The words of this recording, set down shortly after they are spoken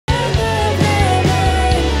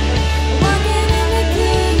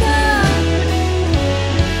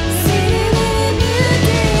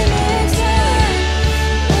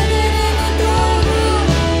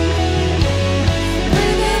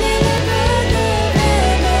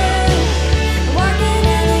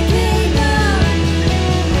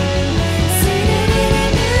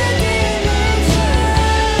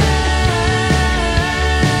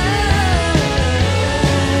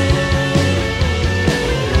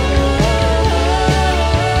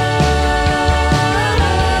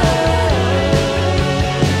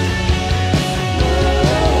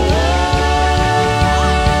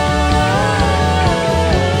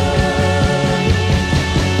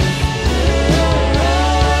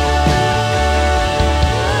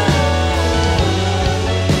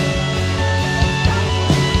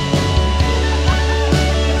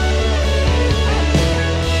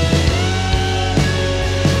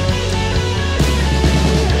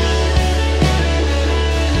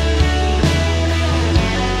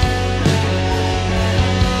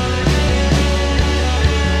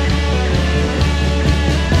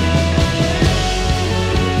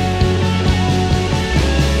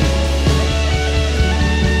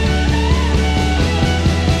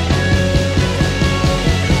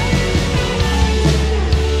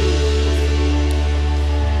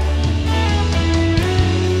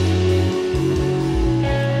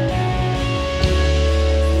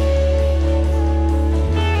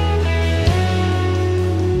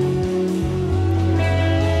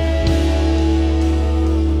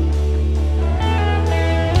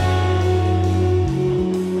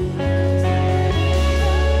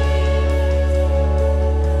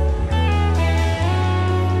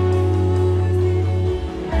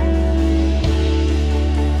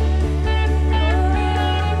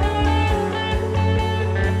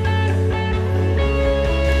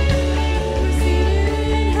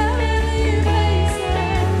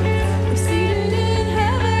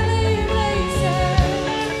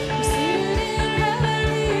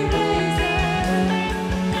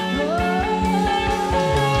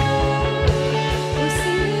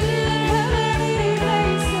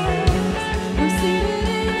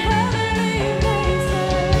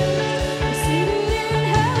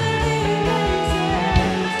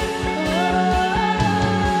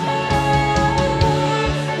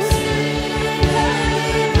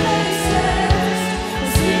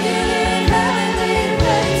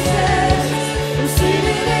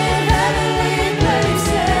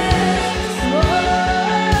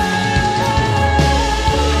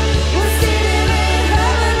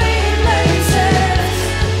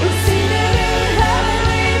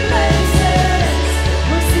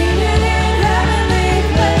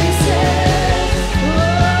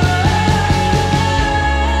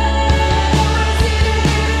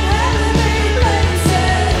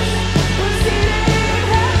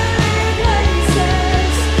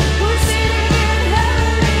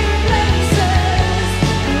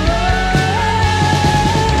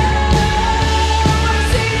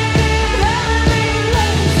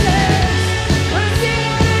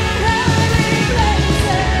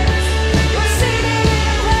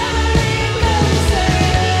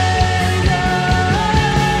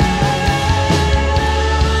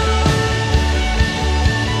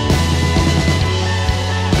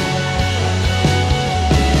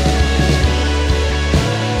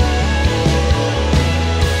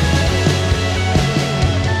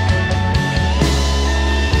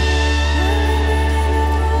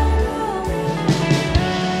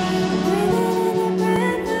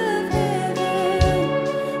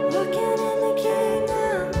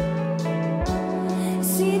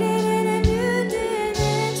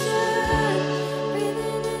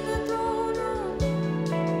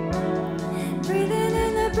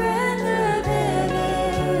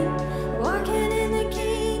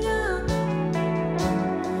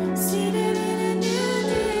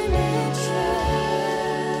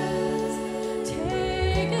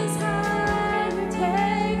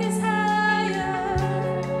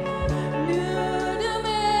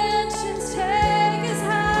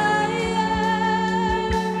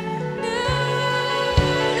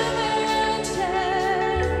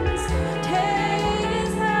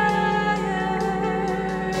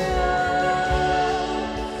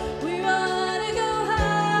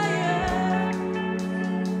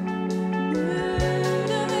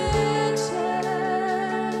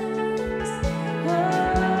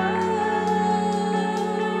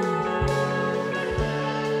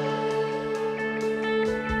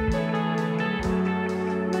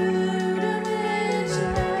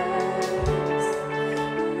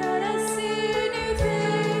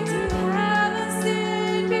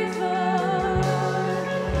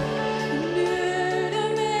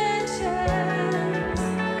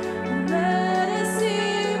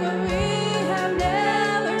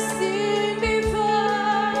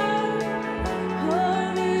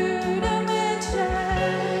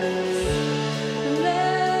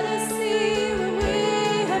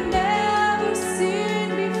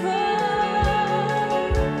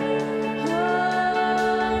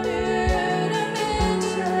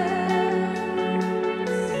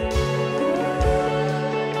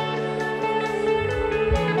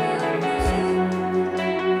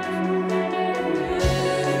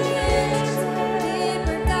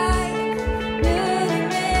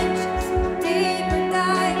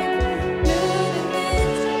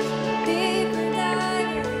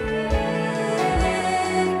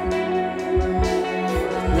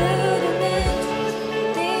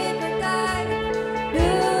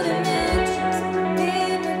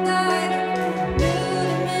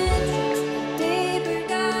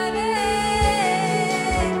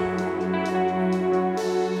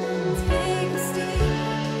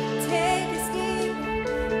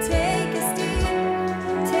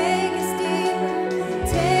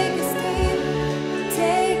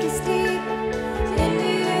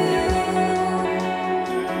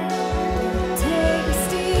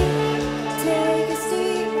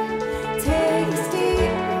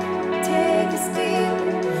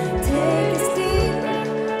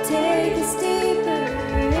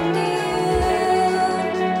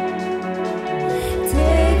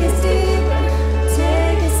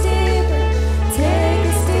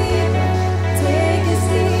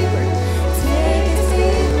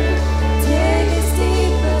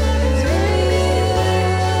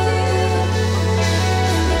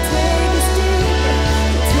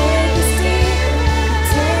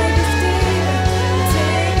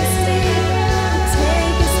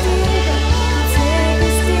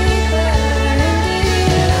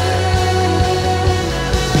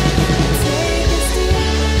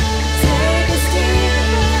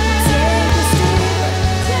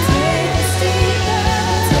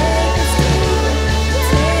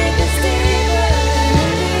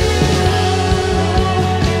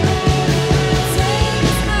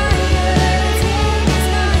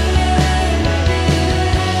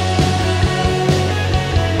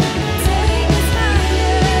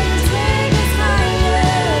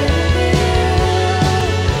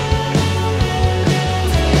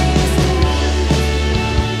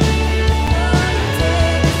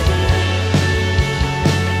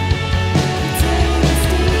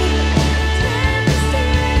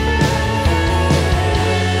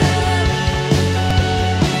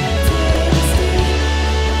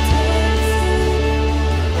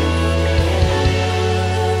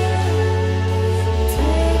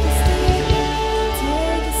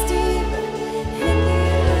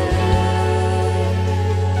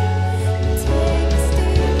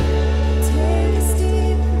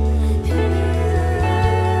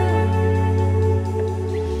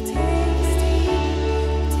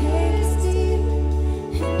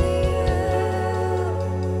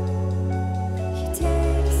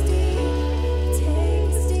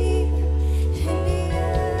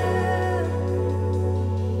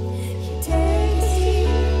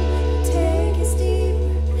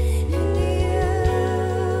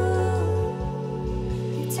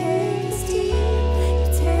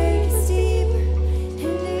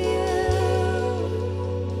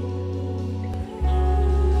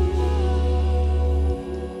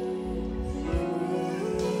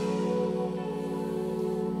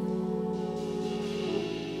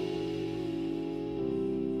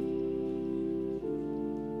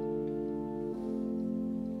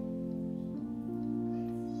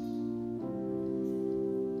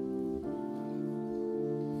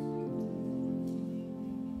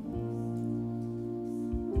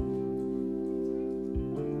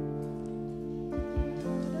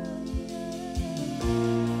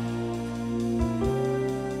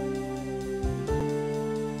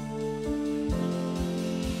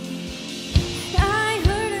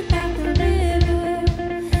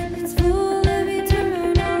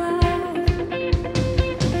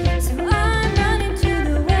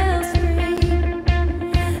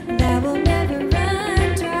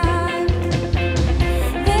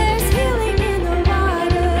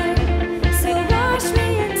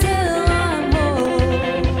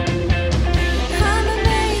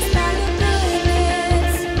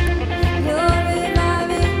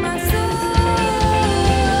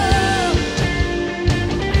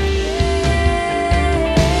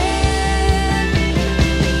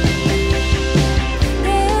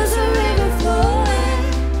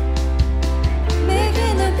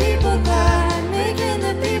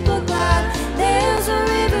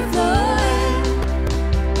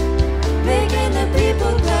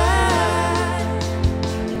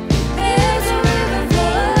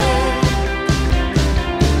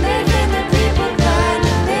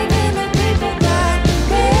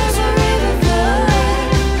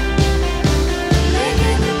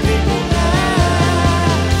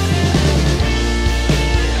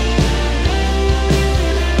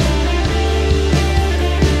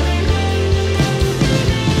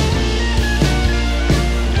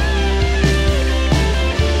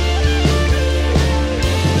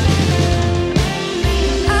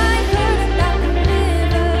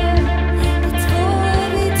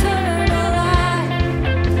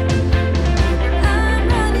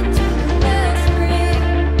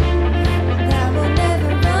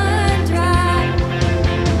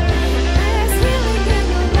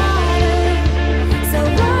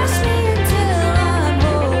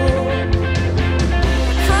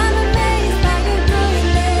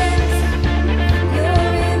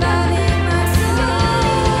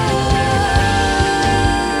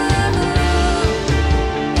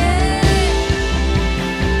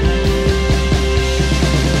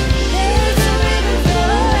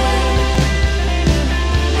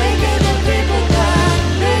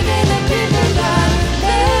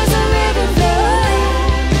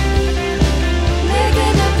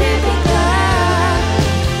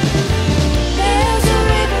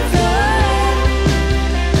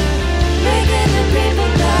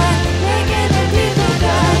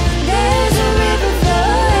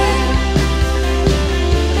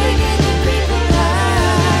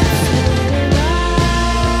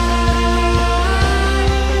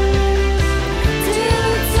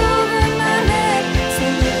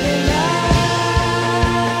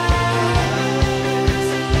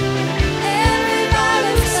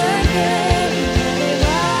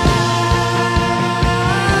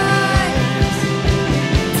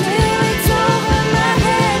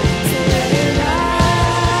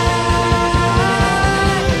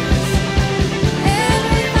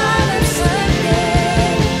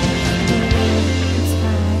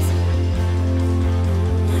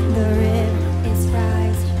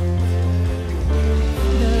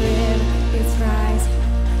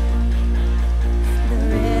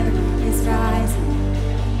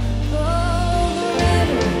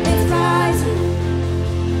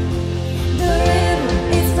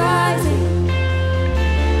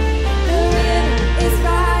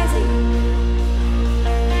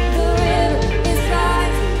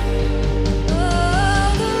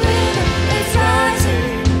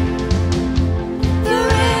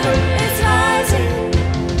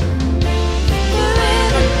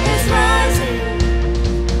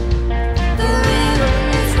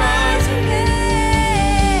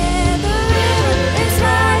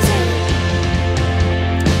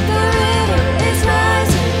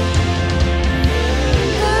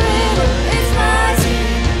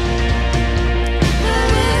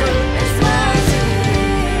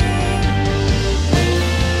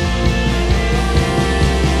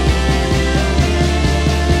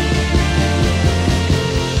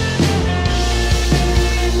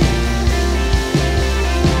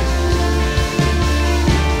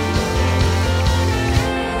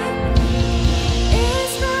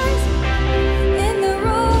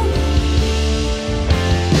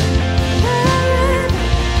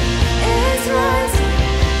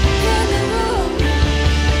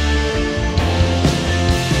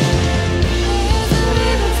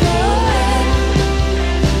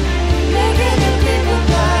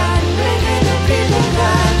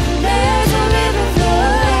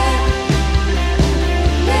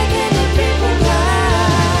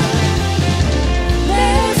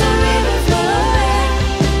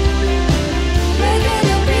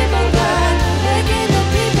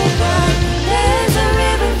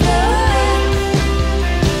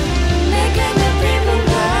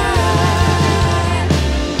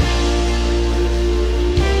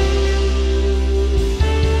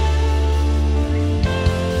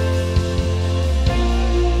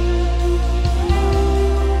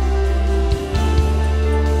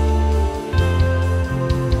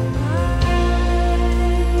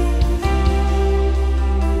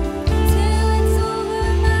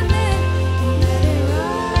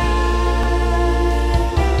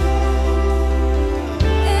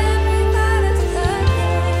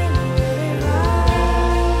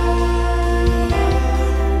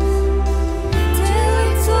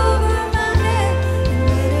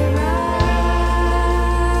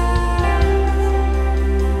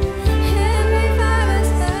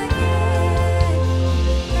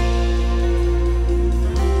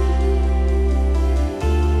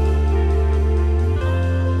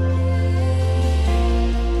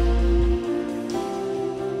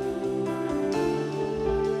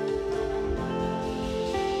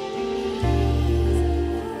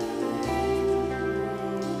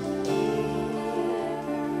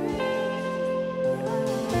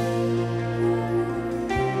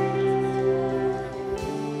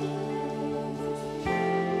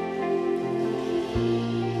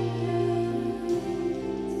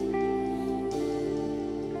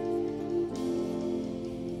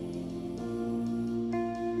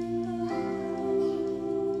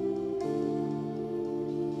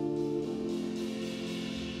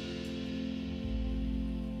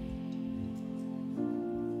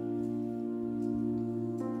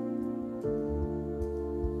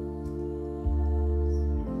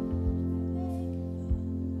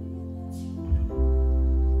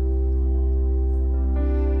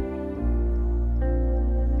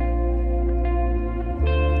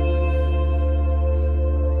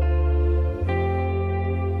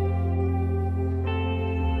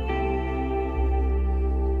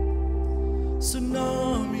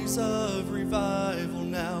Tsunamis of revival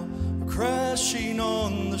now are crashing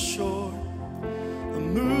on the shore. A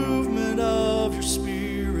movement of your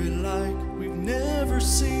spirit like we've never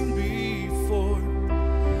seen before.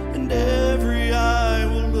 And every eye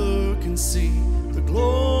will look and see the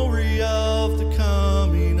glory of the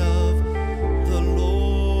coming of the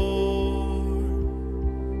Lord.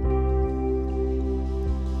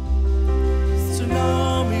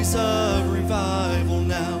 Tsunamis of revival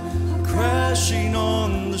now are crashing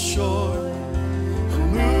on the shore. A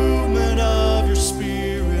movement of your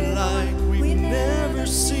spirit like we've never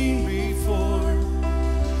seen before.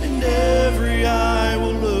 And every eye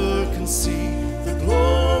will look and see the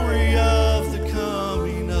glory of the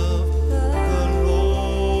coming of the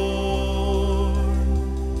Lord.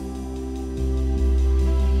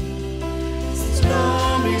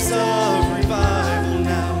 Tsunamis of revival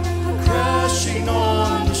now are crashing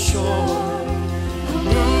on the shore. A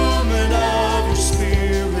movement of your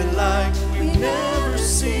spirit like we've never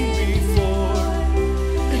seen before.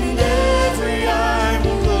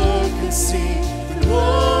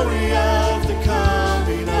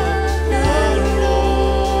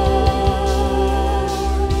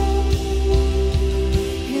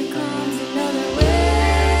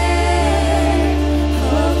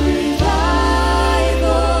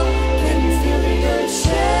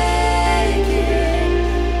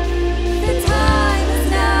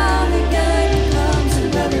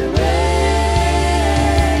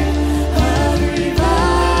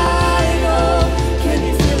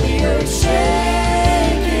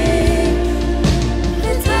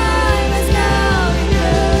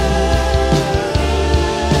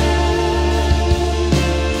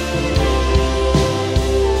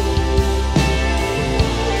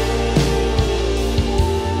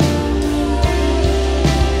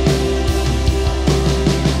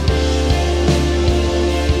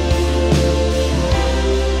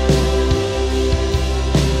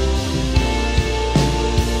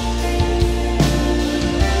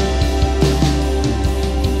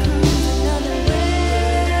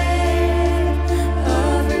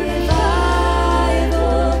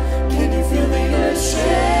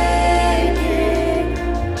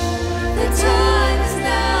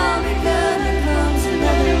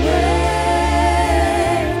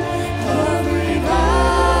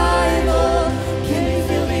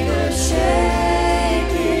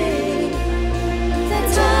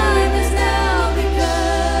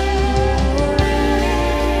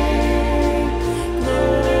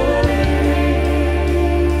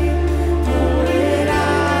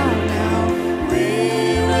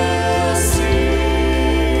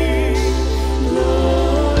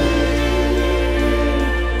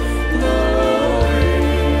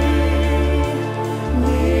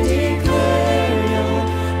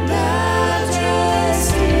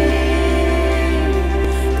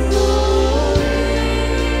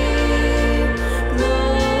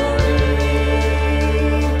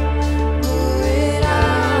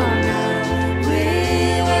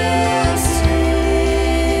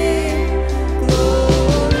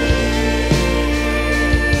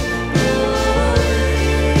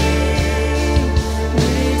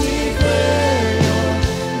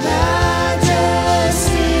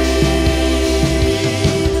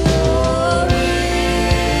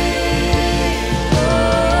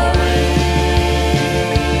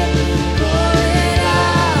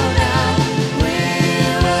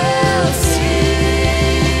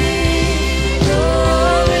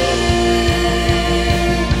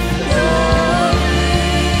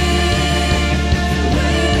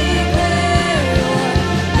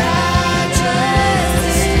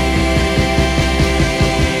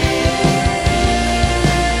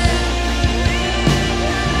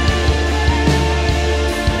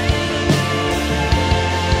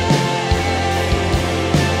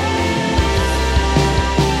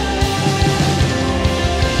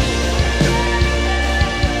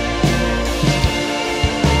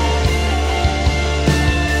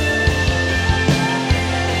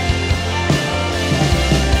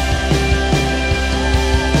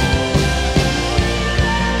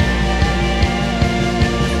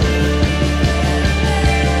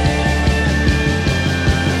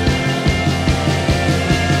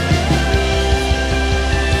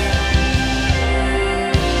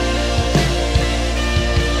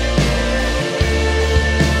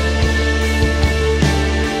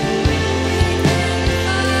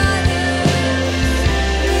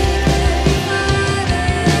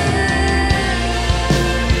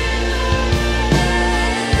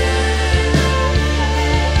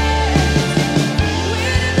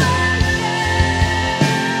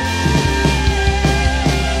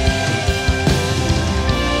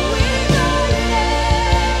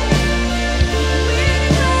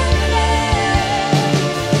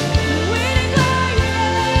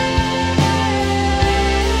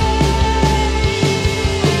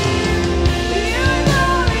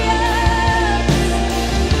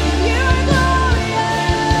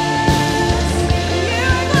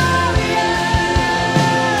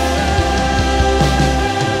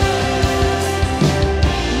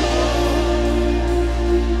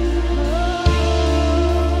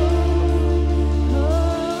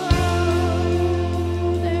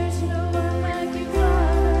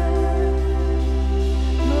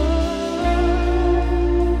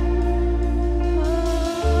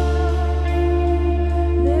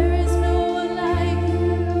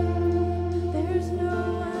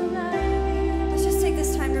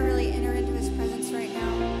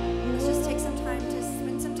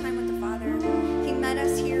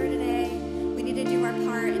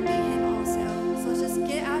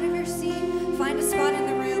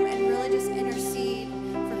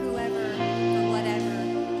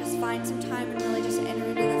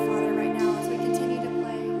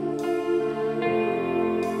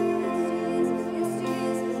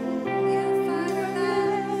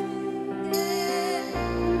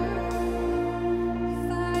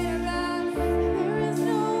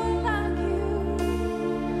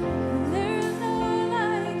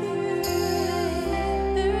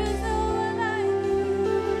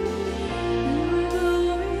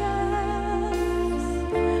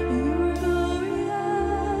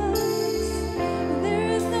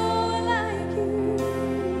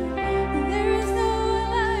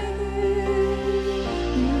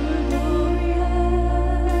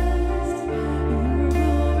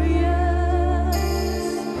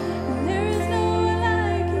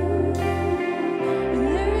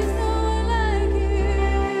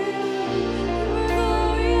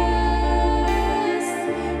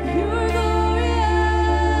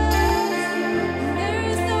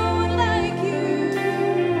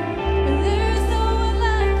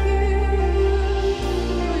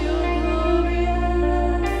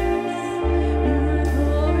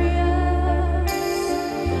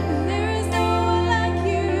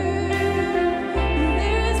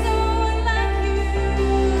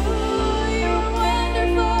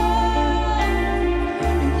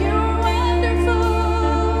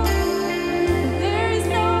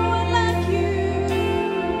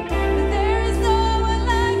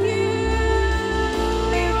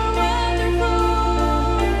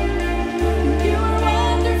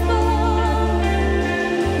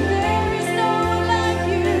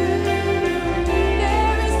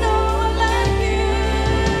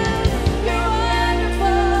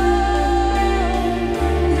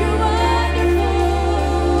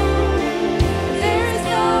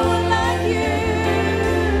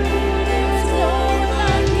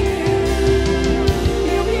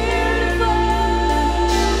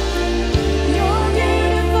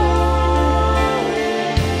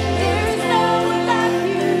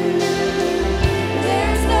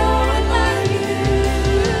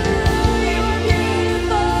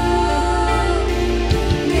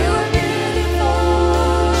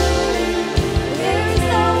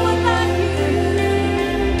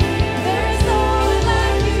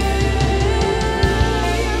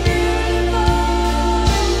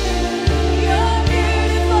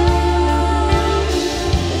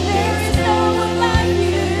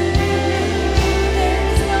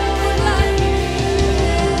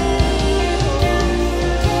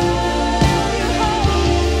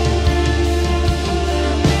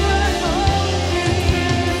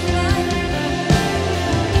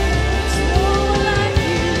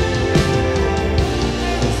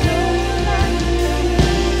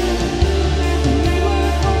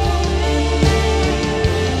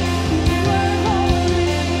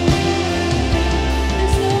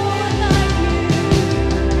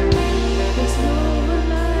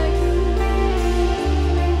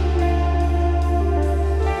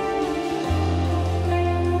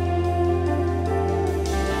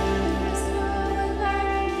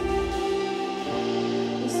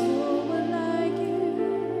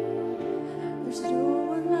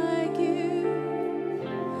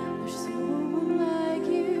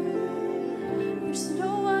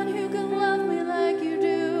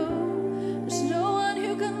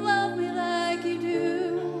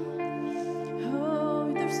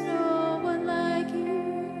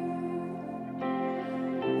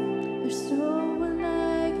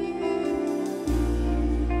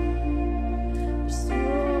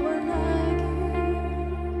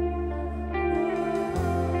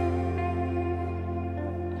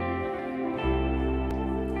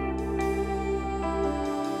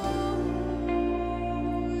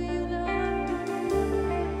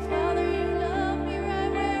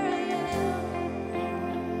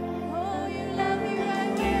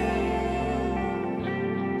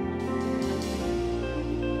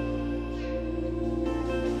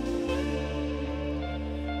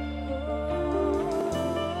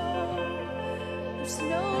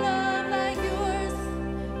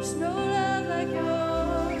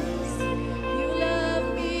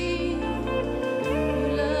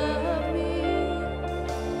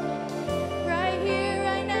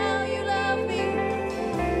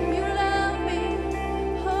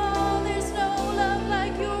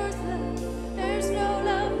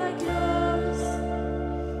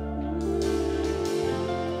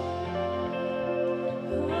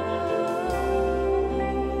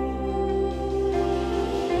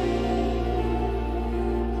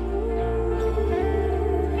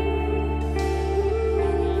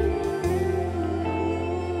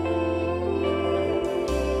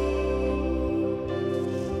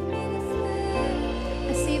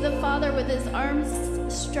 with his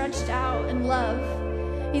arms stretched out in love.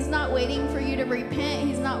 He's not waiting for you to repent.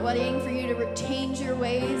 He's not waiting for you to change your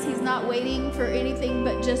ways. He's not waiting for anything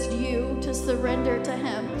but just you to surrender to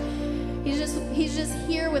him. He's just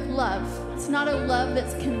here with love. It's not a love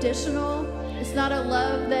that's conditional. It's not a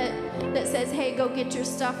love that says, hey, go get your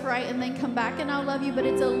stuff right and then come back and I'll love you. But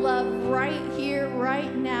it's a love right here,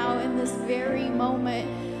 right now, in this very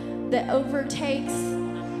moment that overtakes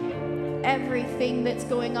everything that's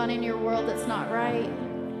going on in your world that's not right.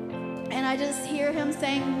 And I just hear him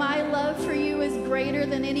saying, my love for you is greater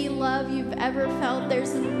than any love you've ever felt.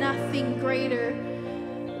 There's nothing greater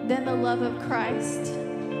than the love of Christ,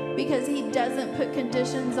 because he doesn't put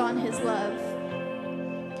conditions on his love.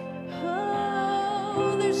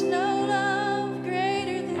 Oh, there's no love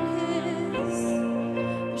greater than his.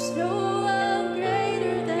 There's no love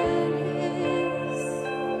greater than his.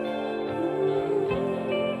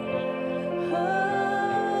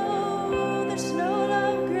 Oh, there's no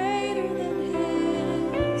love greater than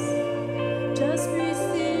his. Just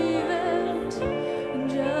receive it.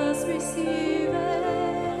 Just receive it.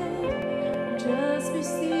 Just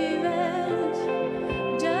receive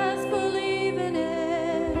it. Just believe in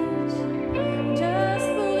it. Just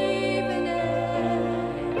believe in it.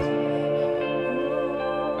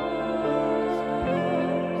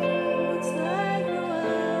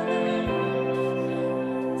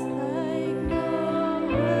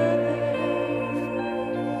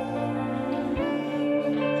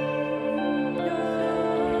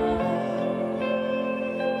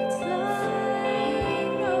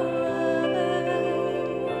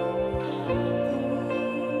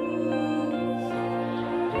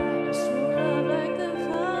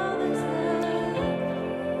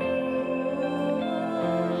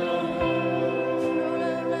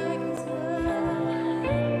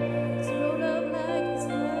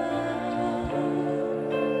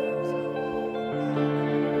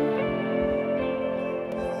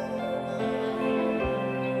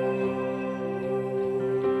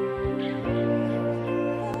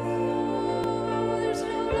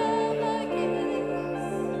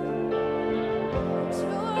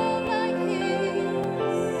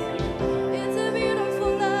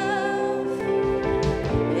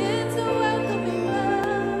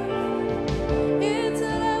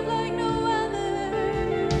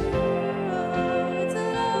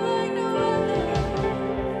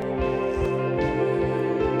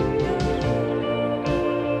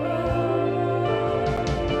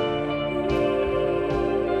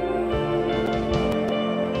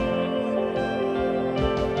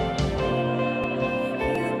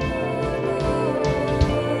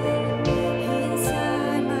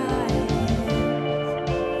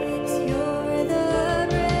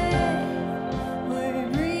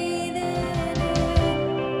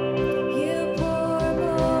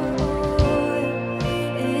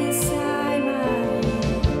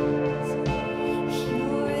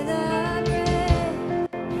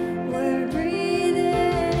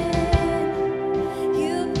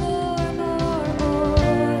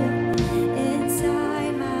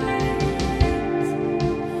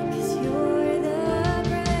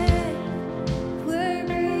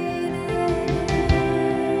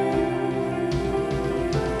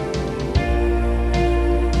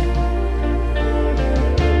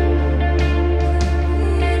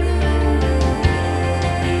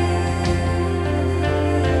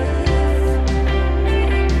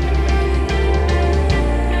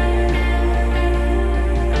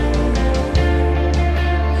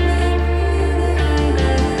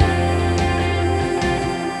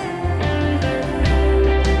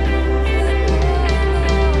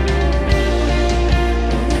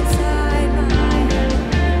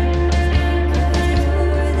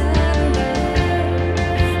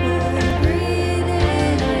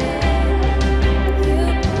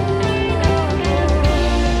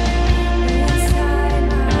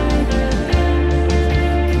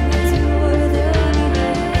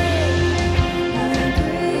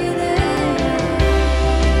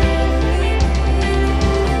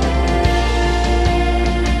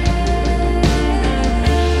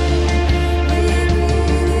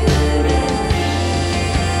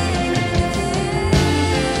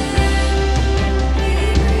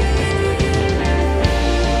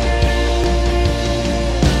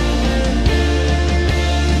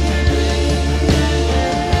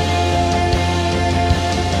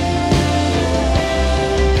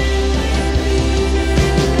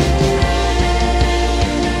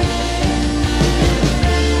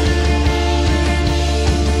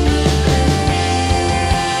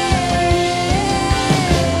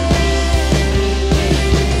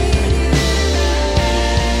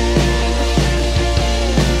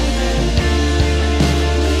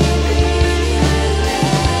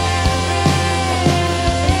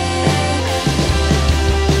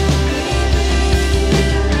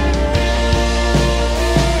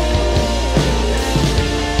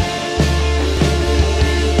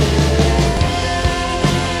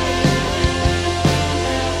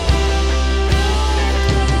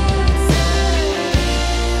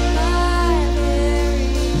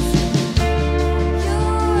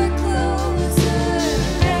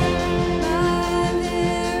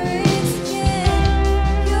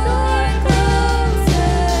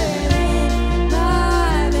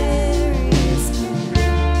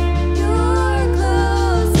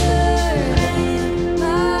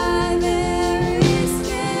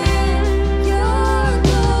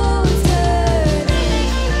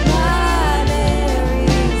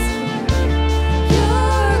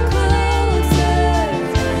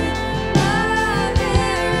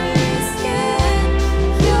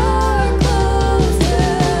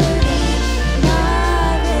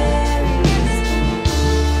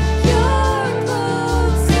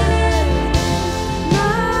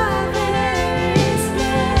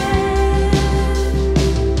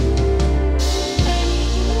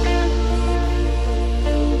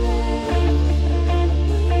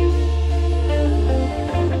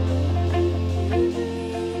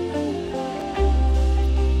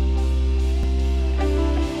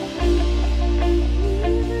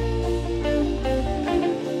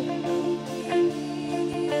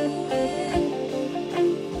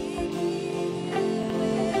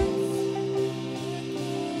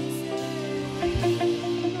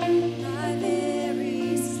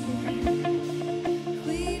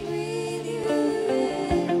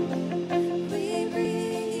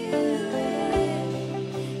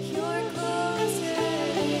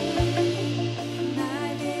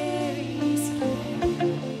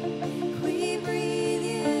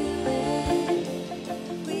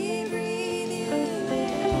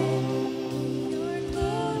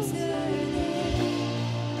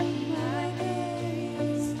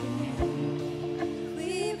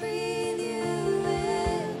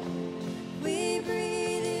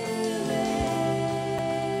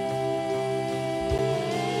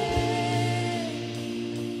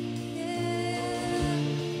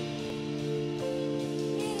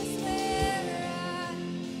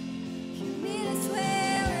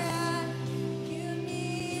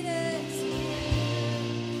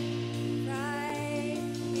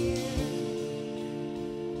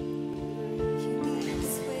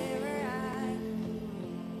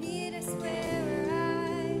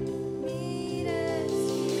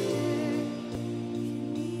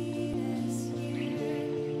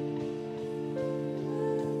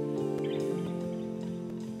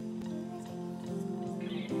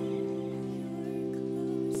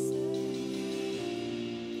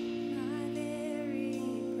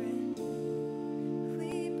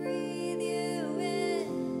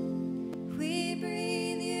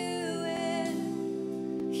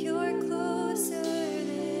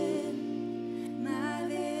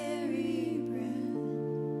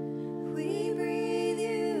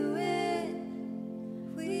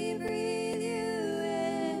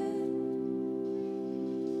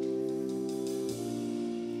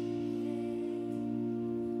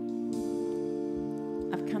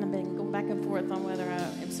 and forth on whether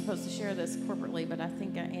I am supposed to share this corporately, but I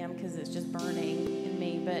think I am because it's just burning in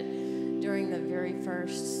me. But during the very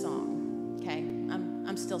first song, okay,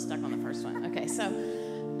 I'm still stuck on the first one. Okay, so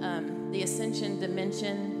the ascension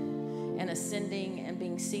dimension and ascending and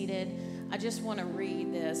being seated. I just want to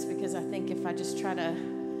read this because I think if I just try to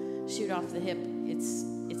shoot off the hip, it's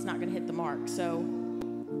not going to hit the mark. So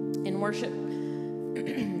in worship,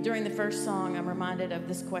 during the first song, I'm reminded of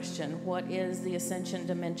this question: what is the ascension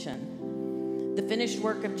dimension? The finished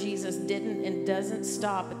work of Jesus didn't and doesn't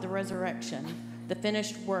stop at the resurrection. The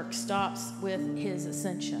finished work stops with his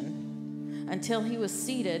ascension. Until he was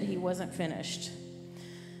seated, he wasn't finished.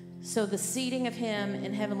 So the seating of him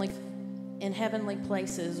in heavenly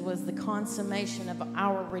places was the consummation of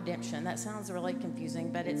our redemption. That sounds really confusing,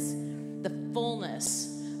 but it's the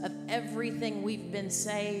fullness of everything we've been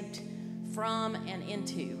saved from and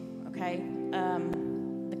into, okay?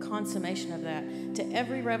 The consummation of that. To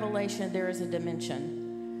every revelation, there is a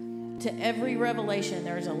dimension. To every revelation,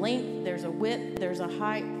 there is a length, there's a width, there's a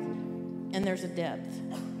height, and there's a depth.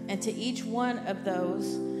 And to each one of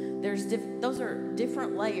those, those are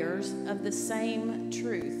different layers of the same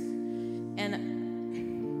truth. And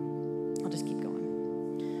I'll just keep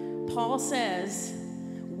going. Paul says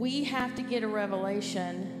we have to get a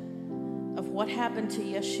revelation of what happened to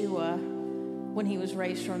Yeshua when he was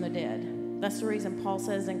raised from the dead. That's the reason Paul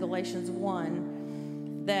says in Galatians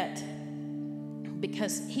 1 that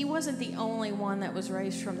because he wasn't the only one that was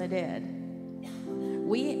raised from the dead.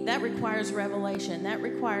 That requires revelation. That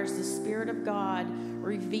requires the Spirit of God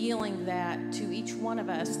revealing that to each one of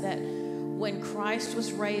us, that when Christ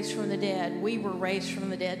was raised from the dead, we were raised from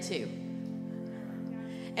the dead too.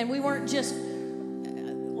 And we weren't just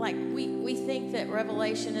like, we think that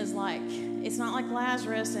revelation is like, it's not like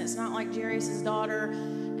Lazarus, and it's not like Jairus' daughter,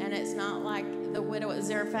 and it's not like the widow at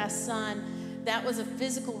Zarephath's son. That was a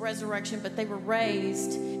physical resurrection, but they were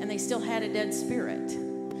raised, and they still had a dead spirit.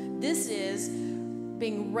 This is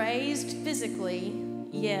being raised physically,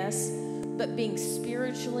 yes, but being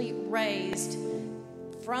spiritually raised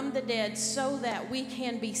from the dead so that we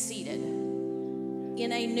can be seated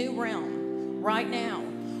in a new realm right now,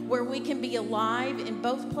 where we can be alive in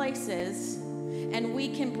both places and we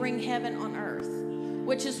can bring heaven on earth,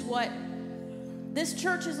 which is what this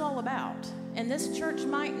church is all about. And this church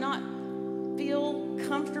might not feel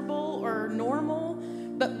comfortable or normal,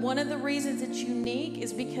 but one of the reasons it's unique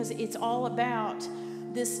is because it's all about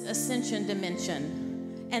this ascension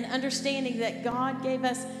dimension and understanding that God gave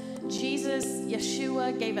us, Jesus,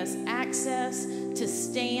 Yeshua, gave us access to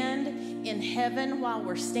stand in heaven while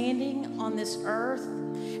we're standing on this earth.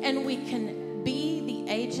 And we can be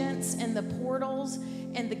the agents and the portals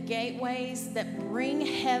and the gateways that bring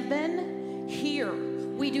heaven here.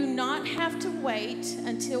 We do not have to wait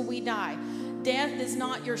until we die. Death is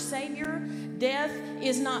not your savior. Death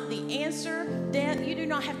is not the answer. Death, you do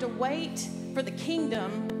not have to wait for the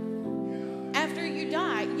kingdom after you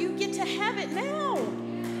die. You get to have it now.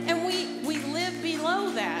 And we live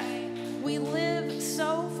below that. We live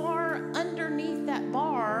so far underneath that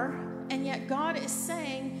bar, and yet God is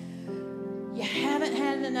saying, you haven't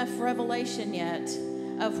had enough revelation yet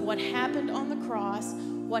of what happened on the cross,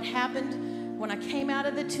 what happened when I came out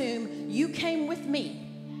of the tomb. You came with me.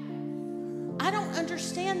 I don't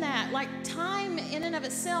understand that. Like, time in and of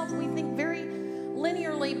itself, we think very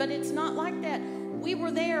linearly, but it's not like that. We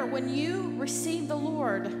were there when you received the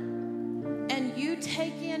Lord and you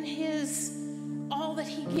take in all that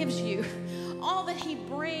he gives you, all that he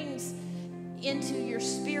brings into your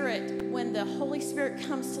spirit. When the Holy Spirit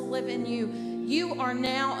comes to live in you, you are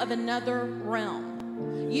now of another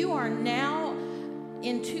realm. You are now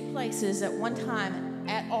in two places at one time,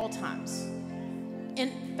 at all times.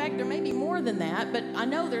 In fact, there may be more than that, but I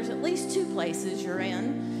know there's at least two places you're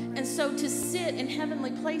in. And so to sit in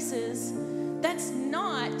heavenly places, that's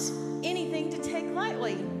not anything to take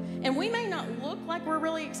lightly. And we may not look like we're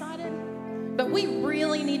really excited, but we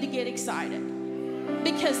really need to get excited,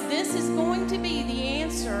 because this is going to be the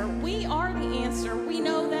answer. We are the answer. We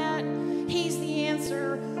know that. He's the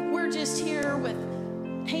answer. We're just here with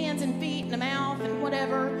hands and feet and a mouth and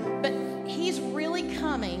whatever, but he's really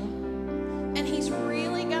coming. And he's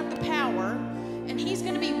really got the power, and he's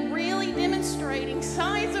going to be really demonstrating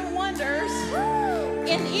signs and wonders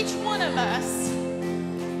in each one of us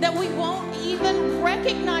that we won't even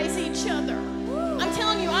recognize each other. I'm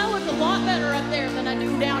telling you, I look a lot better up there than I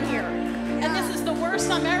do down here. And this is the worst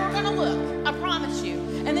I'm ever going to look, I promise you.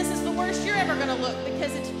 And this is the worst you're ever going to look,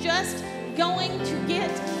 because it's just going to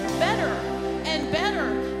get better and better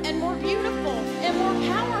and more beautiful and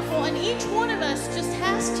more powerful. And each one of us just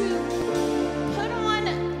has to put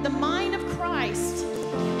on the mind of Christ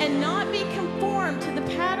and not be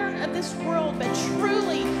pattern of this world, but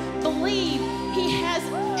truly believe He has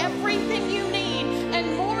everything you need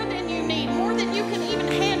and more than you need, more than you can even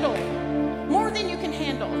handle, more than you can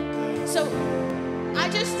handle. So I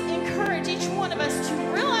just encourage each one of us to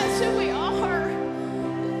realize who we are.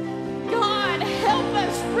 God, help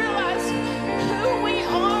us realize who we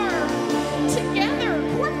are together,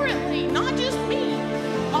 corporately, not just me,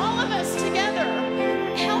 all of us together.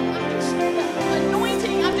 Help, I'm just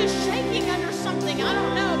anointing, I'm just shaking under something, I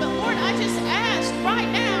don't know, but Lord, I just ask right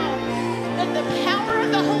now that the power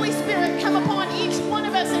of the Holy Spirit come upon each one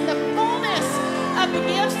of us in the fullness of the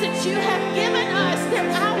gifts that you have given us,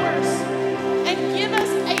 they're ours, and give us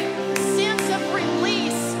a sense of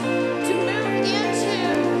release to move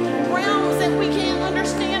into realms that we can't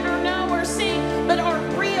understand or know or see, but are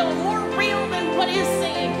real, more real than what is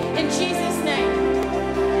seen. In Jesus' name.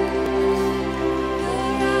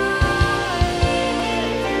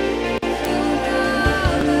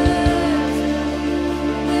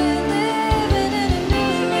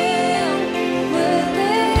 We're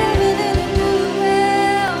living in a new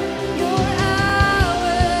realm. You're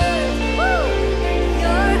ours.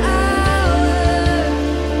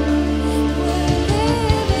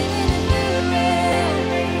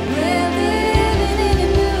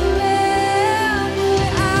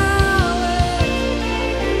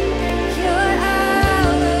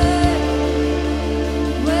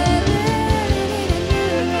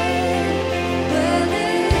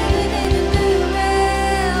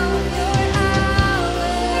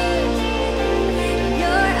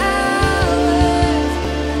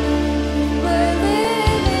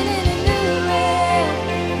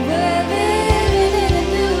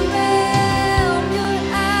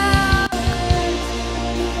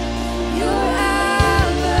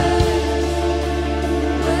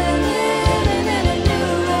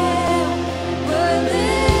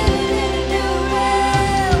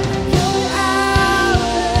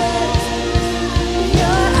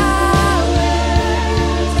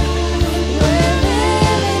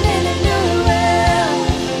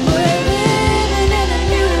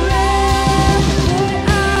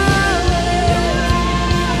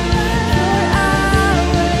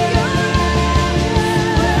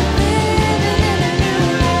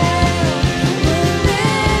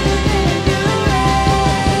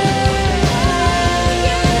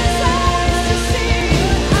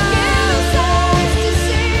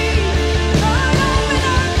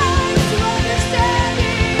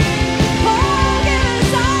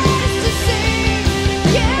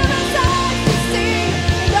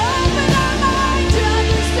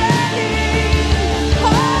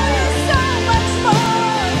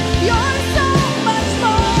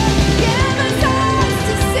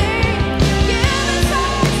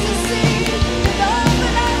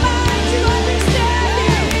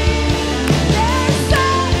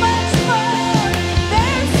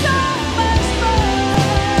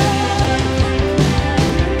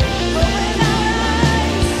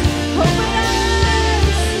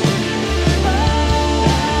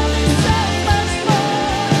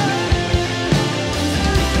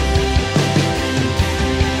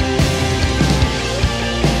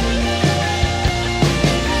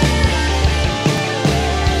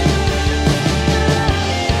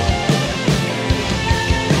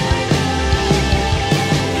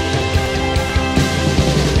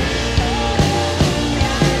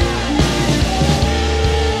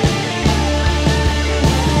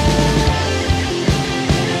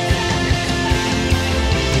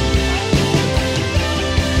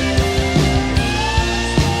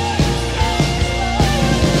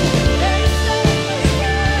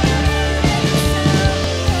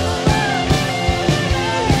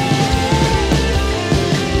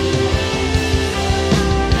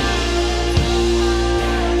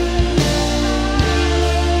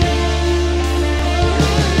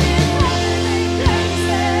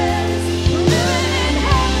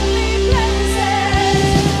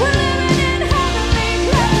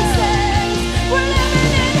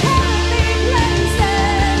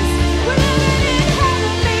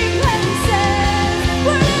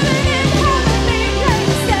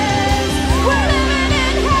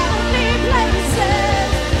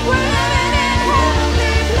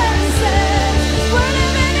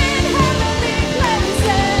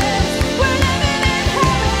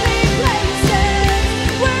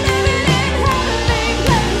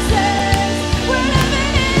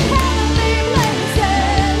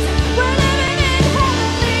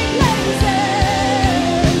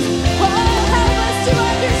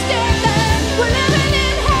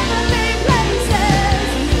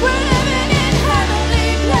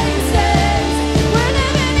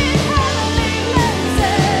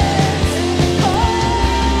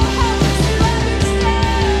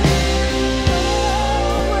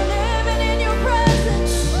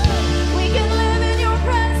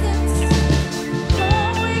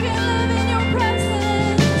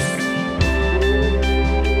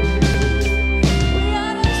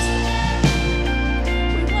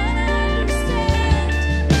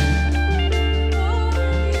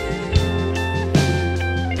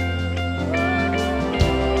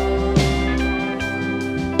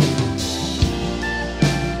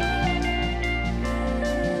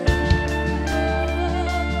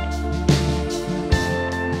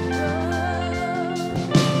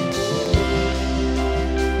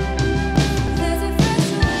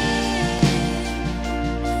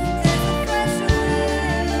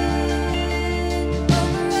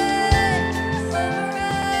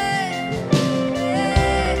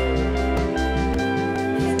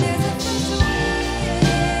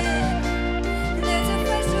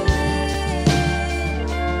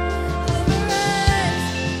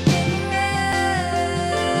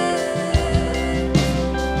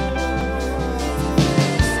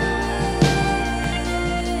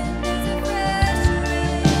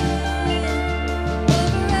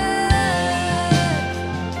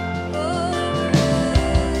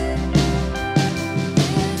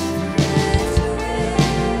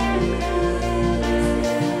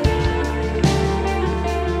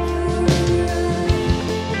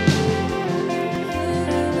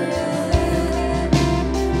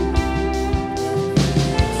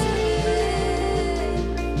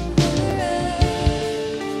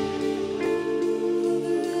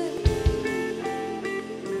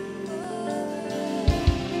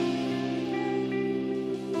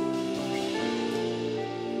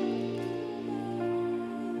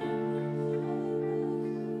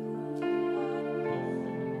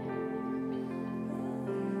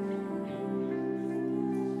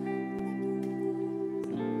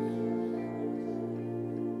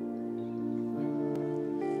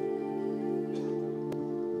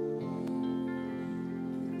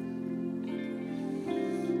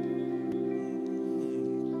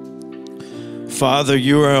 Father,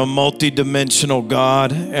 you are a multidimensional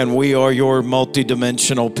God, and we are your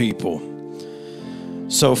multidimensional people.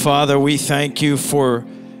 So, Father, we thank you for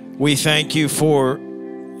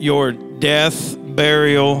your death,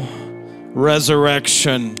 burial,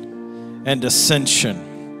 resurrection, and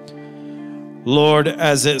ascension. Lord,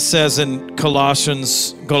 as it says in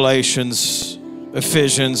Colossians, Galatians,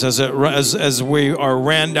 Ephesians, as we are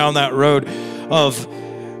ran down that road of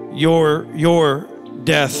your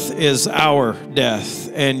death is our death,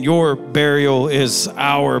 and your burial is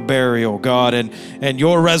our burial, God, and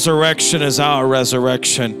your resurrection is our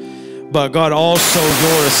resurrection. But God, also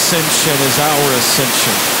your ascension is our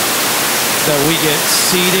ascension, that we get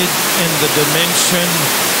seated in the dimension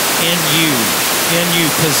in you,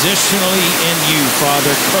 positionally in you,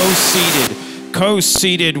 Father,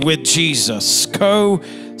 co-seated with Jesus,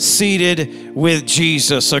 co-seated with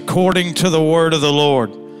Jesus, according to the word of the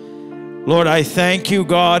Lord. Lord, I thank you,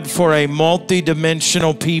 God, for a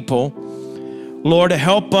multi-dimensional people. Lord,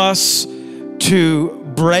 help us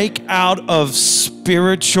to break out of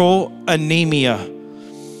spiritual anemia,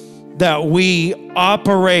 that we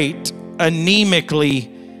operate anemically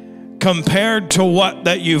compared to what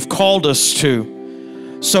that you've called us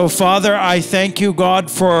to. So, Father, I thank you,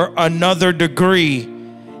 God, for another degree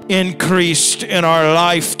increased in our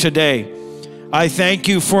life today. I thank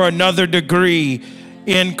you for another degree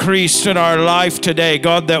increased in our life today,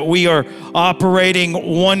 God, that we are operating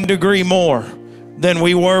 1 degree more than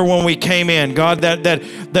we were when we came in. God,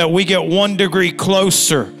 that we get 1 degree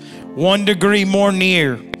closer, 1 degree more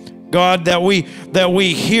near. God, that we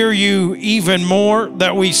hear you even more,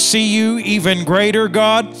 that we see you even greater,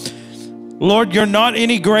 God. Lord, you're not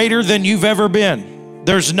any greater than you've ever been.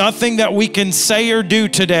 There's nothing that we can say or do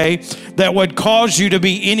today that would cause you to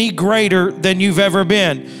be any greater than you've ever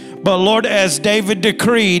been. But Lord, as David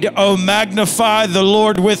decreed, oh, magnify the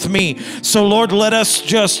Lord with me. So Lord, let us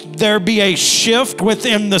there be a shift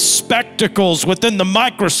within the spectacles, within the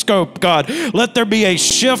microscope, God. Let there be a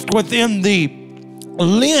shift within the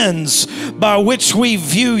lens by which we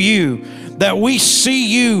view you, that we see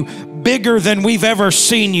you bigger than we've ever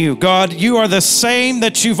seen you. God, you are the same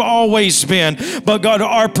that you've always been, but God,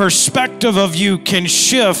 our perspective of you can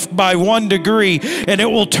shift by 1 degree, and it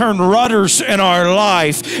will turn rudders in our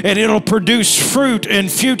life, and it'll produce fruit in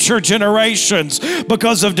future generations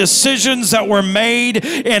because of decisions that were made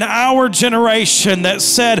in our generation that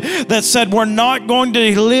said we're not going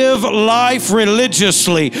to live life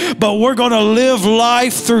religiously, but we're going to live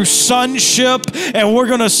life through sonship, and we're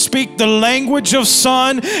going to speak the language of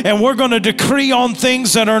son, and we're going to decree on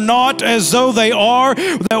things that are not as though they are,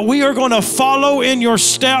 that we are going to follow in your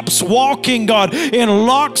steps, walking, God, in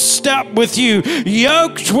lockstep with you,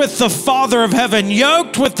 yoked with the Father of heaven,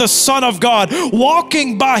 yoked with the Son of God,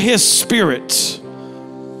 walking by his Spirit.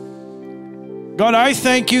 God, I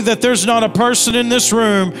thank you that there's not a person in this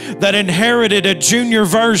room that inherited a junior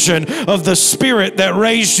version of the Spirit that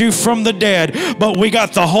raised you from the dead, but we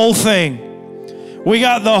got the whole thing. We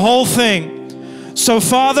got the whole thing. So,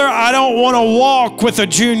 Father, I don't want to walk with a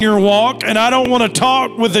junior walk, and I don't want to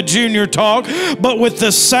talk with a junior talk, but with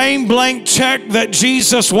the same blank check that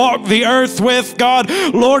Jesus walked the earth with, God.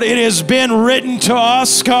 Lord, it has been written to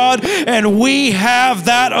us, God, and we have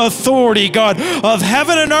that authority, God, of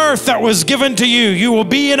heaven and earth that was given to you. You will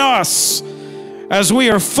be in us as we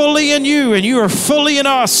are fully in you and you are fully in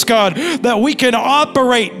us, God, that we can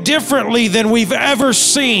operate differently than we've ever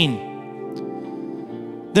seen.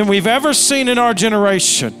 In our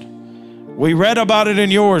generation. We read about it in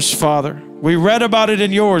yours, Father. We read about it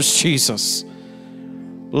in yours, Jesus.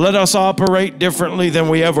 Let us operate differently than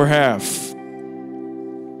we ever have.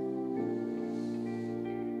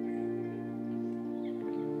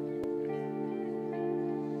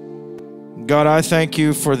 God, I thank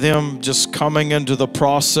you for them just coming into the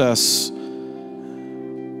process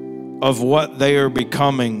of what they are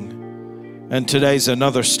becoming, and today's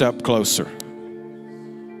another step closer.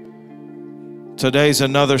 Today's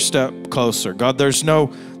another step closer. God, there's no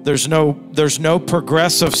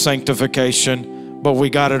progressive sanctification, but we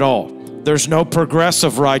got it all. There's no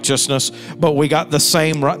progressive righteousness, but we got the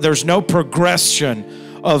same. There's no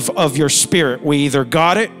progression of your Spirit. We either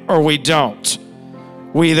got it or we don't.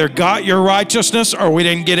 We either got your righteousness or we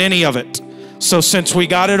didn't get any of it. So since we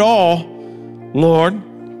got it all, Lord,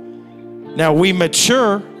 now we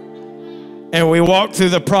mature and we walk through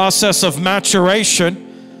the process of maturation.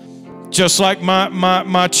 Just like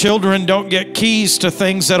my children don't get keys to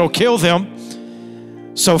things that'll kill them.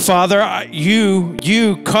 So, Father,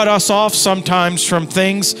 you cut us off sometimes from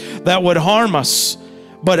things that would harm us.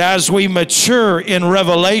 But as we mature in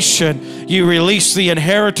revelation, you release the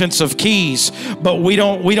inheritance of keys. But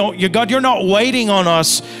God, you're not waiting on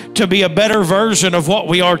us to be a better version of what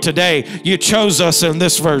we are today. You chose us in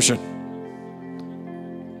this version.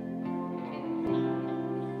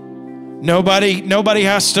 Nobody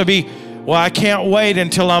has to be, well, I can't wait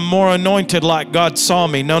until I'm more anointed like God saw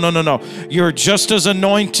me. No. You're just as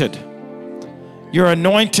anointed. You're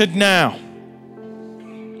anointed now.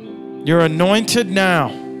 You're anointed now.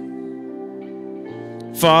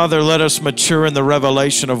 Father, let us mature in the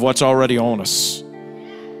revelation of what's already on us,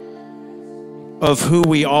 of who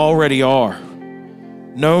we already are.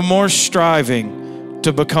 No more striving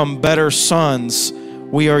to become better sons.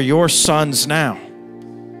 We are your sons now.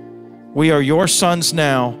 We are your sons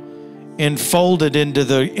now, enfolded into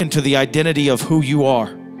the identity of who you are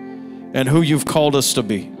and who you've called us to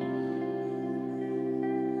be.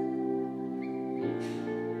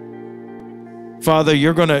 Father,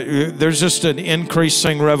 there's just an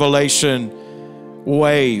increasing revelation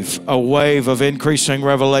wave, a wave of increasing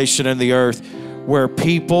revelation in the earth where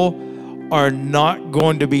people are not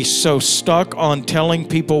going to be so stuck on telling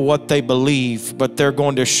people what they believe, but they're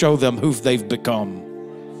going to show them who they've become.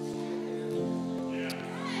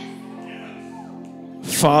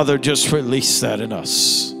 Father, just release that in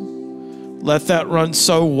us. Let that run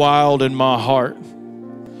so wild in my heart.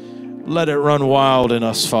 Let it run wild in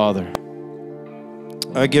us, Father.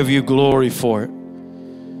 I give you glory for it.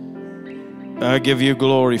 I give you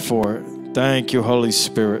glory for it. Thank you, Holy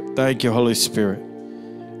Spirit. Thank you, Holy Spirit.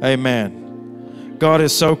 Amen. God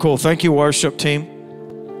is so cool. Thank you, worship team.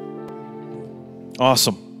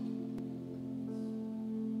 Awesome.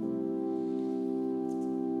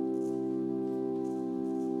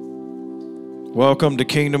 Welcome to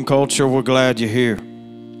Kingdom Culture. We're glad you're here.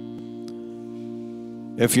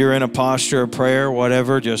 If you're in a posture of prayer,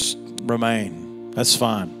 whatever, just remain. That's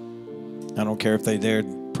fine. I don't care if they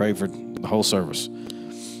dared pray for the whole service.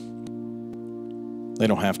 They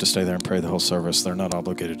don't have to stay there and pray the whole service. They're not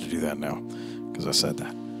obligated to do that now because I said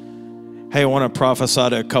that. Hey, I want to prophesy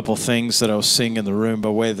to a couple things that I was seeing in the room by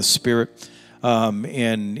way of the Spirit.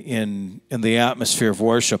 In the atmosphere of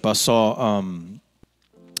worship, I saw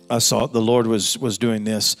the Lord was doing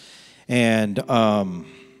this, and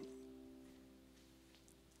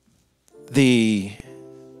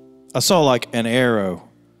I saw like an arrow.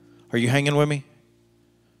 Are you hanging with me?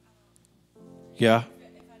 Yeah.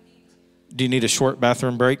 Do you need a short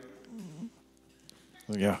bathroom break?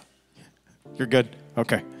 Yeah. You're good?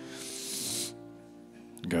 Okay.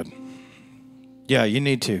 Good. Yeah, you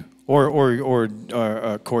need to. Or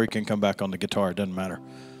Corey can come back on the guitar. It doesn't matter.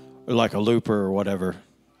 Or like a looper or whatever.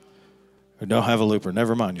 Or don't have a looper.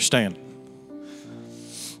 Never mind. You're staying.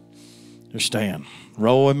 You're staying.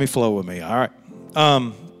 Roll with me, flow with me. All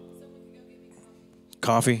right.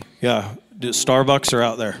 Coffee? Yeah. Starbucks are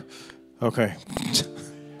out there. Okay.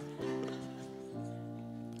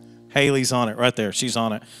 Haley's on it right there. She's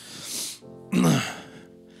on it.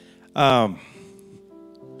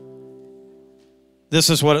 This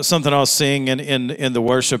is something I was seeing in the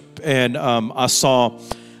worship, and I saw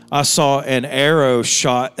an arrow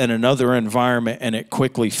shot in another environment, and it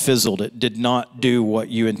quickly fizzled. It did not do what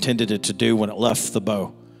you intended it to do when it left the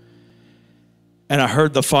bow. And I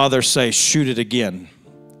heard the Father say, "Shoot it again."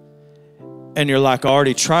 And you're like, "I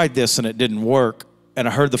already tried this and it didn't work." And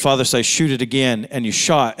I heard the Father say, "Shoot it again." And you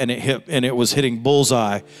shot, and it hit, and it was hitting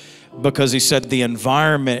bullseye, because He said the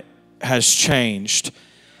environment has changed.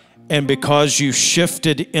 And because you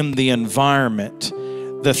shifted in the environment,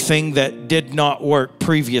 the thing that did not work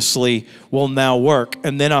previously will now work.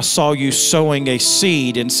 And then I saw you sowing a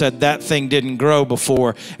seed and said that thing didn't grow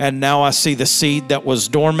before. And now I see the seed that was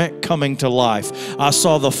dormant coming to life. I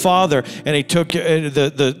saw the Father, and He took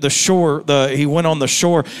the shore. He went on the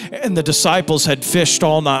shore, and the disciples had fished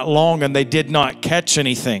all night long and they did not catch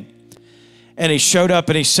anything. And He showed up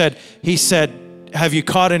and He said, "Have you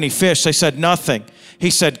caught any fish?" They said, "Nothing." He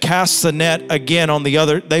said, "Cast the net again on the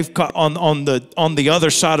other." They've caught on the other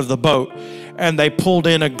side of the boat, and they pulled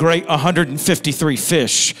in a great 153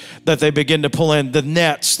 fish that they began to pull in. The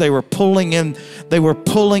nets they were pulling in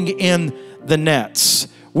the nets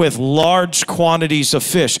with large quantities of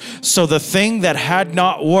fish. So the thing that had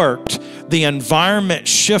not worked, the environment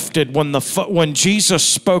shifted when Jesus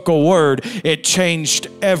spoke a word. It changed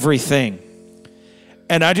everything.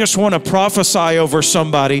 And I just want to prophesy over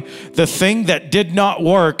somebody, the thing that did not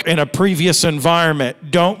work in a previous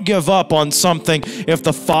environment, don't give up on something. If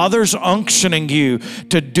the Father's unctioning you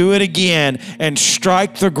to do it again and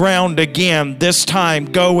strike the ground again, this time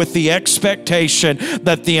go with the expectation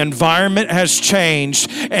that the environment has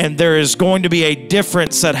changed and there is going to be a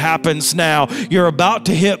difference that happens now. You're about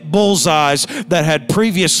to hit bullseyes that had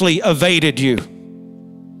previously evaded you.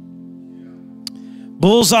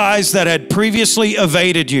 Bullseyes that had previously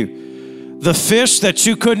evaded you. The fish that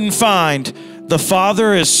you couldn't find, the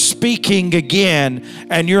Father is speaking again,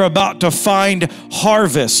 and you're about to find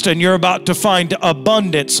harvest, and you're about to find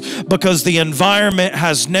abundance, because the environment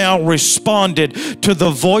has now responded to the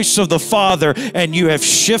voice of the Father, and you have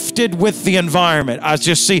shifted with the environment. I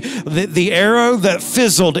just see the arrow that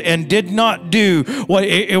fizzled and did not do what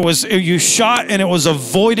it was. You shot and it was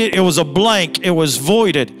avoided. It was a blank. It was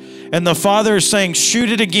voided. And the Father is saying, shoot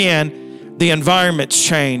it again. The environment's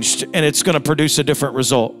changed, and it's going to produce a different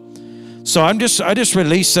result. So I just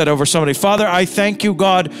released that over somebody. Father, I thank you,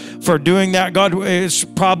 God, for doing that. God, it's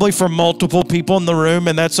probably for multiple people in the room,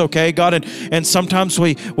 and that's okay, God. And sometimes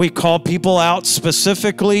we call people out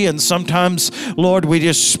specifically, and sometimes, Lord, we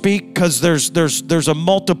just speak because there's a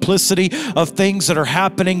multiplicity of things that are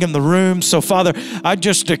happening in the room. So, Father, I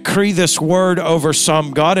just decree this word over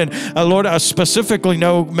some, God. And Lord, I specifically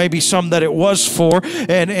know maybe some that it was for,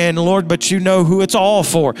 and Lord, but you know who it's all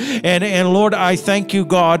for. And Lord, I thank you,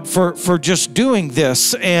 God, for just doing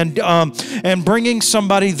this and bringing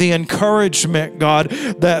somebody the encouragement, God,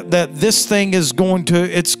 that this thing is going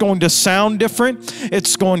to sound different,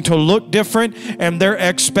 it's going to look different, and their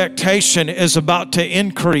expectation is about to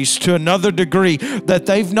increase to another degree that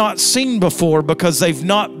they've not seen before, because the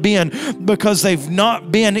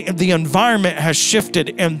environment has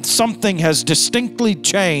shifted and something has distinctly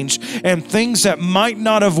changed, and things that might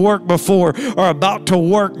not have worked before are about to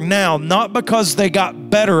work now, not because they got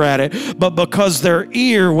better at it, but because their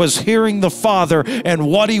ear was hearing the Father and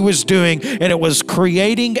what He was doing, and it was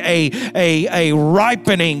creating a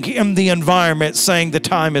ripening in the environment, saying the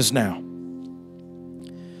time is now.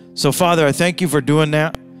 So, Father, I thank you for doing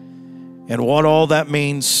that and what all that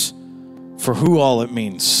means, for who all it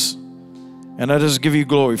means. And I just give you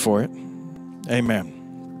glory for it. Amen.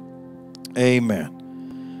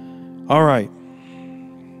 Amen. All right.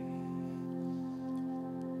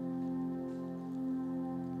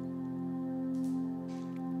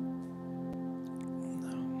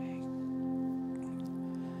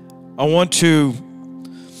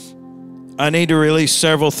 I need to release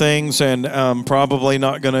several things, and probably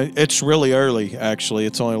not going to, it's really early, actually.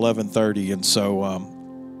 It's only 11:30, and so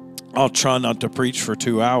I'll try not to preach for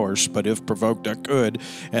 2 hours, but if provoked, I could,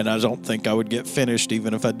 and I don't think I would get finished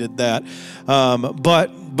even if I did that. But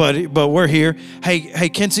we're here. Hey,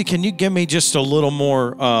 Kinsey, can you give me just a little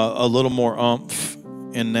more oomph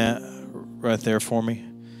in that right there for me?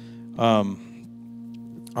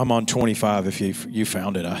 I'm on 25. If you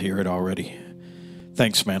found it, I hear it already.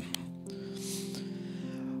 Thanks, man.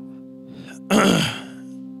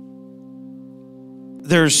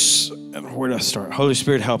 Where did I start? Holy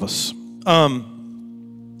Spirit, help us.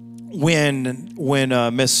 When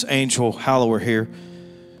Miss Angel Hallower here,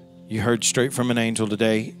 you heard straight from an angel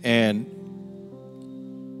today, and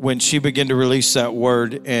when she began to release that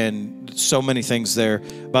word, and so many things there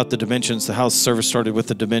about the dimensions. The house service started with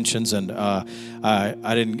the dimensions, and I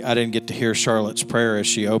didn't get to hear Charlotte's prayer as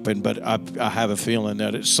she opened, but I have a feeling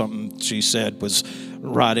that it's something she said was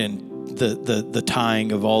right in the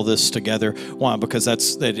tying of all this together. Why? Because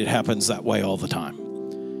it happens that way all the time.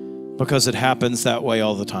 Because it happens that way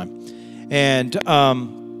all the time. And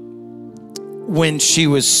when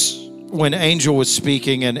Angel was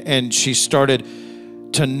speaking, and she started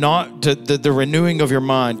the renewing of your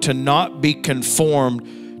mind, to not be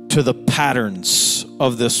conformed to the patterns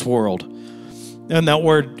of this world. And that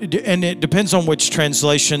word, and it depends on which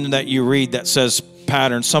translation that you read that says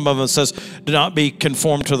pattern. Some of them says, do not be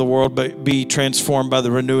conformed to the world, but be transformed by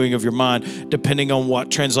the renewing of your mind, depending on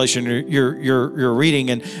what translation you're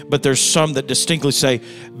reading. But there's some that distinctly say,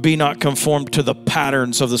 be not conformed to the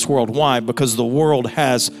patterns of this world. Why? Because the world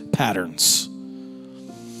has patterns.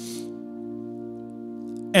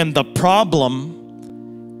 And the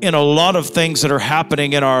problem in a lot of things that are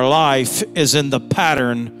happening in our life is in the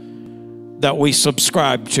pattern that we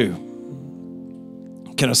subscribe to.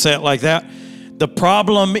 Can I say it like that? The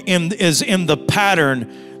problem is in the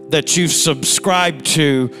pattern that you've subscribed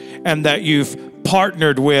to and that you've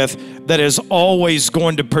partnered with, that is always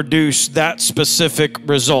going to produce that specific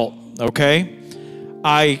result, okay?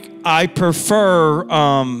 I prefer,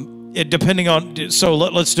 it depending on, so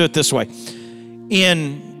let's do it this way.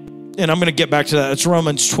 In And I'm going to get back to that. It's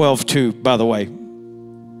Romans 12:2, by the way.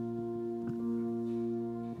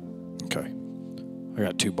 Okay. I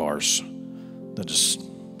got 2 bars. That just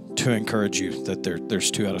to encourage you that there's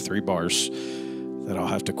 2 out of 3 bars that I'll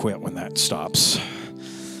have to quit when that stops.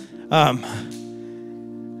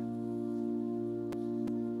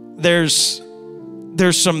 There's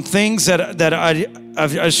some things that I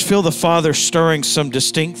just feel the Father stirring some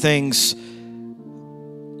distinct things,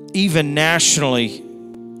 even nationally,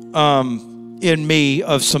 in me,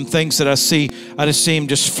 of some things that I see. I just see him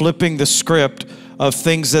just flipping the script of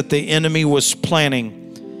things that the enemy was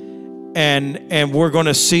planning, and we're going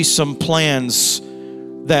to see some plans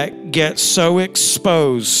that get so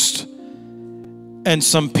exposed, and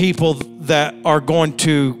some people that are going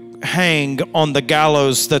to hang on the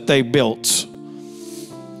gallows that they built.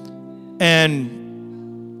 And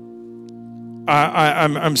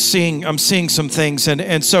I'm seeing some things,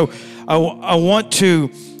 and so I want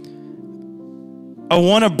to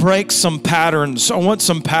break some patterns. I want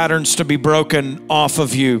some patterns to be broken off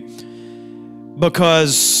of you,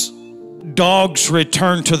 because dogs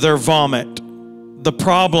return to their vomit. The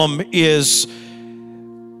problem is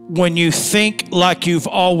when you think like you've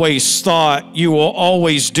always thought, you will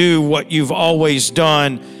always do what you've always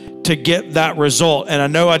done to get that result. And I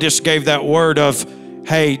know I just gave that word of,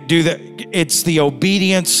 hey, do that. It's the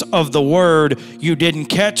obedience of the word. You didn't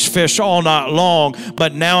catch fish all night long,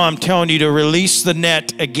 but now I'm telling you to release the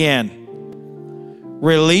net again.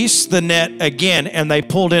 Release the net again. And they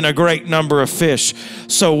pulled in a great number of fish.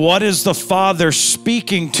 So what is the Father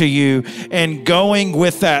speaking to you and going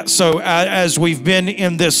with that? So as we've been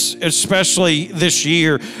in this, especially this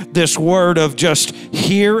year, this word of just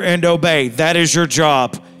hear and obey. That is your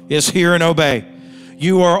job, is hear and obey.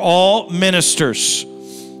 You are all ministers.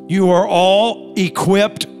 You are all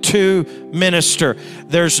equipped to minister.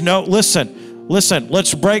 There's no, listen,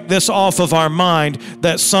 let's break this off of our mind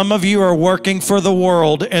that some of you are working for the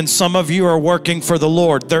world and some of you are working for the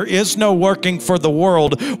Lord. There is no working for the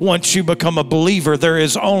world once you become a believer. There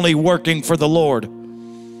is only working for the Lord.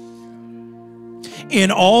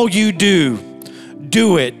 In all you do,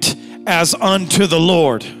 do it as unto the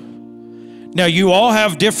Lord. Now, you all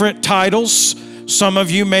have different titles. Some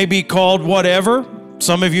of you may be called whatever.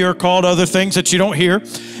 Some of you are called other things that you don't hear.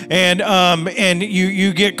 And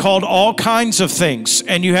you get called all kinds of things,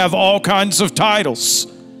 and you have all kinds of titles.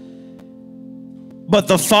 But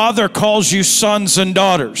the Father calls you sons and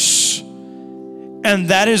daughters. And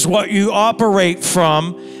that is what you operate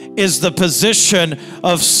from, is the position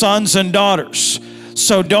of sons and daughters.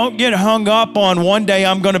 So don't get hung up on one day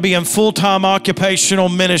I'm going to be in full-time occupational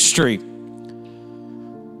ministry.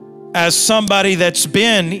 As somebody that's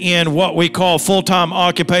been in what we call full-time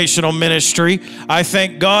occupational ministry, I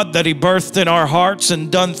thank God that He birthed in our hearts and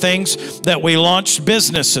done things that we launched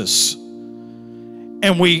businesses.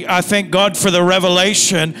 And I thank God for the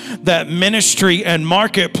revelation that ministry and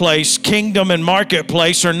marketplace, kingdom and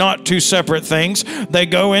marketplace, are not two separate things. They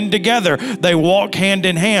go in together. They walk hand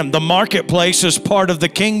in hand. The marketplace is part of the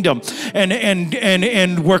kingdom.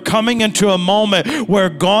 And we're coming into a moment where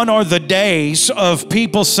gone are the days of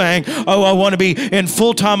people saying, oh, I want to be in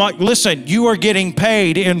full-time. Listen, you are getting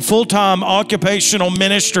paid in full-time occupational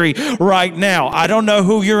ministry right now. I don't know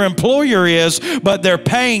who your employer is, but they're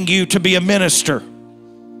paying you to be a minister.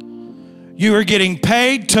 You are getting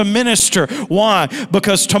paid to minister. Why?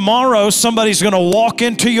 Because tomorrow somebody's going to walk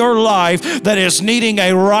into your life that is needing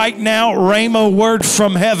a right now rhema word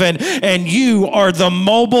from heaven, and you are the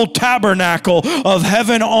mobile tabernacle of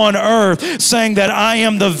heaven on earth, saying that I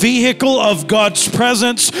am the vehicle of God's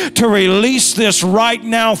presence to release this right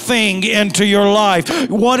now thing into your life.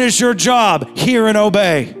 What is your job? Hear and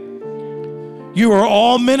obey. You are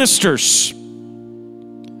all ministers.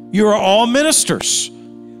 You are all ministers.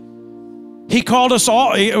 He called us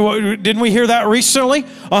all. Didn't we hear that recently?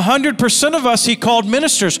 100% of us He called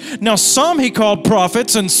ministers. Now, some He called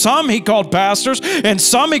prophets, and some He called pastors, and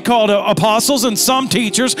some He called apostles, and some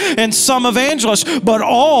teachers, and some evangelists, but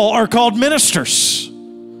all are called ministers.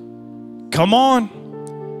 Come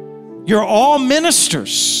on. You're all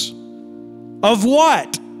ministers. Of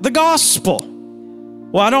what? The gospel.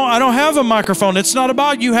 Well, I don't have a microphone. It's not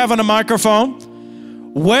about you having a microphone.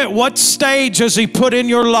 What stage has He put in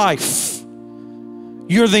your life?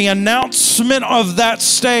 You're the announcement of that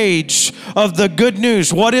stage of the good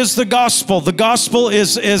news. What is the gospel? The gospel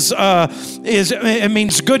it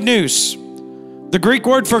means good news. The Greek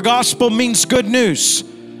word for gospel means good news.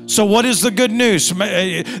 So what is the good news?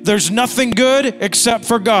 There's nothing good except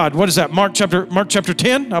for God. What is that? Mark chapter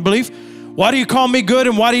 10, I believe. Why do you call me good,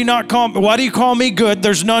 and why do you call me good?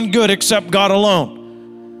 There's none good except God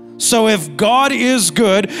alone. So if God is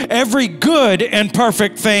good, every good and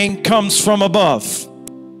perfect thing comes from above.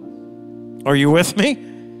 Are you with me?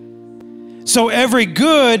 So every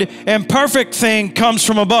good and perfect thing comes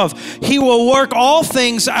from above. He will work all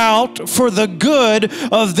things out for the good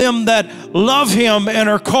of them that love him and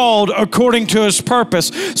are called according to his purpose.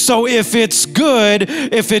 So if it's good,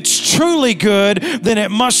 if it's truly good, then it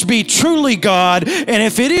must be truly God. And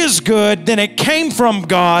if it is good, then it came from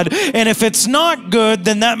God. And if it's not good,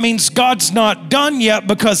 then that means God's not done yet,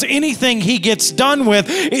 because anything he gets done with,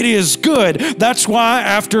 it is good. That's why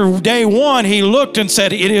after day one, he looked and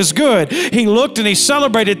said, it is good. He looked and he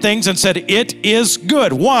celebrated things and said, it is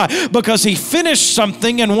good. Why? Because he finished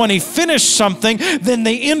something, and when he finished something, then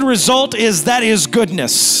the end result is that is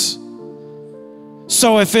goodness.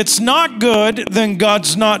 So if it's not good, then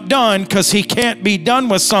God's not done, because he can't be done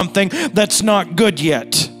with something that's not good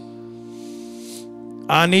yet.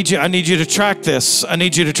 I need you to track this. I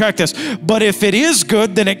need you to track this. But if it is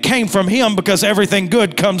good, then it came from him, because everything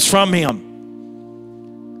good comes from him.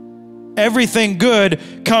 Everything good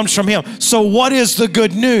comes from him. So what is the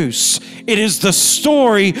good news? It is the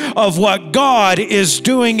story of what God is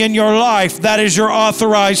doing in your life. That is your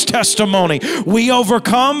authorized testimony. We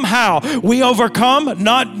overcome how? We overcome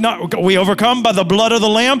we overcome by the blood of the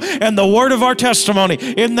Lamb and the word of our testimony.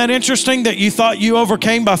 Isn't that interesting that you thought you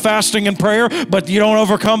overcame by fasting and prayer, but you don't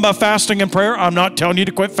overcome by fasting and prayer? I'm not telling you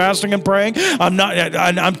to quit fasting and praying.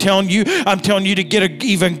 I'm telling you to get an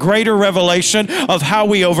even greater revelation of how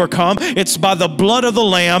we overcome. It's by the blood of the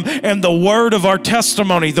Lamb and the word of our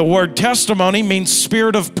testimony. The word testimony means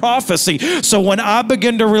spirit of prophecy. So when I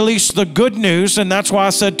begin to release the good news, and that's why I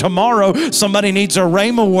said tomorrow somebody needs a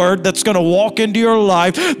rhema word that's going to walk into your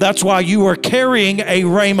life. That's why you are carrying a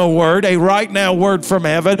rhema word, a right now word from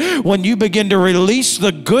heaven. When you begin to release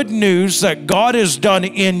the good news that God has done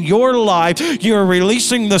in your life, you're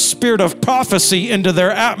releasing the spirit of prophecy into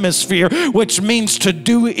their atmosphere, which means to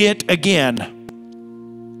do it again.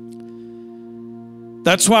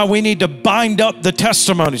 That's why we need to bind up the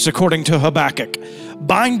testimonies, according to Habakkuk.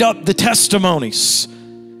 Bind up the testimonies.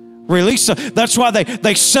 Release. That's why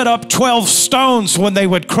they set up 12 stones when they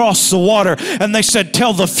would cross the water. And they said,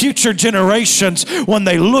 tell the future generations when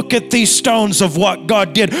they look at these stones of what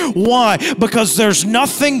God did. Why? Because there's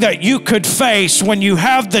nothing that you could face when you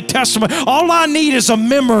have the testimony. All I need is a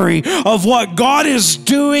memory of what God is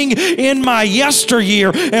doing in my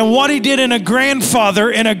yesteryear, and what he did in a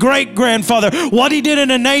grandfather and a great-grandfather, what he did in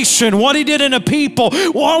a nation, what he did in a people.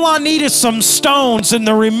 All I need is some stones and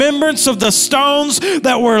the remembrance of the stones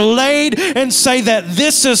that were laid, and say that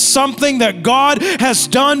this is something that God has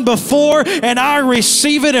done before, and I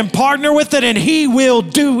receive it and partner with it, and he will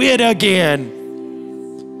do it again.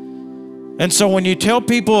 And so when you tell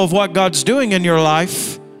people of what God's doing in your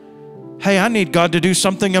life, hey, I need God to do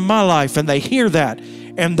something in my life, and they hear that,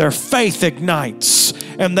 and their faith ignites,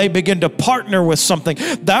 and they begin to partner with something.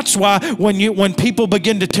 That's why when people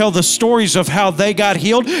begin to tell the stories of how they got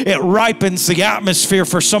healed, it ripens the atmosphere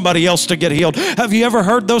for somebody else to get healed. Have you ever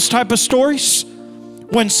heard those type of stories?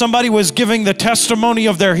 When somebody was giving the testimony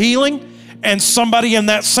of their healing, and somebody in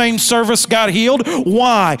that same service got healed.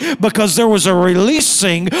 Why? Because there was a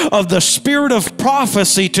releasing of the spirit of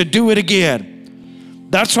prophecy to do it again.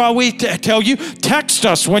 That's why we tell you, text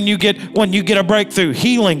us when you get a breakthrough,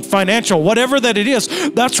 healing, financial, whatever that it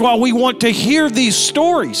is. That's why we want to hear these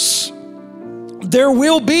stories. There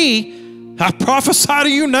will be, I prophesy to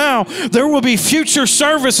you now, there will be future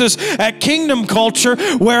services at Kingdom Culture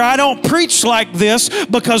where I don't preach like this,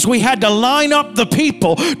 because we had to line up the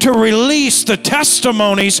people to release the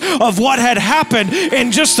testimonies of what had happened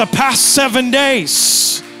in just the past 7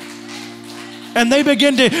 days. And they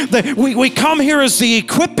begin to, we come here as the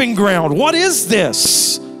equipping ground. What is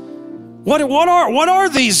this? What are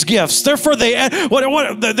these gifts? They're for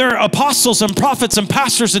they're apostles and prophets and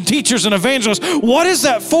pastors and teachers and evangelists. What is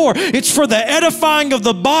that for? It's for the edifying of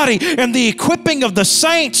the body and the equipping of the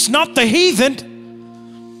saints, not the heathen.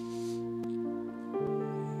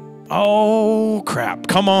 Oh, crap.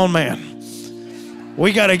 Come on, man.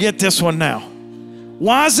 We got to get this one now.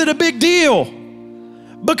 Why is it a big deal?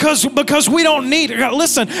 Because we don't need it.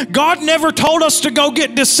 Listen, God never told us to go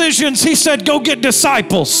get decisions. He said, go get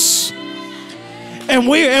disciples. and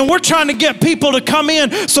we're trying to get people to come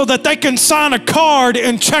in so that they can sign a card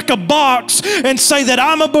and check a box and say that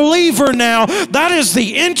I'm a believer now. That is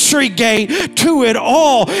the entry gate to it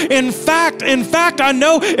all. In fact, I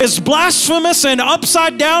know as blasphemous and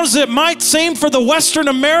upside down as it might seem for the Western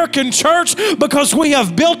American church, because we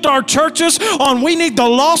have built our churches on we need the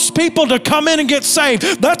lost people to come in and get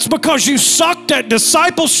saved. That's because you sucked at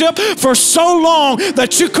discipleship for so long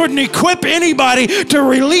that you couldn't equip anybody to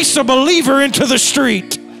release a believer into the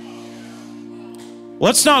street.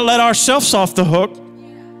 Let's not let ourselves off the hook.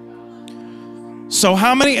 So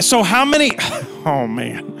how many, oh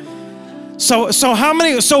man. So how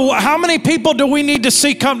many people do we need to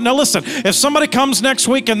see come? Now listen, if somebody comes next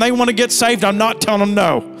week and they want to get saved, I'm not telling them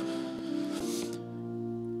no.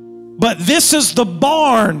 But this is the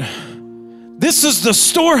barn. This is the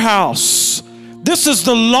storehouse. This is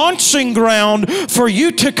the launching ground for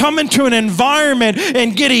you to come into an environment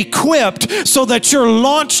and get equipped so that you're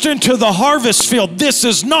launched into the harvest field. This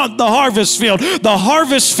is not the harvest field. The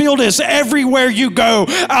harvest field is everywhere you go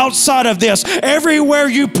outside of this. Everywhere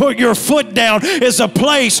you put your foot down is a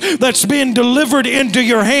place that's being delivered into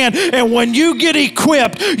your hand. And when you get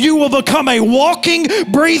equipped, you will become a walking,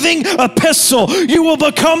 breathing epistle. You will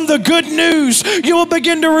become the good news. You will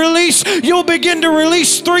begin to release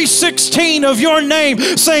 3:16 of your name,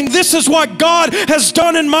 saying this is what God has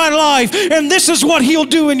done in my life and this is what he'll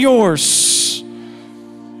do in yours.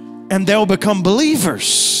 And they'll become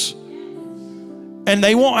believers. And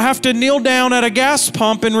they won't have to kneel down at a gas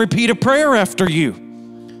pump and repeat a prayer after you.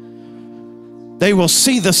 They will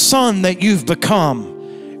see the son that you've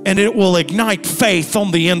become, and it will ignite faith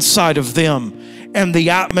on the inside of them and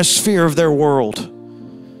the atmosphere of their world.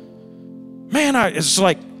 Man, it's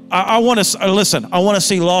like, I want to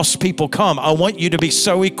see lost people come. I want you to be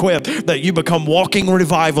so equipped that you become walking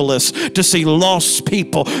revivalists to see lost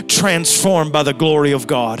people transformed by the glory of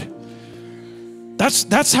God.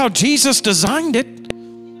 That's how Jesus designed it.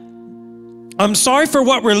 I'm sorry for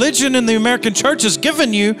what religion in the American church has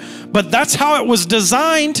given you, but that's how it was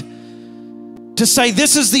designed, to say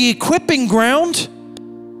this is the equipping ground.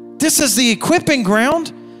 This is the equipping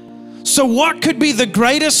ground. So what could be the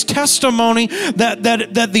greatest testimony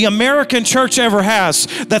that the American church ever has?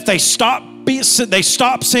 That they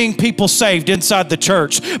stop seeing people saved inside the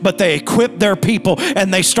church, but they equipped their people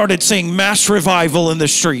and they started seeing mass revival in the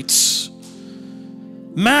streets.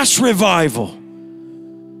 Mass revival,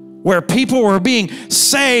 where people were being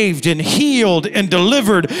saved and healed and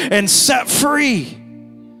delivered and set free.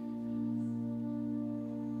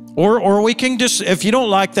 Or we can just, if you don't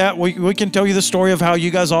like that, we can tell you the story of how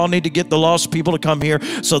you guys all need to get the lost people to come here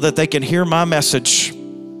so that they can hear my message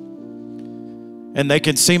and they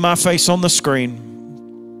can see my face on the screen,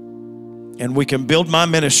 and we can build my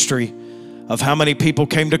ministry of how many people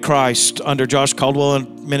came to Christ under Josh Caldwell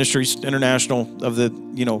and Ministries International of the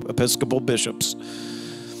Episcopal bishops,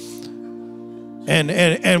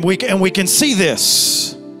 and we can see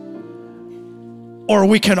this. Or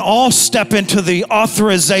we can all step into the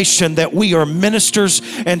authorization that we are ministers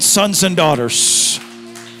and sons and daughters.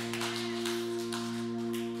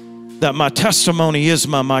 That my testimony is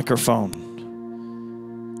my microphone.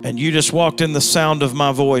 And you just walked in the sound of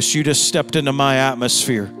my voice. You just stepped into my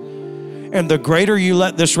atmosphere. And the greater you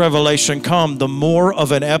let this revelation come, the more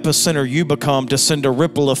of an epicenter you become to send a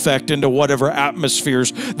ripple effect into whatever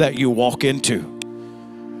atmospheres that you walk into.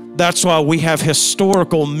 That's why we have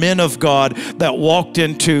historical men of God that walked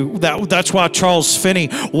into that. That's why Charles Finney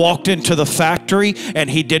walked into the factory and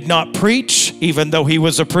he did not preach, even though he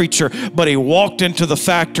was a preacher, but he walked into the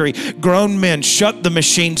factory. Grown men shut the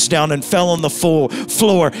machines down and fell on the floor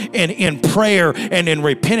in prayer and in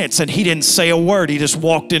repentance, and he didn't say a word. He just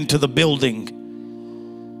walked into the building.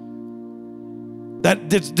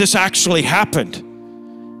 This actually happened.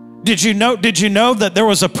 Did you know that there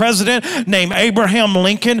was a president named Abraham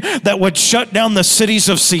Lincoln that would shut down the cities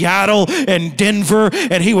of Seattle and Denver,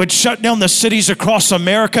 and he would shut down the cities across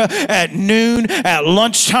America at noon, at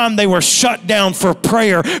lunchtime? They were shut down for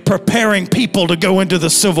prayer, preparing people to go into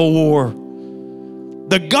the Civil War.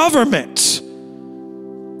 The government,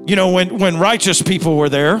 when righteous people were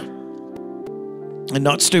there, and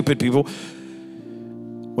not stupid people,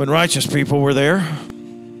 when righteous people were there,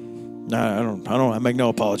 I make no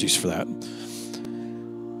apologies for that.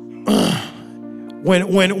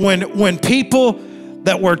 When people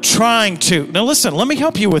that were trying to, now listen, let me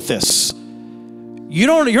help you with this.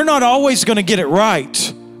 You're not always going to get it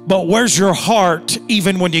right, but where's your heart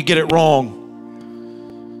even when you get it wrong?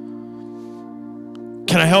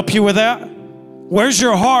 Can I help you with that? Where's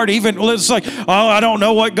your heart? Even it's like, I don't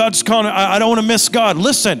know what God's calling. I don't want to miss God.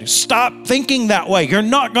 Listen, stop thinking that way. You're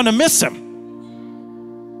not going to miss him.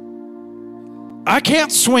 I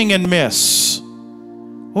can't swing and miss.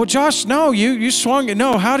 Well, Josh, no, you swung it.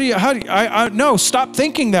 No, no, stop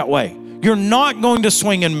thinking that way. You're not going to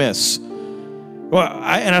swing and miss. Well,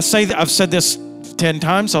 I've said this 10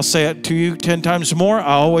 times. I'll say it to you 10 times more.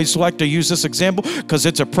 I always like to use this example because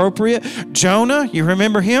it's appropriate. Jonah, you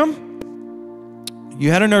remember him?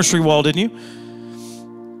 You had a nursery wall, didn't you?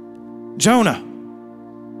 Jonah.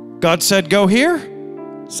 God said, go here.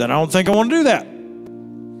 Said, I don't think I want to do that.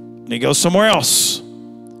 And he goes somewhere else.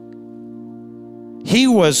 He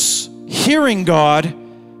was hearing God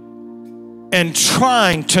and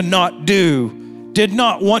trying to did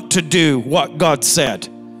not want to do what God said.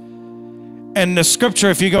 And the scripture,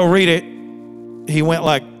 if you go read it, he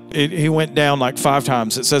went down like 5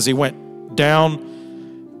 times. It says he went down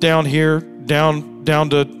here, down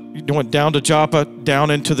to Joppa,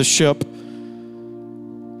 down into the ship.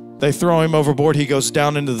 They throw him overboard. He goes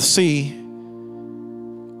down into the sea.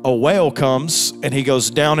 A whale comes and he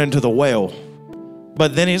goes down into the whale.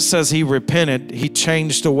 But then it says he repented. He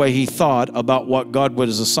changed the way he thought about what God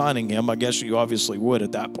was assigning him. I guess you obviously would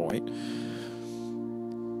at that point.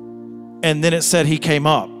 And then it said he came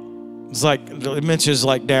up. It's like, it mentions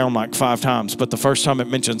like down like 5 times, but the first time it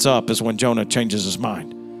mentions up is when Jonah changes his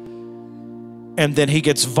mind. And then he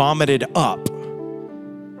gets vomited up.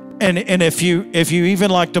 And if you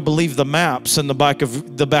even like to believe the maps in the back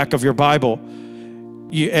of your Bible,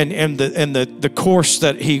 the course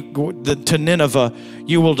to Nineveh,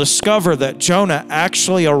 you will discover that Jonah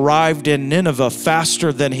actually arrived in Nineveh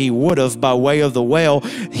faster than he would have by way of the whale.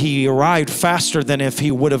 He arrived faster than if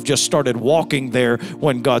he would have just started walking there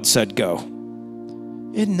when God said go.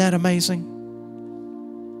 Isn't that amazing?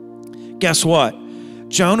 Guess what?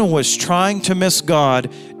 Jonah was trying to miss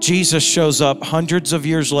God. Jesus shows up hundreds of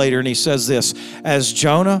years later and he says this, as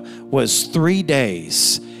Jonah was 3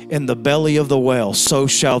 days in the belly of the whale, so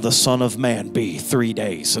shall the Son of Man be 3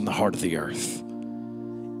 days in the heart of the earth.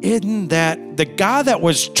 Isn't that the guy that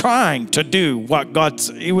was trying to do what God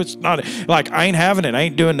said? He was not like, I ain't having it. I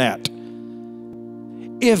ain't doing that.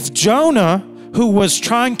 If Jonah, who was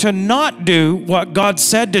trying to not do what God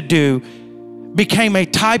said to do, became a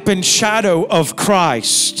type and shadow of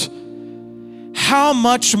Christ, how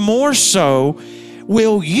much more so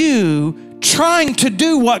will you, trying to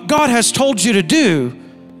do what God has told you to do,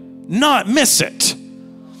 not miss it?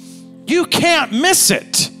 You can't miss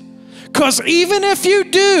it, because even if you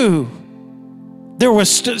do, there was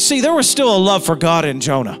still a love for God in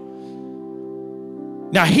Jonah.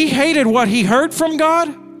 Now, he hated what he heard from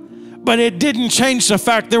God, but it didn't change the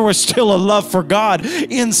fact there was still a love for God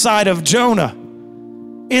inside of Jonah.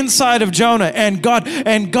 And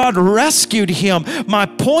God rescued him. My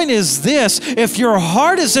point is this: if your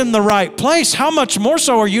heart is in the right place, how much more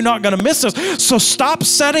so are you not going to miss this? So stop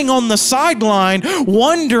sitting on the sideline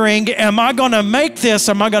wondering, am I going to make this?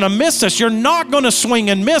 Am I going to miss this? You're not going to swing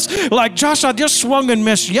and miss. Like, Josh, I just swung and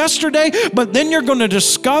missed yesterday, but then you're going to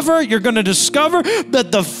discover that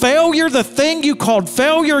the thing you called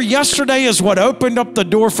failure yesterday is what opened up the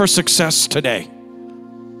door for success today.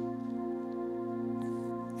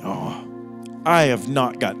 I have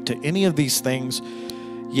not got to any of these things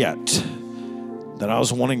yet that I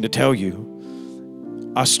was wanting to tell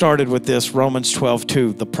you. I started with this, Romans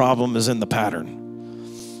 12:2. The problem is in the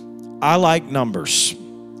pattern. I like numbers.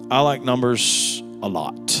 I like numbers a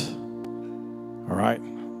lot. All right?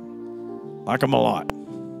 Like them a lot.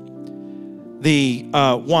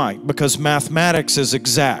 Why? Because mathematics is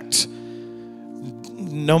exact.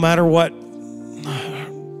 No matter what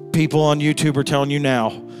people on YouTube are telling you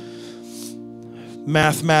now,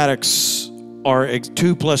 mathematics are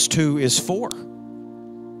 2 + 2 is 4.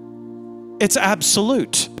 It's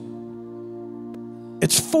absolute.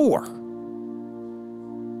 It's 4.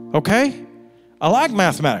 Okay? I like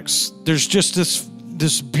mathematics. There's just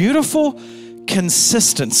this beautiful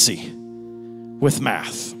consistency with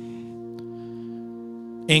math.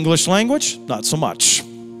 English language, not so much.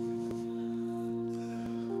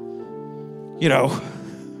 You know,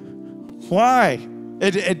 why?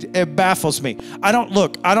 It baffles me. I don't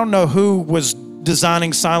know who was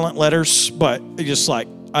designing silent letters, but it's just like,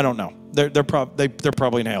 I don't know. They're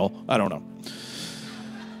probably in hell. I don't know.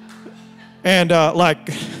 And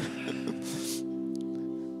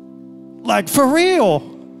like for real,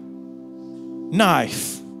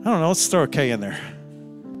 knife. I don't know. Let's throw a K in there.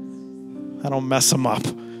 I don't mess them up.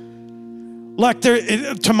 Like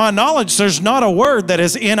to my knowledge, there's not a word that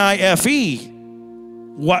is N-I-F-E.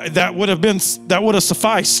 What that would have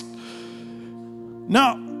sufficed.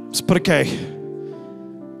 No, let's put a K.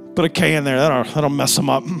 Put a K in there. That'll mess them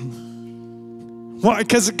up. Well,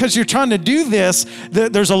 because you're trying to do this,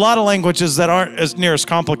 there's a lot of languages that aren't as near as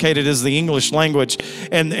complicated as the English language,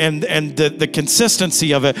 and the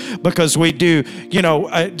consistency of it, because we do,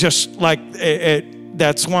 just like it.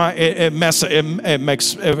 That's why it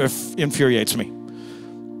infuriates me.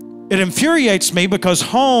 It infuriates me because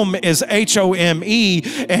home is H-O-M-E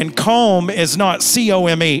and comb is not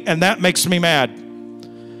C-O-M-E, and that makes me mad.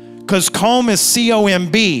 Because comb is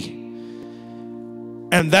C-O-M-B,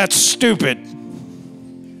 and that's stupid.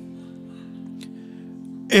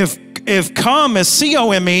 If come is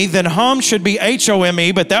C-O-M-E, then home should be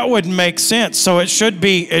H-O-M-E, but that wouldn't make sense. So it should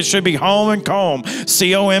be home and comb,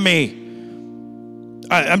 C-O-M-E.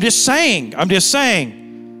 I'm just saying.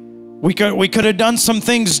 We could have done some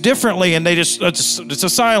things differently, and it's a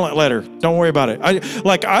silent letter. Don't worry about it.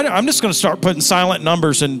 I'm just going to start putting silent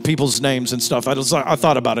numbers in people's names and stuff. I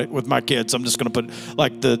thought about it with my kids. I'm just going to put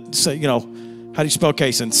how do you spell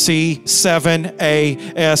Cason?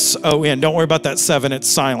 C-7-A-S-O-N. Don't worry about that 7. It's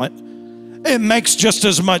silent. It makes just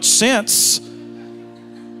as much sense.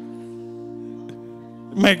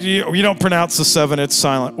 You don't pronounce the 7. It's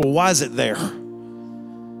silent. Well, why is it there?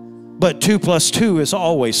 But 2 + 2 is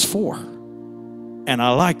always 4. And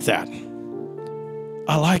I like that.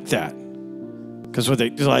 Because with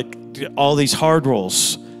all these hard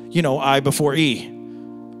rules, I before E.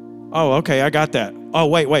 Oh, okay, I got that. Oh,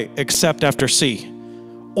 wait, except after C.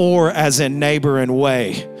 Or as in neighbor and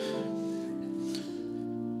way.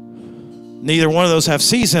 Neither one of those have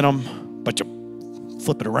C's in them, but you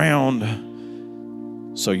flip it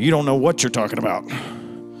around so you don't know what you're talking about.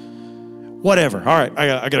 Whatever. All right,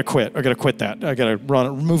 I gotta quit. I gotta quit that. I gotta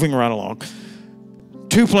moving right along.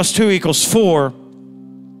 2 + 2 = 4.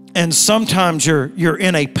 And sometimes you're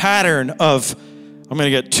in a pattern of, I'm gonna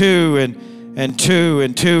get 2 and 2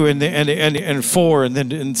 and 2 and 4 and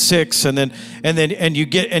then 6 and you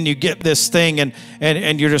get this thing and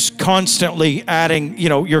you're just constantly adding,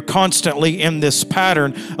 you're constantly in this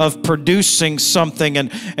pattern of producing something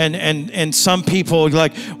and some people are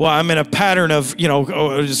like, well, I'm in a pattern of,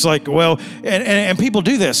 it's like, well, and people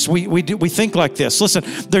do this. We think like this. Listen,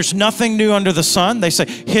 there's nothing new under the sun. They say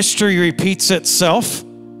history repeats itself.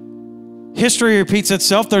 History repeats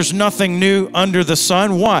itself. There's nothing new under the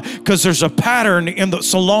sun. Why? Because there's a pattern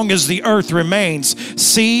so long as the earth remains.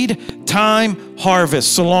 Seed, time,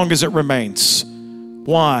 harvest, so long as it remains.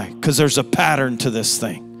 Why? Because there's a pattern to this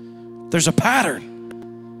thing. There's a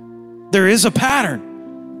pattern. There is a pattern.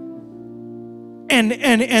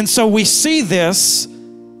 And so we see this.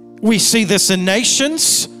 We see this in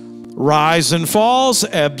nations, rise and falls,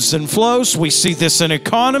 ebbs and flows. We see this in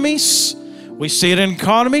economies. We see it in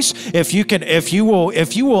economies. Let me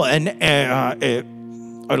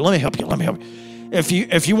help you. If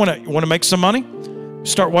you want to make some money,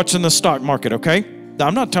 start watching the stock market, okay? Now,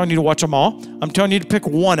 I'm not telling you to watch them all. I'm telling you to pick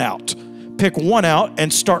one out. Pick one out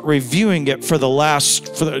and start reviewing it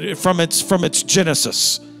from its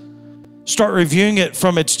genesis. Start reviewing it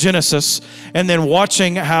from its genesis and then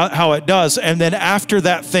watching how it does. And then after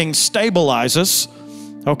that thing stabilizes,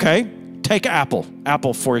 okay? Take Apple.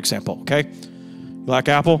 Apple, for example, okay? You like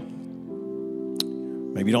Apple?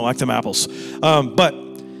 Maybe you don't like them apples. But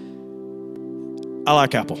I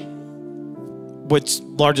like Apple. What's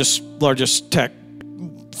largest tech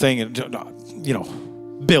thing,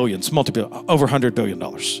 billions, multi-billion, over $100 billion.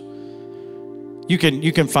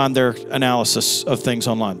 You can find their analysis of things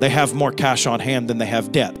online. They have more cash on hand than they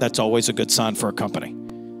have debt. That's always a good sign for a company.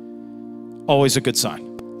 Always a good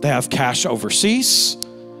sign. They have cash overseas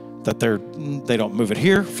that they don't move it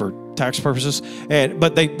here for tax purposes.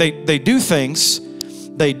 But they do things.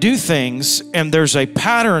 They do things, and there's a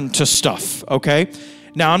pattern to stuff, okay?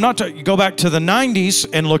 Now, you go back to the 90s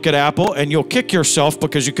and look at Apple, and you'll kick yourself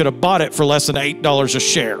because you could have bought it for less than $8 a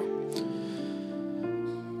share.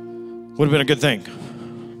 Would have been a good thing.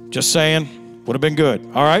 Just saying, would have been good,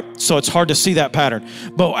 all right? So it's hard to see that pattern.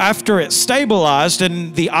 But after it stabilized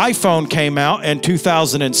and the iPhone came out in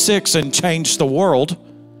 2006 and changed the world,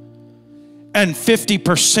 and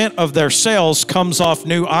 50% of their sales comes off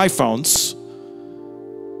new iPhones,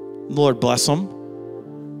 Lord bless them.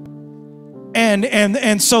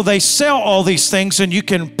 And so they sell all these things, and you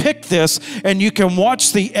can pick this and you can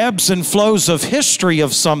watch the ebbs and flows of history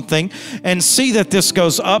of something and see that this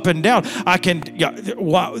goes up and down.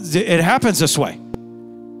 It happens this way.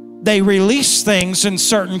 They release things in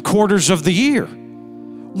certain quarters of the year.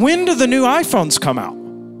 When do the new iPhones come out?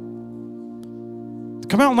 They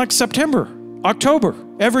come out in like September, October,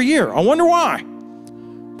 every year. I wonder why.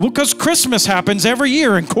 Well, because Christmas happens every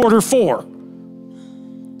year in quarter 4.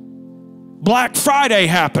 Black Friday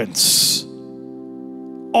happens.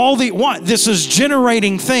 This is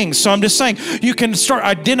generating things. So I'm just saying, you can start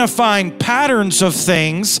identifying patterns of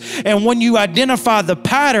things. And when you identify the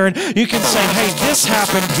pattern, you can say, hey, this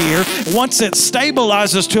happened here. Once it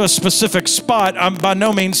stabilizes to a specific spot, by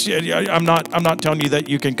no means, I'm not telling you that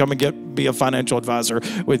you can come and be a financial advisor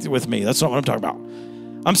with me. That's not what I'm talking about.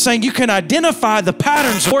 I'm saying you can identify the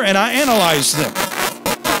patterns, and I analyze them.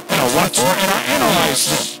 And I watched it, and I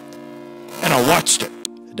analyzed it. And I watched it.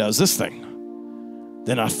 It does this thing.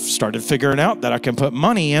 Then I started figuring out that I can put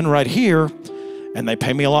money in right here, and they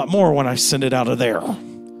pay me a lot more when I send it out of there.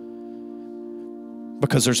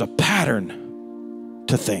 Because there's a pattern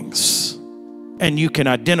to things. And you can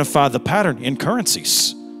identify the pattern in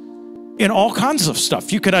currencies, in all kinds of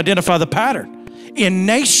stuff. You can identify the pattern in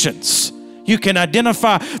nations. You can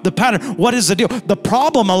identify the pattern. What is the deal? The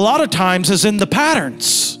problem a lot of times is in the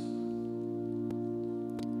patterns.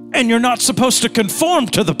 And you're not supposed to conform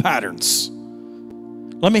to the patterns.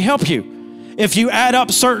 Let me help you. If you add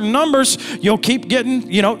up certain numbers, you'll keep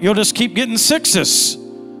getting, you'll just keep getting sixes.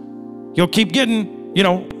 You'll keep getting,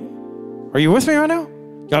 are you with me right now?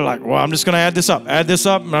 You're like, well, I'm just going to add this up,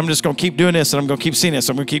 and I'm just going to keep doing this, and I'm going to keep seeing this.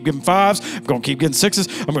 I'm going to keep giving fives. I'm going to keep getting sixes.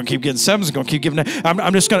 I'm going to keep getting sevens. I'm going to keep giving.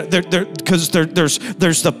 I'm just going to, because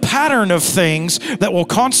there's the pattern of things that will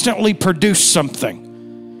constantly produce something.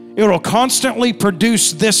 It will constantly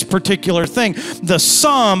produce this particular thing. The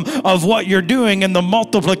sum of what you're doing and the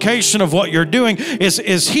multiplication of what you're doing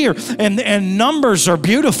is here. And numbers are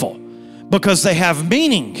beautiful because they have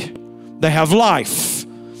meaning. They have life.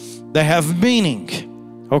 They have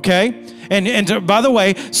meaning. Okay? And by the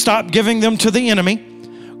way, stop giving them to the enemy.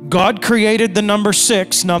 God created the number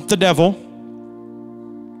 6, not the devil.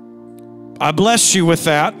 I bless you with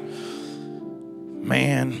that.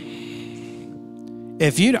 Man.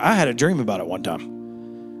 I had a dream about it one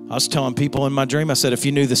time. I was telling people in my dream, I said, if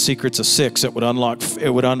you knew the secrets of 6, it would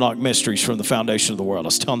unlock mysteries from the foundation of the world. I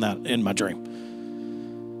was telling that in my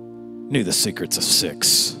dream. Knew the secrets of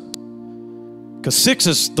 6. Because 6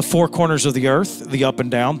 is the 4 corners of the earth, the up and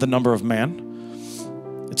down, the number of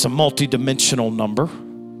man. It's a multi-dimensional number.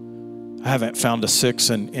 I haven't found a 6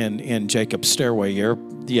 in Jacob's stairway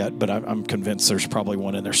yet, but I'm convinced there's probably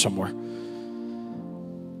one in there somewhere.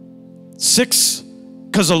 6.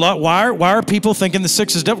 Because why are people thinking the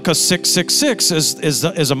 6 is devil? Because 666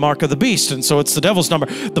 is a mark of the beast, and so it's the devil's number.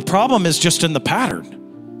 The problem is just in the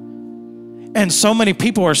pattern. And so many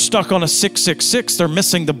people are stuck on a 666, they're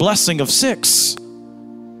missing the blessing of 6.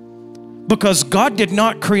 Because God did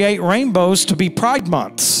not create rainbows to be pride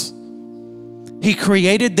months. He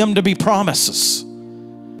created them to be promises.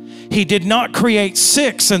 He did not create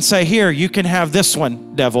 6 and say, here, you can have this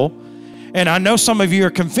one, devil. And I know some of you are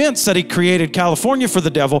convinced that he created California for the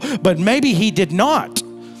devil, but maybe he did not.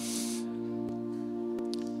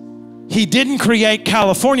 He didn't create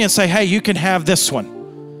California and say, hey, you can have this one.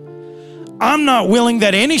 I'm not willing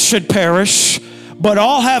that any should perish, but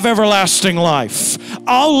all have everlasting life.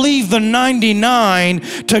 I'll leave the 99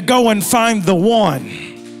 to go and find the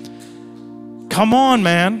 1. Come on,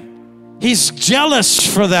 man. He's jealous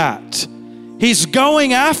for that. He's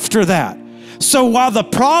going after that. So while the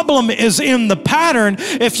problem is in the pattern,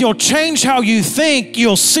 if you'll change how you think,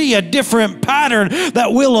 you'll see a different pattern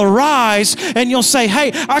that will arise, and you'll say,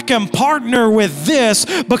 hey, I can partner with this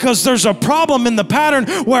because there's a problem in the pattern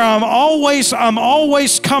where I'm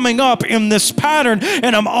always coming up in this pattern,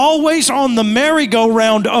 and I'm always on the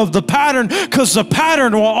merry-go-round of the pattern because the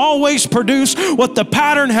pattern will always produce what the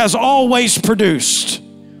pattern has always produced.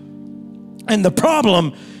 And the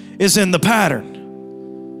problem is in the pattern.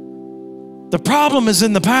 The problem is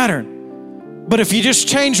in the pattern. But if you just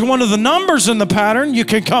change one of the numbers in the pattern, you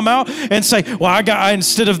can come out and say, well,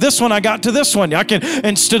 instead of this one, I got to this one.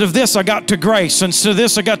 Instead of this, I got to grace. Instead of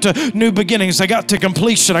this, I got to new beginnings. I got to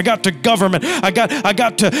completion. I got to government. I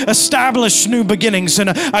got to establish new beginnings.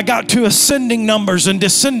 And I got to ascending numbers and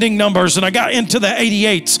descending numbers. And I got into the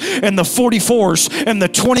 88s and the 44s and the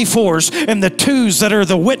 24s and the 2s that are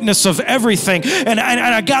the witness of everything. And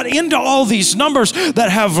I got into all these numbers that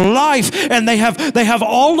have life, and they have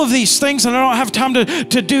all of these things, and I don't have time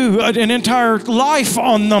to do an entire life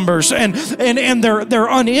on numbers, and they're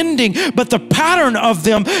unending. But the pattern of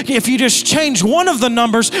them, if you just change one of the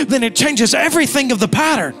numbers, then it changes everything of the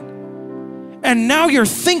pattern. And now you're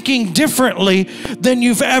thinking differently than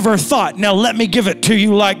you've ever thought. Now let me give it to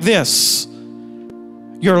you like this.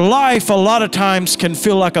 Your life a lot of times can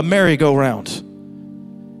feel like a merry-go-round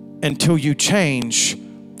until you change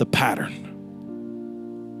the pattern.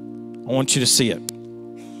 I want you to see it.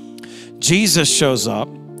 Jesus shows up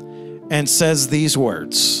and says these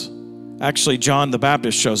words. Actually, John the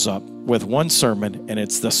Baptist shows up with one sermon, and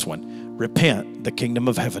it's this one. Repent, the kingdom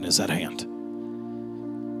of heaven is at hand.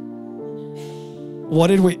 What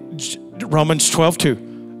did we, Romans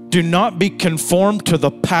 12:2. Do not be conformed to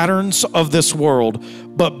the patterns of this world,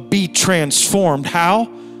 but be transformed. How?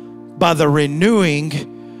 By the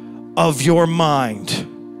renewing of your mind.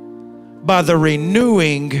 By the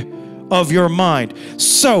renewing of your mind.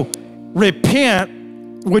 So, repent,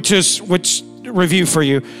 which review for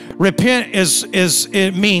you. Repent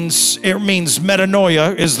it means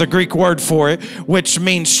metanoia is the Greek word for it, which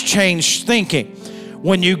means change thinking.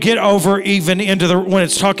 When you get over even into when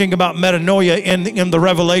it's talking about metanoia in the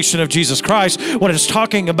revelation of Jesus Christ, when it's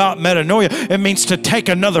talking about metanoia, it means to take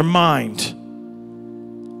another mind.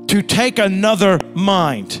 To take another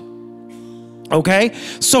mind. Okay?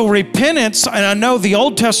 So repentance, and I know the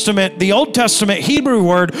Old Testament Hebrew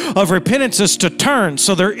word of repentance is to turn.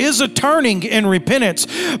 So there is a turning in repentance,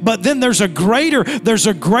 but then there's a greater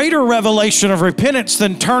revelation of repentance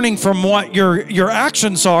than turning from what your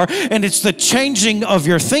actions are, and it's the changing of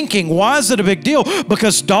your thinking. Why is it a big deal?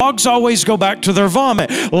 Because dogs always go back to their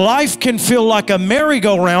vomit. Life can feel like a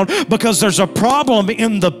merry-go-round because there's a problem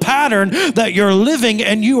in the pattern that you're living,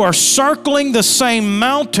 and you are circling the same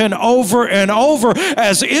mountain over and over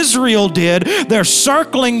as Israel did. They're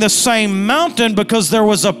circling the same mountain because there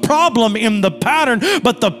was a problem in the pattern,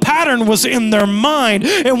 but the pattern was in their mind.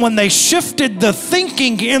 And when they shifted the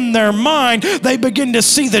thinking in their mind, they begin to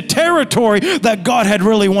see the territory that God had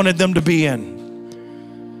really wanted them to be in.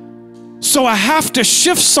 So I have to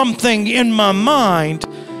shift something in my mind.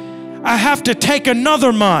 I have to take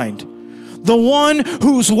another mind. The one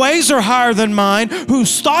whose ways are higher than mine,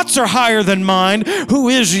 whose thoughts are higher than mine, who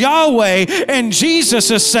is Yahweh. And Jesus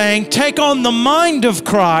is saying, take on the mind of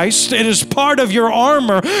Christ. It is part of your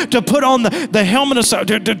armor to put on the helmet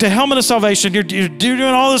of salvation. You're doing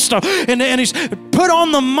all this stuff. And he's put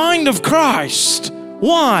on the mind of Christ.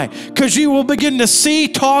 Why? Because you will begin to see,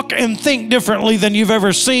 talk, and think differently than you've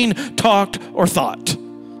ever seen, talked, or thought.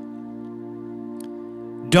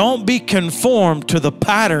 Don't be conformed to the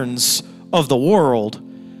patterns of the world,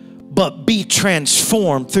 but be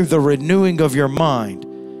transformed through the renewing of your mind.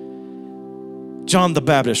 John the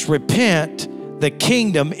Baptist, repent, the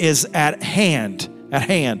kingdom is at hand. At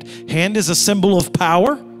hand. Hand is a symbol of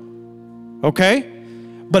power, okay?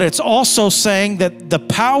 But it's also saying that the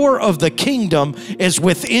power of the kingdom is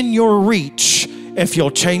within your reach if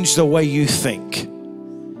you'll change the way you think.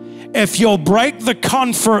 If you'll break the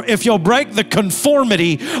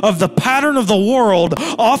conformity of the pattern of the world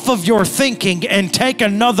off of your thinking and take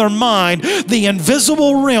another mind, the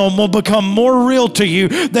invisible realm will become more real to you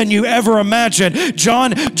than you ever imagined.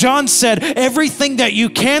 John said, everything that you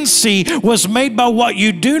can see was made by what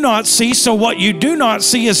you do not see, so what you do not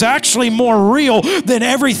see is actually more real than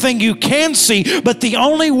everything you can see. But the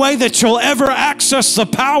only way that you'll ever access the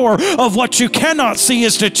power of what you cannot see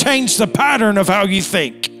is to change the pattern of how you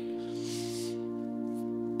think.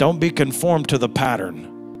 Don't be conformed to the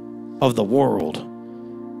pattern of the world,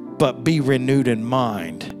 but be renewed in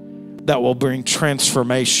mind. That will bring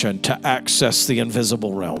transformation to access the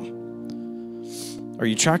invisible realm. Are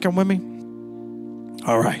you tracking with me?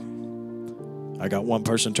 All right. I got one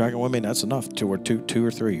person tracking with me, and that's enough. Two or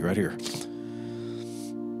three right here.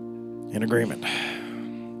 In agreement.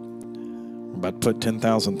 I'm about to put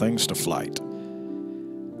 10,000 things to flight.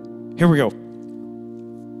 Here we go.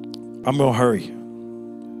 I'm going to hurry.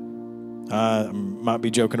 I might be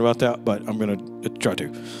joking about that, but I'm going to try to.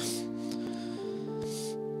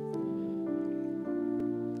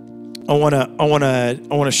 I want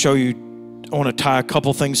to show you. I want to tie a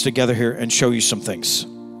couple things together here and show you some things.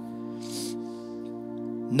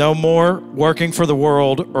 No more working for the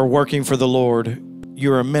world or working for the Lord.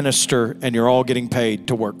 You're a minister and you're all getting paid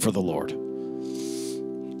to work for the Lord.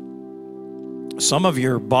 Some of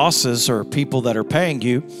your bosses or people that are paying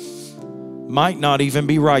you might not even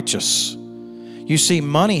be righteous. You see,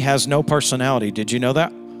 money has no personality. Did you know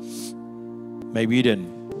that? Maybe you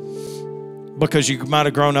didn't. Because you might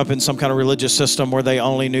have grown up in some kind of religious system where they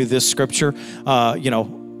only knew this scripture. Money's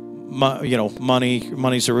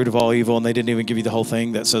the root of all evil, and they didn't even give you the whole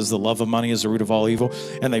thing that says the love of money is the root of all evil.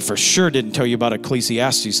 And they for sure didn't tell you about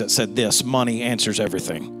Ecclesiastes that said this: money answers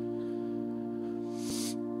everything.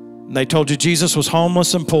 And they told you Jesus was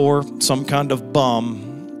homeless and poor, some kind of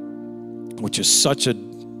bum, which is such a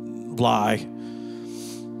lie.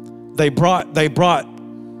 They brought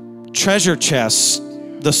treasure chests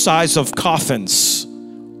the size of coffins.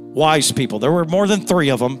 Wise people. There were more than 3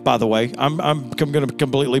 of them, by the way. I'm going to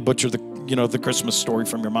completely butcher the Christmas story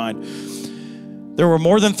from your mind. There were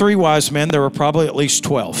more than 3 wise men. There were probably at least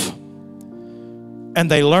 12. And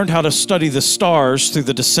they learned how to study the stars through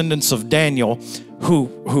the descendants of Daniel,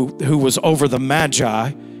 who was over the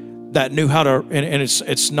Magi that knew how to, and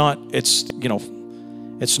it's not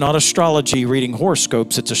astrology reading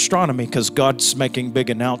horoscopes, it's astronomy, because God's making big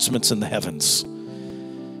announcements in the heavens.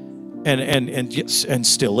 And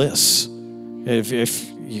still is.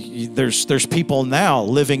 There's people now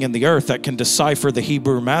living in the earth that can decipher the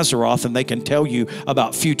Hebrew Mazzaroth, and they can tell you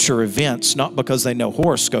about future events, not because they know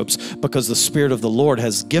horoscopes, because the Spirit of the Lord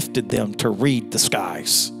has gifted them to read the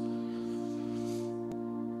skies.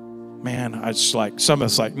 Man, I just like, some of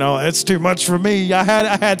us like, no, it's too much for me. I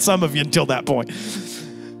had some of you until that point.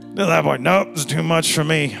 At that point, nope, it's too much for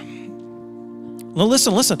me. Well,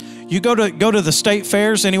 listen. You go to the state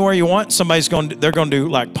fairs anywhere you want. They're going to do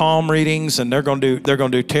like palm readings, and they're going to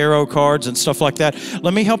do tarot cards and stuff like that.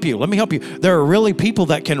 Let me help you. There are really people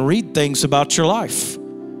that can read things about your life.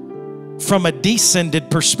 From a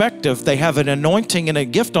descended perspective, they have an anointing and a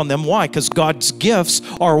gift on them. Why? Because God's gifts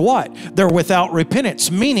are what? They're without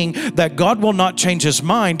repentance, meaning that God will not change his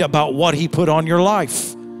mind about what he put on your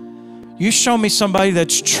life. You show me somebody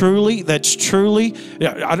that's truly,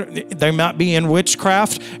 they might be in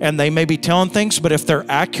witchcraft and they may be telling things, but if they're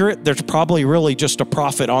accurate, they're probably really just a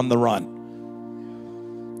prophet on the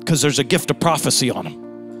run, because there's a gift of prophecy on them.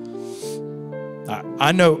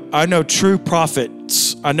 I know true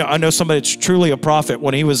prophets. I know somebody that's truly a prophet.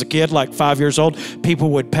 When he was a kid, like 5 years old,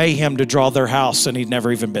 people would pay him to draw their house, and he'd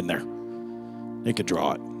never even been there. He could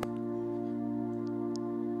draw it.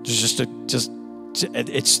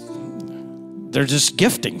 They're just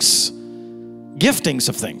giftings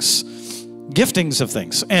of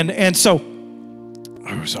things. And so,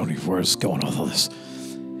 where's going with all this?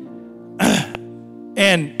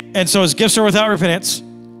 And so his gifts are without repentance,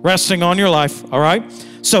 resting on your life. All right.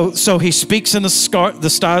 So he speaks in the stars.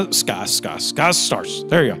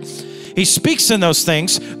 There you go. He speaks in those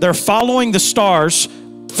things. They're following the stars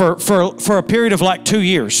for a period of like 2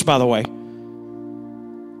 years, by the way.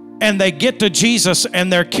 And they get to Jesus,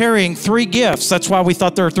 and they're carrying 3 gifts. That's why we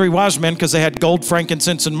thought there were 3 wise men, because they had gold,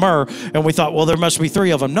 frankincense, and myrrh. And we thought, well, there must be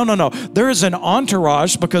 3 of them. No. There is an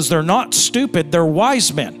entourage, because they're not stupid. They're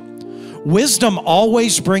wise men. Wisdom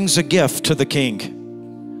always brings a gift to the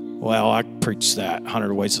king. Well, I preach that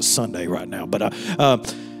 100 ways a Sunday right now. But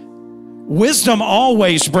wisdom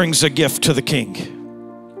always brings a gift to the king.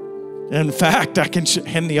 In fact, I can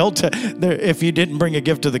in the Old Testament, if you didn't bring a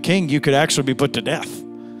gift to the king, you could actually be put to death.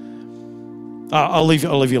 I'll leave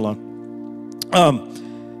you alone.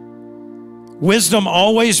 Wisdom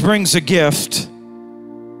always brings a gift,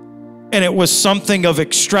 and it was something of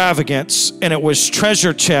extravagance, and it was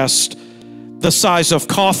treasure chest the size of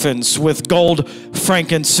coffins with gold,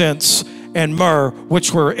 frankincense, and myrrh,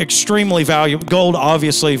 which were extremely valuable. Gold,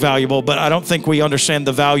 obviously valuable, but I don't think we understand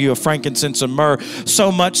the value of frankincense and myrrh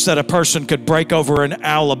so much that a person could break over an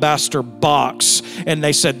alabaster box and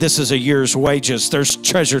they said, this is a year's wages. There's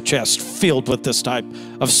treasure chests filled with this type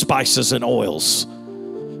of spices and oils.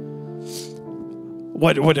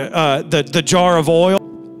 The jar of oil,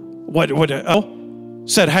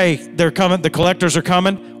 said, hey, they're coming, the collectors are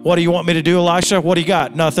coming. What do you want me to do, Elisha? What do you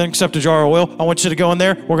got? Nothing except a jar of oil. I want you to go in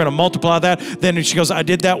there. We're going to multiply that. Then she goes, I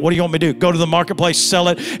did that. What do you want me to do? Go to the marketplace, sell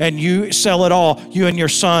it, and you sell it all. You and your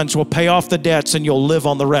sons will pay off the debts, and you'll live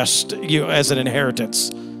on the rest as an inheritance.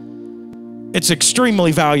 It's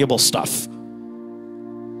extremely valuable stuff.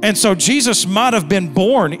 And so Jesus might have been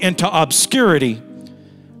born into obscurity,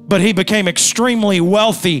 but he became extremely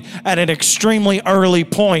wealthy at an extremely early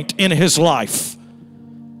point in his life.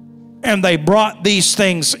 And they brought these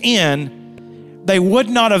things in. They would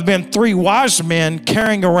not have been 3 wise men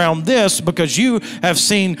carrying around this, because you have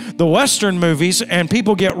seen the Western movies and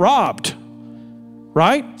people get robbed,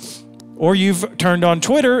 right? Or you've turned on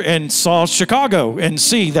Twitter and saw Chicago and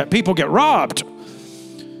see that people get robbed.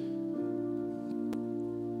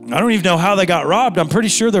 I don't even know how they got robbed. I'm pretty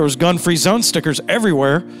sure there was gun-free zone stickers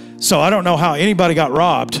everywhere. So I don't know how anybody got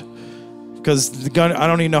robbed. Because the gun, I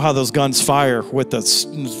don't even know how those guns fire with the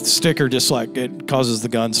sticker, just like it causes the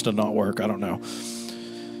guns to not work. I don't know.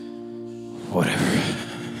 Whatever.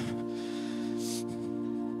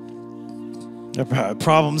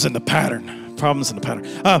 Problems in the pattern.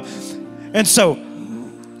 And so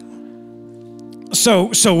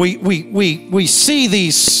we see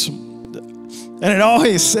these, and it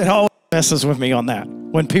always messes with me on that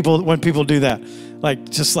when people do that. Like,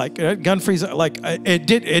 just like gun-free, like it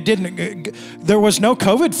didn't, there was no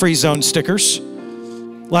COVID-free zone stickers.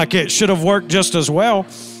 Like, it should have worked just as well.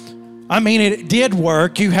 I mean, it did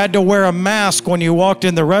work. You had to wear a mask when you walked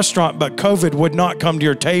in the restaurant, but COVID would not come to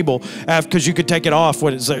your table because you could take it off.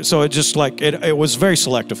 So it just like, it was very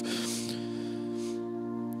selective.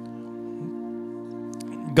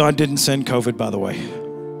 God didn't send COVID, by the way.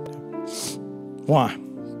 Why?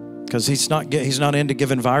 Because he's not into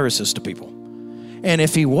giving viruses to people. And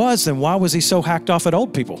if he was, then why was he so hacked off at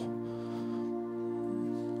old people?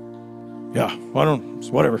 Yeah,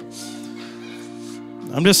 whatever.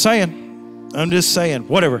 I'm just saying,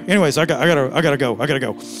 whatever. Anyways, I gotta go.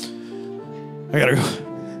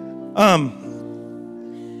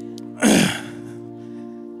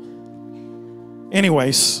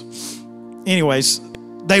 Anyways,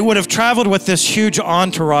 they would have traveled with this huge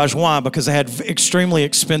entourage. Why? Because they had extremely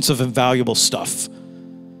expensive and valuable stuff.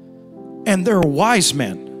 And they're wise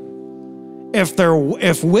men.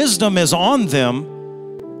 If wisdom is on them,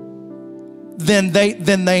 then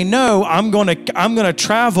they know I'm gonna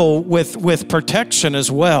travel with protection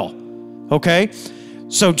as well. Okay?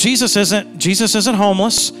 So Jesus isn't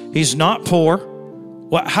homeless. He's not poor.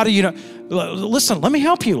 How do you know? Listen, let me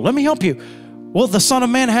help you. Well, the Son of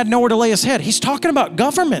Man had nowhere to lay his head. He's talking about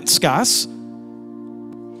governments, guys.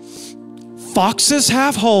 Foxes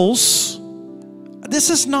have holes. This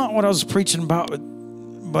is not what I was preaching about,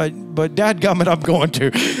 but dadgummit, I'm going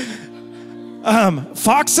to.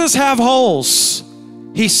 Foxes have holes.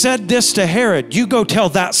 He said this to Herod. You go tell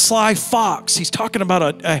that sly fox. He's talking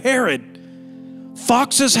about a Herod.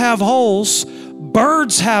 Foxes have holes.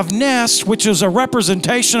 Birds have nests, which is a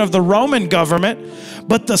representation of the Roman government.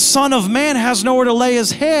 But the Son of Man has nowhere to lay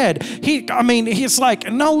his head. He's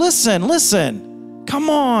like, no, listen. Come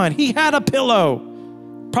on. He had a pillow.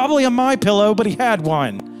 Probably a My Pillow, but he had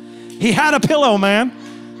one. He had a pillow, man.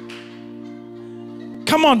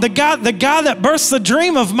 Come on, the guy that births the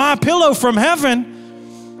dream of My Pillow from heaven.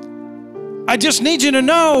 I just need you to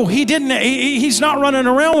know he's not running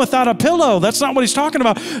around without a pillow. That's not what he's talking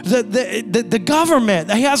about. The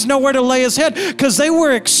government, he has nowhere to lay his head because they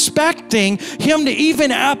were expecting him to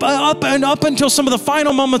even up until some of the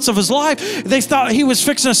final moments of his life, they thought he was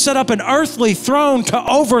fixing to set up an earthly throne to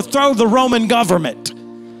overthrow the Roman government.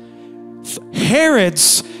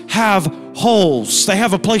 Herods have holes. They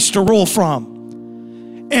have a place to rule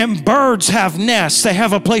from. And birds have nests. They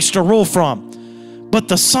have a place to rule from. But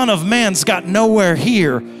the Son of Man's got nowhere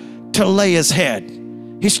here to lay his head.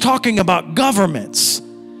 He's talking about governments.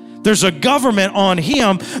 There's a government on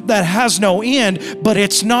him that has no end, but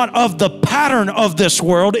it's not of the pattern of this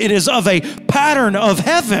world. It is of a pattern of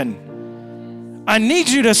heaven. I need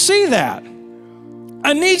you to see that.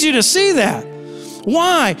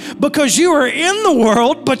 Why? Because you are in the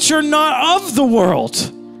world, but you're not of the world.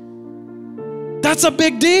 That's a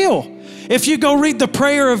big deal. If you go read the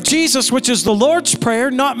prayer of Jesus, which is the Lord's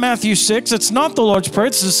Prayer, not Matthew 6, it's not the Lord's Prayer,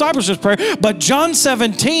 it's the disciples' prayer, but John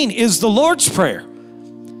 17 is the Lord's Prayer.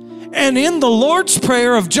 And in the Lord's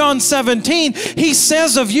Prayer of John 17, he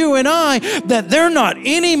says of you and I that they're not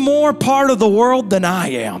any more part of the world than I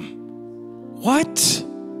am. What?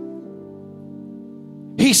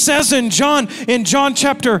 He says in John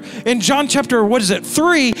chapter 3, and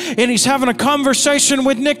he's having a conversation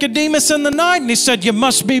with Nicodemus in the night, and he said, you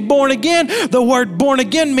must be born again. The word born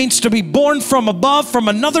again means to be born from above, from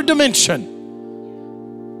another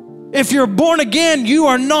dimension. If you're born again, you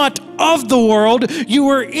are not of the world. You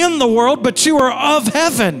are in the world, but you are of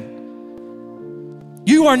heaven.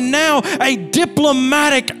 You are now a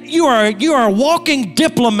diplomatic, you are a walking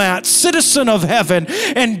diplomat, citizen of heaven,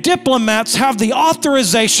 and diplomats have the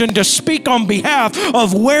authorization to speak on behalf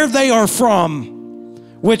of where they are from,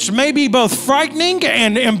 which may be both frightening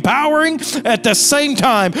and empowering at the same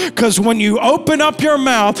time, because when you open up your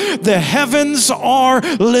mouth, the heavens are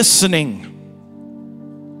listening,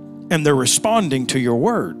 and they're responding to your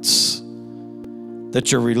words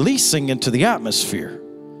that you're releasing into the atmosphere.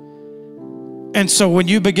 And so when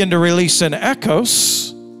you begin to release an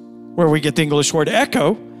echoes, where we get the English word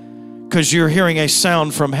echo, because you're hearing a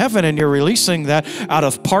sound from heaven and you're releasing that out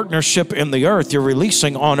of partnership in the earth, you're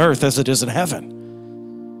releasing on earth as it is in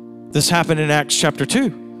heaven. This happened in Acts chapter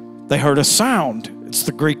 2. They heard a sound. It's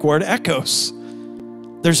the Greek word echoes.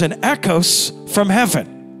 There's an echoes from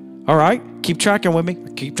heaven. All right? Keep tracking with me.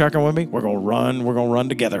 We're going to run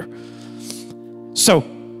together. So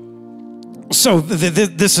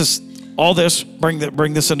this is all this, bring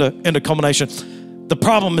this into culmination. The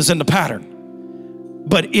problem is in the pattern.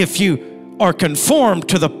 But if you are conformed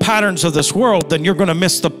to the patterns of this world, then you're going to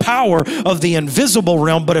miss the power of the invisible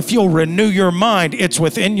realm. But if you'll renew your mind, it's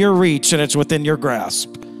within your reach and it's within your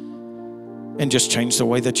grasp. And just change the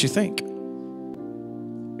way that you think.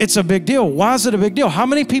 It's a big deal. Why is it a big deal? How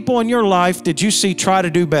many people in your life did you see try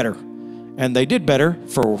to do better? And they did better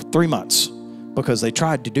for 3 months because they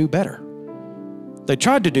tried to do better. They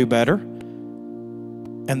tried to do better,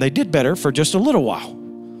 and they did better for just a little while.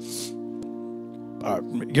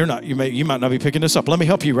 You might not be picking this up. Let me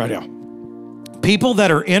help you right now. People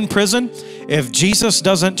that are in prison, if Jesus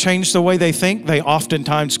doesn't change the way they think, they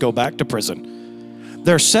oftentimes go back to prison.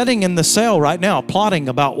 They're sitting in the cell right now, plotting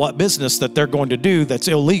about what business that they're going to do that's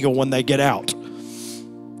illegal when they get out.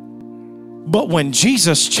 But when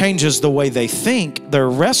Jesus changes the way they think, they're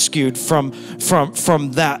rescued from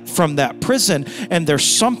that prison, and there's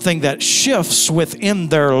something that shifts within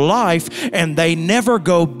their life, and they never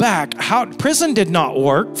go back. Prison did not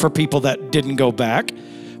work for people that didn't go back.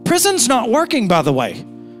 Prison's not working, by the way.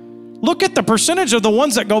 Look at the percentage of the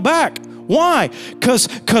ones that go back. Why?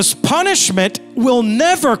 Because punishment will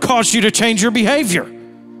never cause you to change your behavior.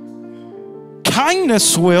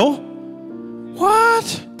 Kindness will.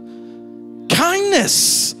 What?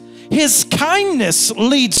 Kindness. His kindness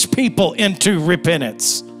leads people into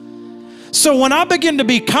repentance. So when I begin to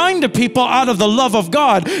be kind to people out of the love of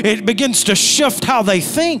God, it begins to shift how they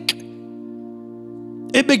think.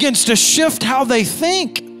 It begins to shift how they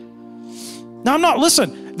think. Now,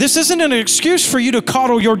 listen, this isn't an excuse for you to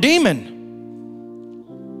coddle your demon.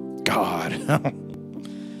 God.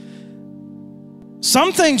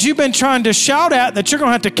 Some things you've been trying to shout at that you're going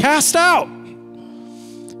to have to cast out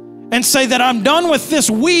and say that I'm done with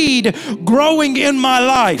this weed growing in my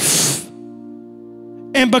life.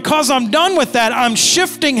 And because I'm done with that, I'm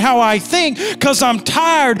shifting how I think because I'm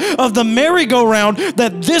tired of the merry-go-round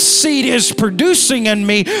that this seed is producing in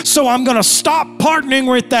me. So I'm going to stop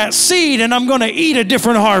partnering with that seed and I'm going to eat a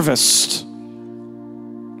different harvest.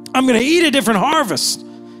 I'm going to eat a different harvest.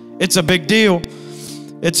 It's a big deal.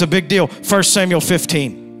 It's a big deal. 1 Samuel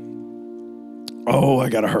 15. Oh, I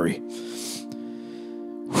got to hurry.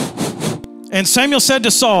 And Samuel said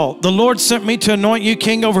to Saul, the Lord sent me to anoint you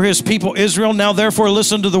king over his people Israel. Now therefore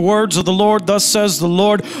listen to the words of the Lord. Thus says the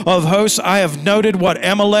Lord of hosts, I have noted what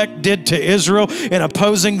Amalek did to Israel in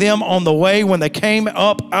opposing them on the way when they came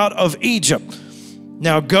up out of Egypt.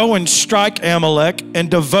 Now go and strike Amalek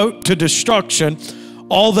and devote to destruction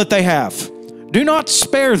all that they have. Do not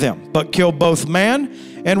spare them, but kill both man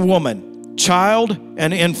and woman, child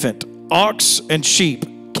and infant, ox and sheep,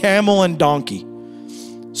 camel and donkey.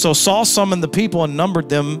 So Saul summoned the people and numbered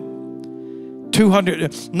them in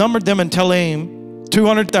Telaim,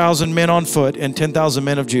 200,000 men on foot and 10,000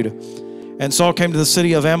 men of Judah. And Saul came to the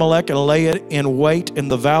city of Amalek and lay it in wait in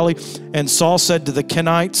the valley. And Saul said to the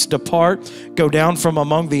Kenites, depart, go down from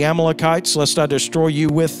among the Amalekites, lest I destroy you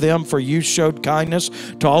with them, for you showed kindness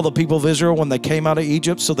to all the people of Israel when they came out of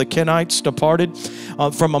Egypt. So the Kenites departed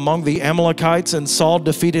from among the Amalekites, and Saul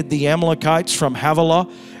defeated the Amalekites from Havilah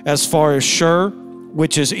as far as Shur,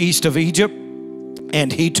 which is east of Egypt,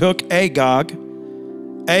 and he took Agag.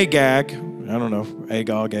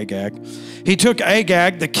 He took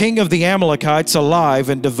Agag, the king of the Amalekites, alive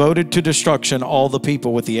and devoted to destruction all the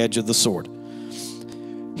people with the edge of the sword.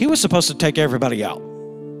 He was supposed to take everybody out,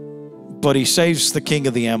 but he saves the king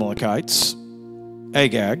of the Amalekites,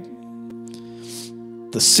 Agag.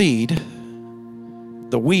 The seed,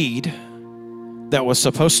 the weed that was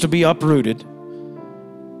supposed to be uprooted,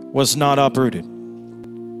 was not uprooted.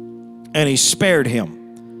 And he spared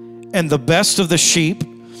him. And the best of the sheep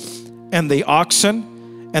and the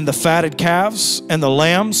oxen and the fatted calves and the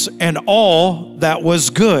lambs and all that was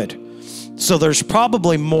good. So there's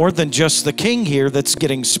probably more than just the king here that's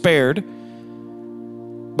getting spared,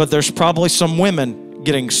 but there's probably some women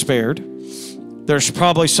getting spared. There's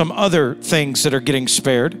probably some other things that are getting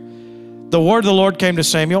spared. The word of the Lord came to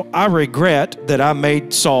Samuel, I regret that I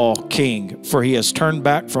made Saul king, for he has turned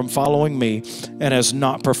back from following me and has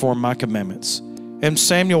not performed my commandments. And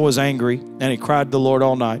Samuel was angry, and he cried to the Lord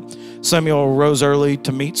all night. Samuel arose early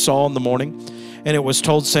to meet Saul in the morning, and it was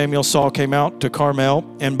told Samuel, Saul came out to Carmel,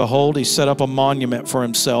 and behold, he set up a monument for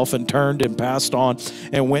himself and turned and passed on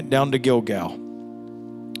and went down to Gilgal.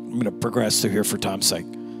 I'm going to progress through here for time's sake.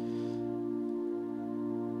 And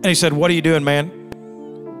he said, what are you doing, man?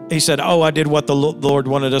 He said, oh, I did what the Lord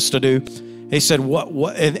wanted us to do. He said,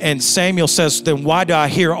 what? And Samuel says, then why do I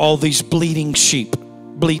hear all these bleating sheep?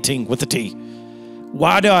 Bleating with a T.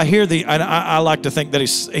 Why do I hear the, and I like to think that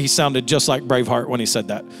he sounded just like Braveheart when he said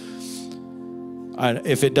that.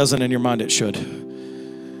 If it doesn't in your mind, it should.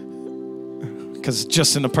 Because it's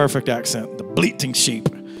just in the perfect accent, the bleating sheep.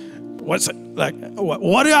 What's it like?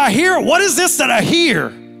 What do I hear? What is this that I hear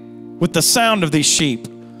with the sound of these sheep?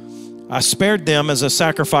 I spared them as a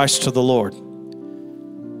sacrifice to the Lord.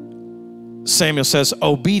 Samuel says,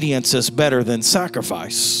 obedience is better than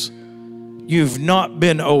sacrifice. You've not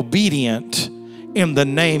been obedient in the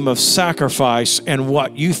name of sacrifice and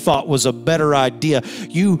what you thought was a better idea.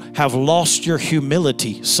 You have lost your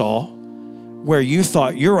humility, Saul, where you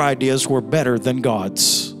thought your ideas were better than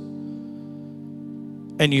God's.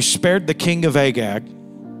 and you spared the king of Agag,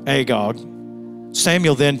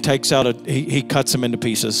 Samuel then takes out he cuts him into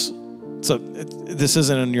pieces. So this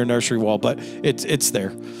isn't in your nursery wall, but it's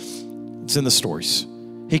there. It's in the stories.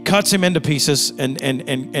 He cuts him into pieces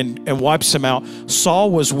and wipes him out.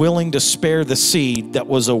 Saul was willing to spare the seed that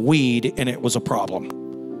was a weed, and it was a problem.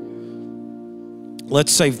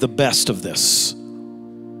 Let's save the best of this.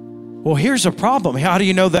 Well, here's a problem. How do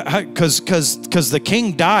you know that? Because the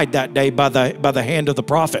king died that day by the hand of the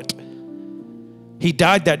prophet. He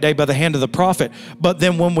died that day by the hand of the prophet. But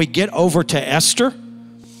then when we get over to Esther,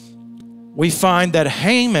 we find that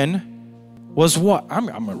Haman was what? I'm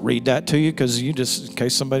going to read that to you because in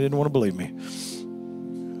case somebody didn't want to believe me.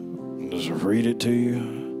 Just read it to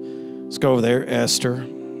you. Let's go over there, Esther.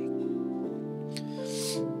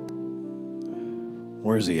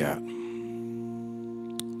 Where's he at?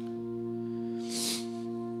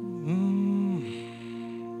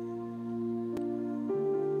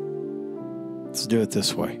 Let's do it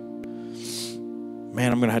this way.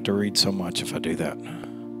 Man, I'm going to have to read so much if I do that.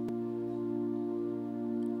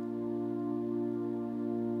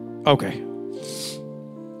 Okay.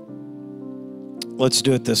 Let's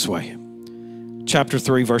do it this way. Chapter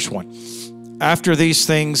 3, verse 1. After these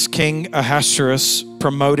things, King Ahasuerus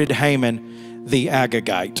promoted Haman the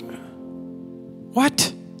Agagite.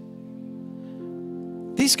 What?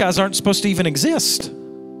 These guys aren't supposed to even exist.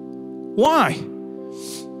 Why?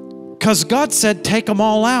 Because God said, take them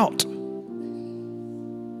all out.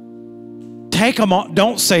 Take them all.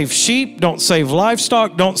 Don't save sheep. Don't save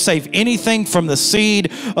livestock. Don't save anything from the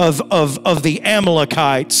seed of the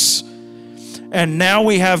Amalekites. And now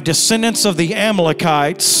we have descendants of the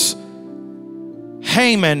Amalekites,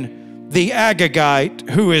 Haman the Agagite,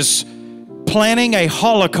 who is planning a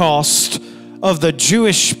holocaust of the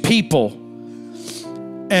Jewish people.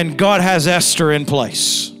 And God has Esther in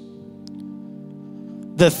place.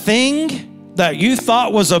 The thing that you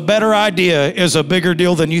thought was a better idea is a bigger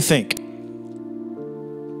deal than you think.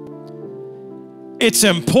 It's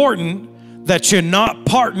important that you not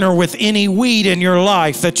partner with any weed in your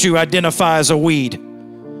life that you identify as a weed,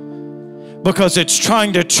 because it's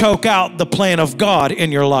trying to choke out the plan of God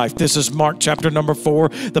in your life. This is Mark chapter number 4,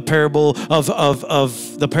 the parable of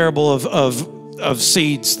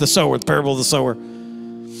seeds, the sower, the parable of the sower.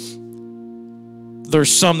 There's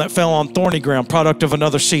some that fell on thorny ground, product of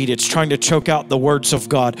another seed. It's trying to choke out the words of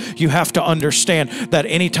God. You have to understand that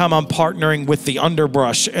anytime I'm partnering with the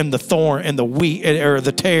underbrush and the thorn and the wheat, or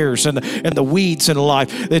the tares and the weeds in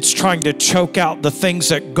life, it's trying to choke out the things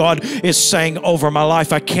that God is saying over my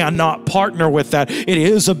life. I cannot partner with that. It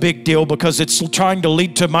is a big deal because it's trying to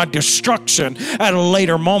lead to my destruction at a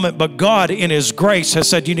later moment. But God, in His grace, has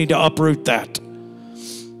said, you need to uproot that.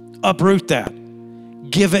 Uproot that.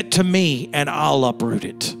 Give it to me and I'll uproot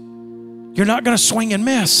it. You're not going to swing and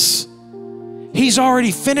miss. He's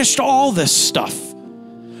already finished all this stuff.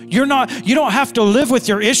 You don't have to live with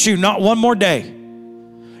your issue not one more day.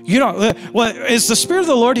 Is the Spirit of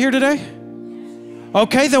the Lord here today?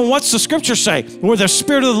 Okay, then what's the scripture say? Where the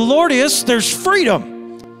Spirit of the Lord is, there's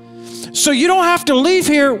freedom. So you don't have to leave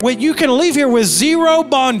here, you can leave here with zero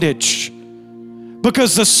bondage.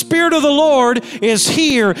 Because the Spirit of the Lord is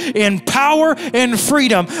here in power and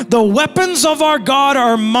freedom. The weapons of our God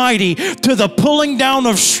are mighty to the pulling down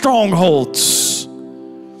of strongholds.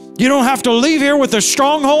 You don't have to leave here with a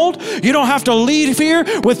stronghold. You don't have to leave here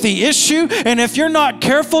with the issue. And if you're not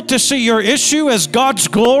careful to see your issue as God's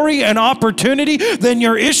glory and opportunity, then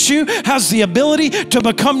your issue has the ability to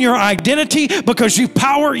become your identity, because you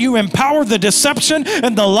empower the deception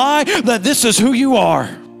and the lie that this is who you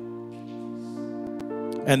are.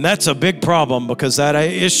 And that's a big problem, because that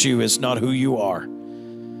issue is not who you are.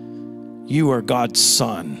 You are God's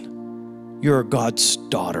son. You're God's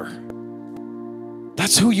daughter.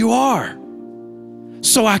 That's who you are.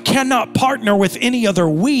 So I cannot partner with any other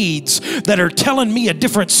weeds that are telling me a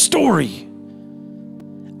different story.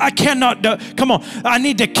 I cannot, I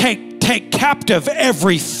need to take captive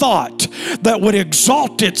every thought that would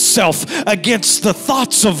exalt itself against the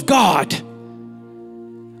thoughts of God.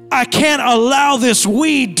 I can't allow this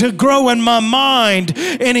weed to grow in my mind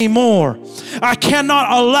anymore. I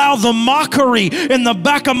cannot allow the mockery in the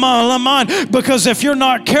back of my mind, because if you're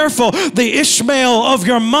not careful, the Ishmael of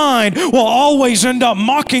your mind will always end up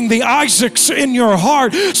mocking the Isaacs in your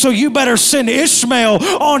heart. So you better send Ishmael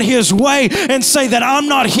on his way and say that I'm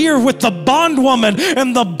not here with the bondwoman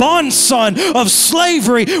and the bondson of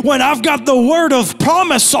slavery when I've got the word of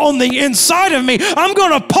promise on the inside of me. I'm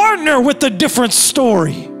going to partner with a different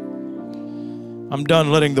story. I'm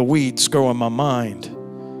done letting the weeds grow in my mind.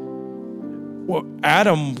 Well,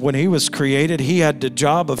 Adam, when he was created, he had the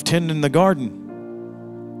job of tending the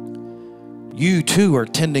garden. You too are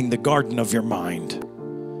tending the garden of your mind.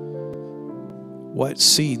 What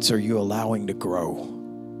seeds are you allowing to grow?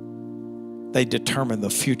 They determine the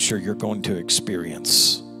future you're going to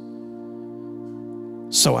experience.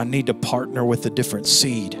 So I need to partner with a different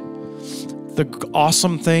seed. The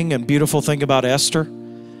awesome thing and beautiful thing about Esther,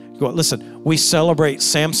 listen, we celebrate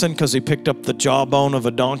Samson because he picked up the jawbone of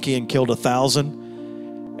a donkey and killed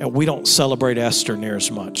 1,000, and we don't celebrate Esther near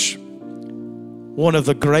as much. One of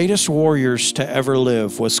the greatest warriors to ever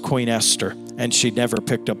live was Queen Esther, and she never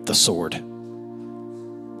picked up the sword.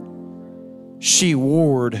 She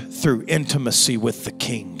warred through intimacy with the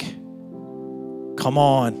king. Come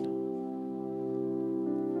on.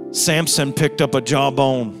 Samson picked up a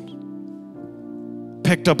jawbone.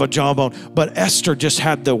 But Esther just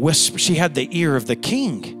had the whisper. She had the ear of the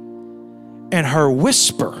king. And her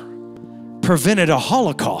whisper prevented a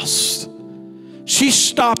Holocaust. She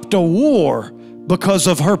stopped a war because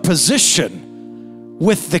of her position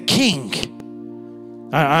with the king.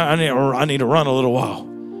 I need to run a little while.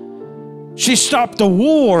 She stopped the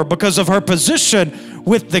war because of her position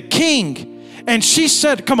with the king. And she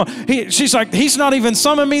said, come on, she's like, he's not even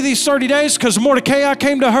summoned me these 30 days because Mordecai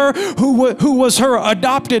came to her, who was her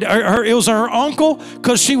adopted, it was her uncle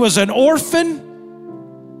because she was an orphan.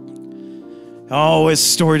 Oh, his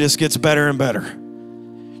story just gets better and better.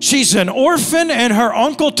 She's an orphan, and her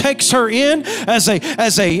uncle takes her in as a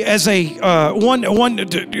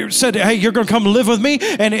one said, hey, you're going to come live with me,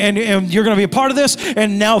 and you're going to be a part of this.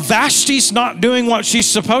 And now Vashti's not doing what she's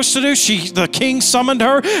supposed to do. The king summoned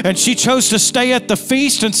her, and she chose to stay at the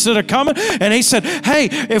feast instead of coming. And he said, hey,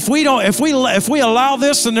 if we allow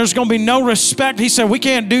this, then there's going to be no respect. He said, we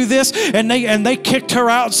can't do this. And they kicked her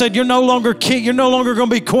out and said, you're no longer king. You're no longer going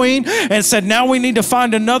to be queen. And said, now we need to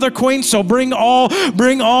find another queen. So bring all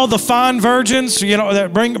the fine virgins,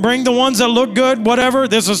 that bring the ones that look good, whatever.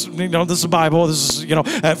 This is the Bible. This is,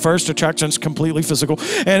 at first attraction's completely physical.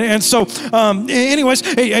 And so, anyways,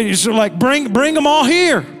 it's like, bring them all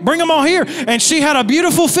here. Bring them all here. And she had a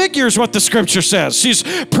beautiful figure is what the scripture says. She's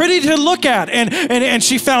pretty to look at. And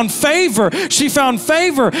she found favor. She found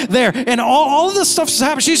favor there. And all of this stuff's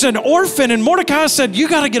happened. She's an orphan. And Mordecai said, you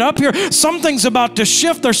got to get up here. Something's about to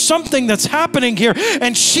shift. There's something that's happening here.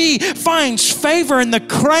 And she finds favor, and the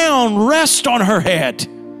crown rests on her head.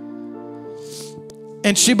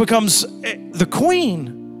 And she becomes the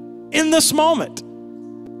queen in this moment.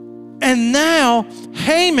 And now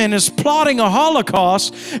Haman is plotting a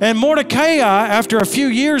Holocaust, and Mordecai, after a few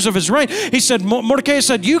years of his reign, Mordecai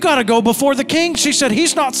said, you got to go before the king. She said,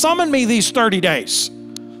 he's not summoned me these 30 days.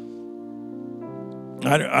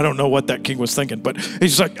 I don't know what that king was thinking, but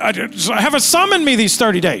he's like, I haven't summoned me these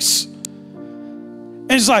 30 days.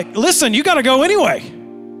 And he's like, listen, you got to go anyway.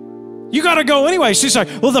 You got to go anyway. She's like,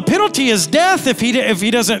 well, the penalty is death if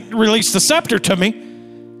he doesn't release the scepter to me.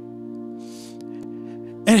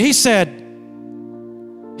 And he said,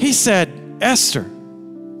 Esther,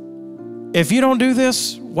 if you don't do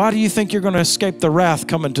this, why do you think you're going to escape the wrath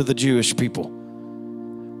coming to the Jewish people?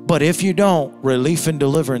 But if you don't, relief and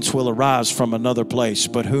deliverance will arise from another place.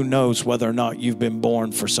 But who knows whether or not you've been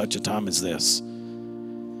born for such a time as this?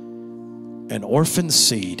 An orphan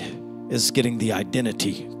seed is getting the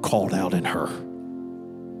identity called out in her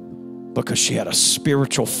because she had a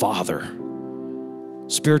spiritual father.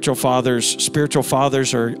 Spiritual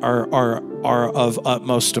fathers are of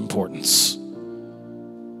utmost importance.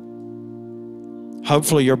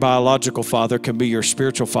 Hopefully your biological father can be your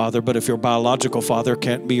spiritual father, but if your biological father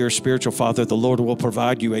can't be your spiritual father, the Lord will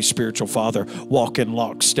provide you a spiritual father. Walk in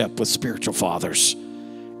lockstep with spiritual fathers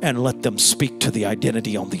and let them speak to the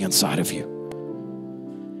identity on the inside of you.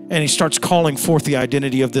 And he starts calling forth the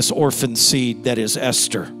identity of this orphan seed that is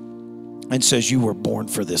Esther and says, you were born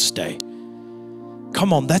for this day.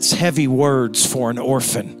 Come on, that's heavy words for an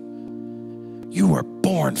orphan. You were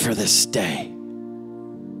born for this day.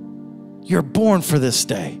 You're born for this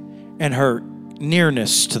day. And her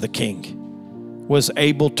nearness to the king was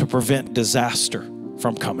able to prevent disaster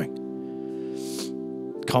from coming.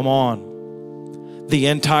 Come on. The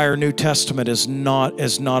entire New Testament is not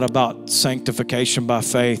about sanctification by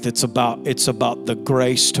faith. It's about the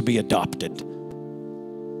grace to be adopted.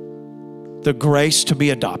 The grace to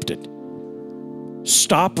be adopted.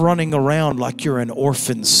 Stop running around like you're an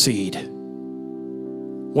orphan seed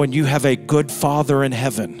when you have a good Father in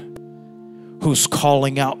heaven who's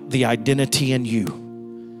calling out the identity in you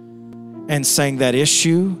and saying that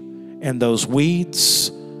issue and those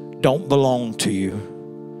weeds don't belong to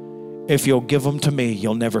you. If you'll give them to me,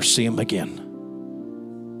 you'll never see them again.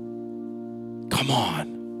 Come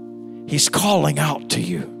on. He's calling out to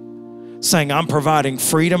you, saying, I'm providing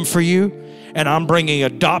freedom for you, And I'm bringing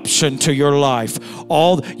adoption to your life.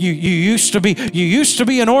 You used to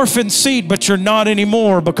be an orphan seed, but you're not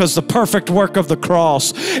anymore because the perfect work of the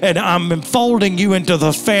cross. And I'm enfolding you into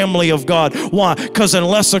the family of God. Why? Because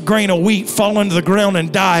unless a grain of wheat fall into the ground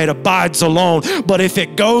and die, it abides alone. But if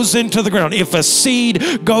it goes into the ground, if a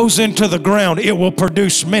seed goes into the ground, it will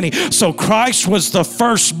produce many. So Christ was the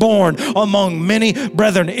firstborn among many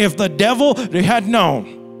brethren. If the devil had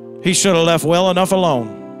known, he should have left well enough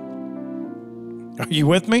alone. Are you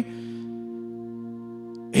with me?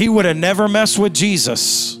 He would have never messed with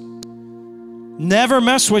Jesus. Never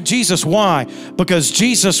messed with Jesus. Why? Because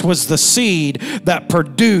Jesus was the seed that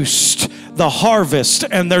produced the harvest,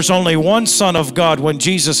 and there's only one Son of God when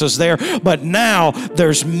Jesus is there, but now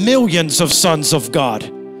there's millions of sons of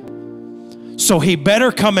God. So he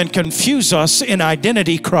better come and confuse us in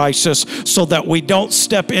identity crisis so that we don't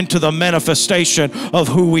step into the manifestation of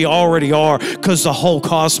who we already are, because the whole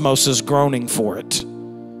cosmos is groaning for it.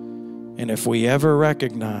 And if we ever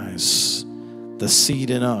recognize the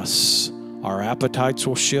seed in us, our appetites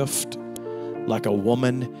will shift like a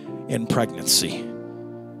woman in pregnancy.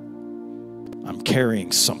 I'm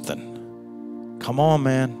carrying something. Come on,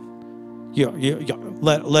 man. You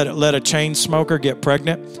let a chain smoker get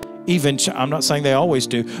pregnant. Even, I'm not saying they always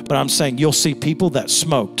do, but I'm saying you'll see people that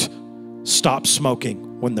smoked stop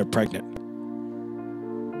smoking when they're pregnant.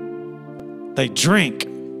 They drink.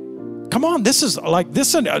 Come on, this is like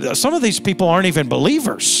this. Some of these people aren't even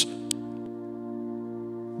believers,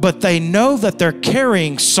 but they know that they're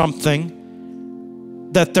carrying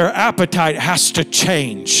something, that their appetite has to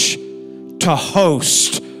change to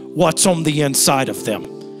host what's on the inside of them.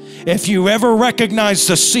 If you ever recognize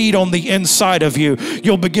the seed on the inside of you,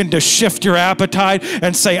 you'll begin to shift your appetite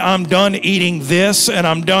and say, I'm done eating this and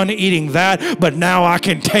I'm done eating that, but now I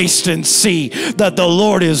can taste and see that the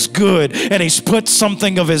Lord is good and he's put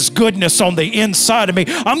something of his goodness on the inside of me.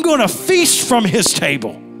 I'm going to feast from his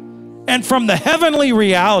table and from the heavenly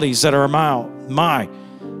realities that are my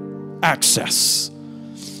access.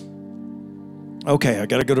 Okay, I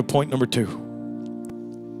got to go to point number 2.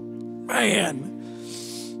 Man.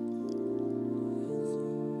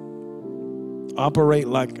 Operate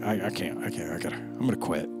like I can't. I'm gonna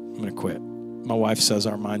quit. My wife says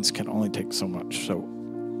our minds can only take so much, so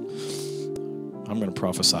I'm gonna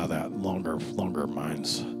prophesy that longer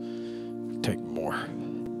minds take more.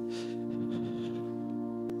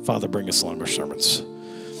 Father, bring us longer sermons.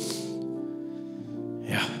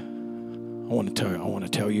 Yeah, I want to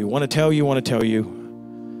tell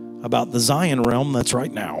you about the Zion realm that's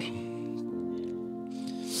right now.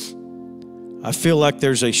 I feel like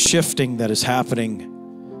there's a shifting that is happening.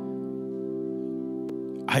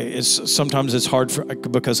 Sometimes it's hard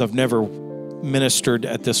because I've never ministered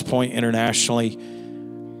at this point internationally,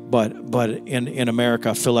 but in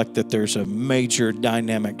America, I feel like that there's a major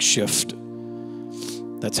dynamic shift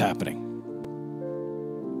that's happening.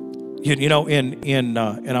 You know,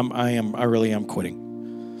 I really am quitting.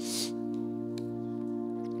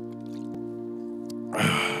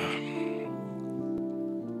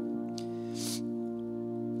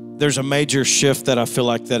 There's a major shift that I feel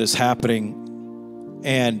like that is happening,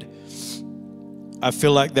 and I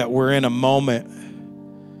feel like that we're in a moment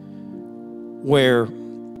where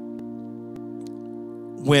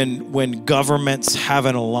when governments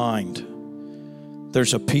haven't aligned,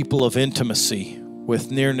 there's a people of intimacy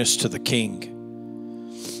with nearness to the king.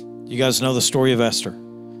 You guys know the story of Esther.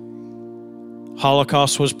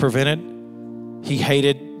 Holocaust was prevented. He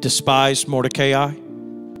hated, despised Mordecai.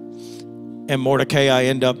 And Mordecai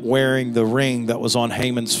ended up wearing the ring that was on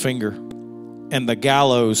Haman's finger. And the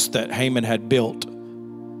gallows that Haman had built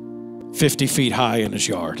 50 feet high in his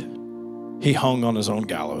yard. He hung on his own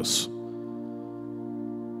gallows.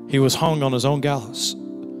 He was hung on his own gallows.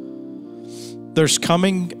 There's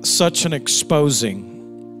coming such an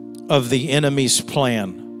exposing of the enemy's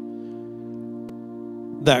plan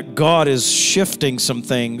that God is shifting some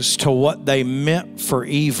things to what they meant for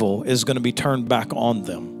evil is going to be turned back on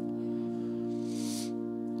them.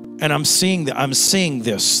 And I'm seeing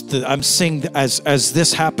this as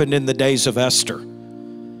this happened in the days of Esther.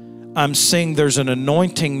 I'm seeing there's an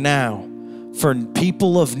anointing now for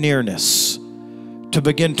people of nearness to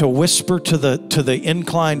begin to whisper to the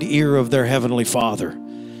inclined ear of their Heavenly Father.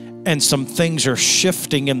 And some things are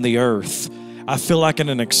shifting in the earth. I feel like in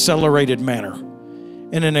an accelerated manner.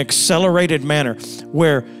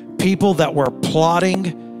 Where people that were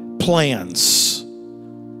plotting plans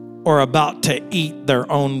are about to eat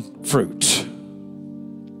their own fruit.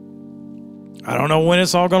 I don't know when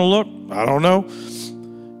it's all going to look. I don't know.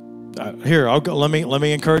 Here, let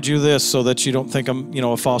me encourage you this so that you don't think I'm,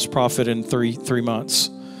 a false prophet in three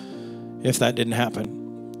months. if that didn't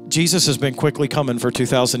happen. Jesus has been quickly coming for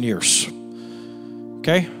 2,000 years.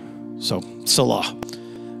 Okay? So, Salah.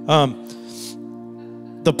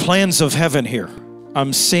 The plans of heaven here.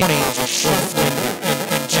 I'm seeing in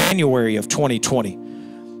January of 2020.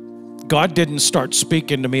 God didn't start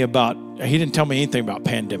speaking to me about, he didn't tell me anything about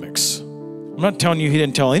pandemics. I'm not telling you he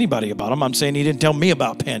didn't tell anybody about them. I'm saying he didn't tell me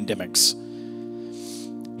about pandemics.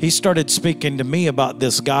 He started speaking to me about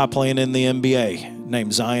this guy playing in the NBA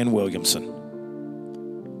named Zion Williamson.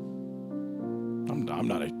 I'm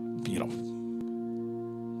not a,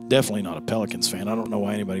 definitely not a Pelicans fan. I don't know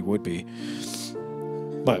why anybody would be.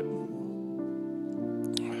 But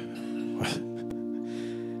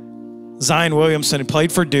Zion Williamson, he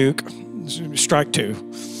played for Duke, strike two.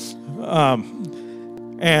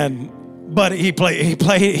 But he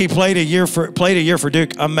played a year for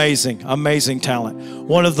Duke. Amazing talent.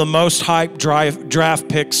 One of the most hyped draft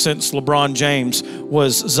picks since LeBron James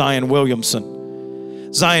was Zion Williamson.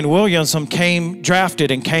 Zion Williamson came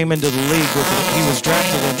drafted and came into the league with it. He was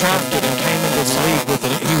drafted and came into the league with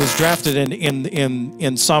it. He was drafted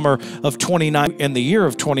in summer of 2019, in the year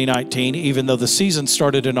of 2019. Even though the season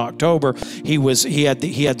started in October, he had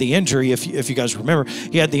the injury. If you guys remember,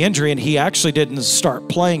 he had the injury, and he actually didn't start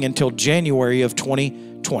playing until January of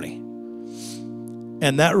 2020.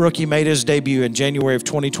 And that rookie made his debut in January of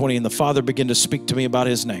 2020, and the Father began to speak to me about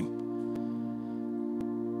his name.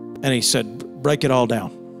 And he said, break it all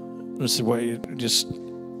down. I said, wait,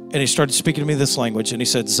 and he started speaking to me this language, and he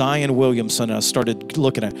said, Zion Williamson. And I started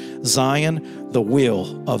looking at Zion, the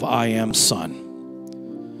will of I am Son.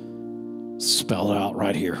 Spelled out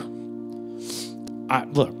right here. I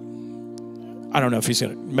don't know if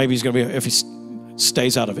maybe he's going to be, if he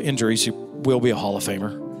stays out of injuries, he will be a Hall of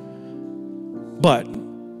Famer. But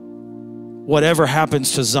whatever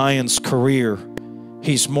happens to Zion's career,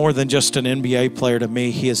 he's more than just an NBA player to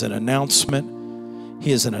me. He is an announcement.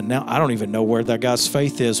 I don't even know where that guy's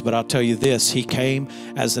faith is, but I'll tell you this. He came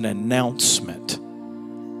as an announcement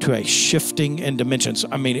to a shifting in dimensions.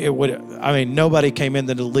 Nobody came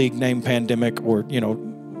into the league named pandemic or,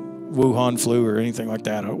 Wuhan flu or anything like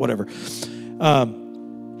that or whatever.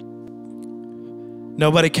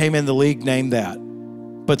 Nobody came in the league named that.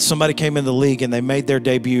 But somebody came in the league and they made their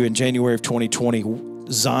debut in January of 2020,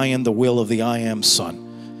 Zion, the will of the I am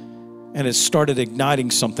Son. And it started igniting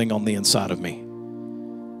something on the inside of me.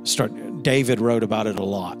 David wrote about it a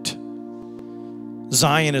lot.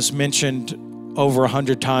 Zion is mentioned over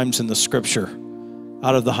 100 times in the scripture.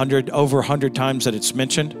 Out of the over 100 times that it's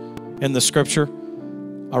mentioned in the scripture,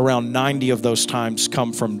 around 90 of those times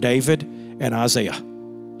come from David and Isaiah.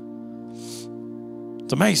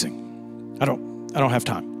 It's amazing. I don't have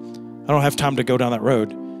time. I don't have time to go down that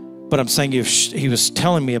road. But I'm saying he was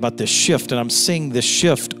telling me about this shift, and I'm seeing this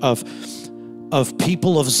shift of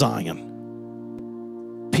people of Zion.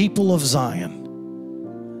 People of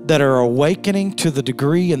Zion that are awakening to the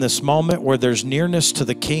degree in this moment where there's nearness to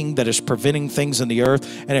the King that is preventing things in the earth,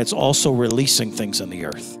 and it's also releasing things in the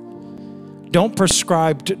earth. Don't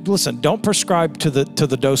prescribe to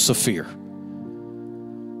the dose of fear.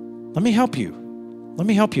 Let me help you.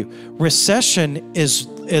 Recession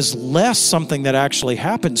is less something that actually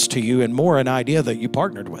happens to you and more an idea that you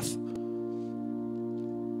partnered with.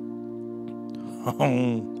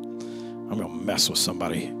 I'm going to mess with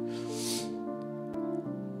somebody.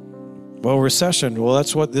 Well, recession,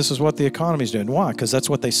 this is what the economy's doing. Why? Because that's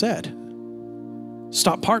what they said.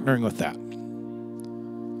 Stop partnering with that.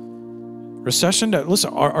 Recession,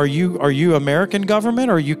 listen, are you American government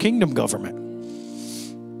or are you kingdom government?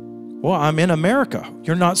 Well, I'm in America.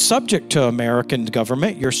 You're not subject to American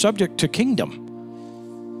government. You're subject to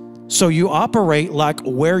kingdom. So you operate like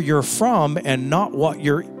where you're from and not what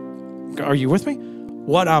are you with me?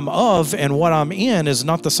 What I'm of and what I'm in is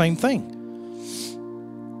not the same thing.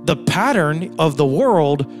 The pattern of the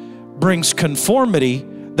world brings conformity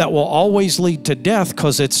that will always lead to death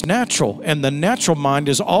because it's natural. And the natural mind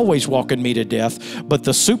is always walking me to death, but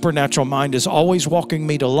the supernatural mind is always walking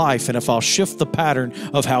me to life. And if I'll shift the pattern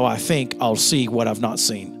of how I think, I'll see what I've not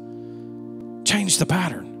seen. Change the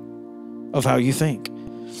pattern of how you think.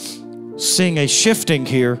 Seeing a shifting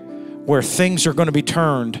here where things are going to be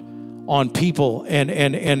turned on people and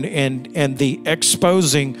the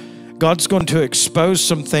exposing. God's going to expose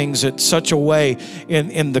some things in such a way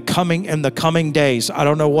in the coming days. I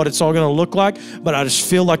don't know what it's all going to look like, but I just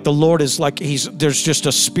feel like the Lord is like there's just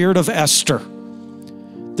a spirit of Esther.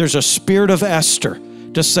 There's a spirit of Esther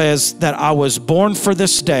that says that I was born for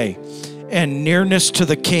this day, and nearness to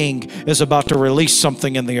the King is about to release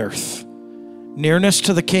something in the earth. Nearness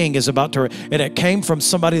to the King is about to, and it came from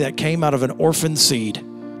somebody that came out of an orphan seed.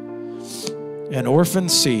 An orphan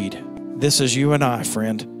seed This is you and I,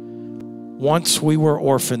 friend. Once we were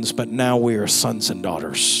orphans, but now we are sons and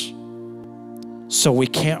daughters. So we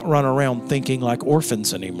can't run around thinking like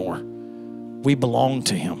orphans anymore. We belong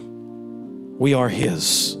to Him. We are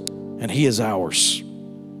His, and He is ours.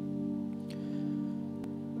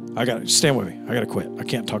 Stand with me. I got to quit. I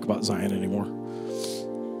can't talk about Zion anymore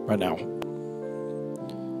right now.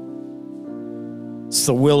 It's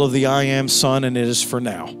the will of the I Am Son, and it is for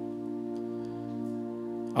now.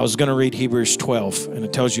 I was going to read Hebrews 12, and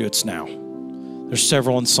it tells you it's now. There's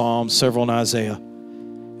several in Psalms, several in Isaiah.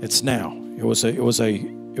 It's now. It was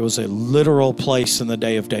a literal place in the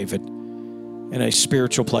day of David, and a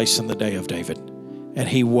spiritual place in the day of David. And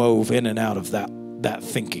he wove in and out of that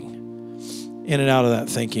thinking. In and out of that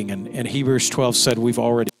thinking. And Hebrews 12 said we've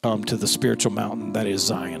already come to the spiritual mountain that is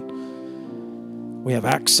Zion. We have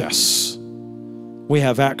access. We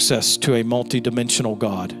have access to a multidimensional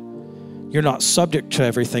God. You're not subject to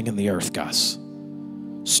everything in the earth, guys.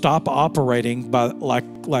 Stop operating by like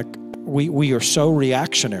we are so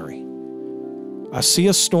reactionary. I see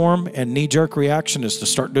a storm, and knee-jerk reaction is to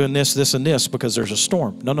start doing this, this, and this because there's a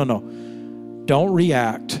storm. No. Don't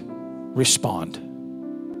react. Respond.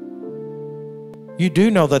 You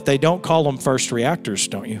do know that they don't call them first reactors,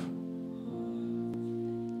 don't you?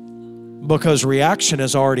 Because reaction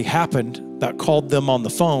has already happened that called them on the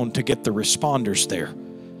phone to get the responders there.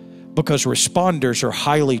 Because responders are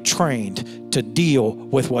highly trained to deal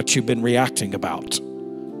with what you've been reacting about.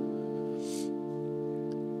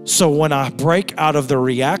 So when I break out of the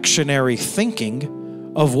reactionary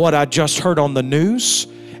thinking of what I just heard on the news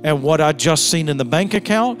and what I just seen in the bank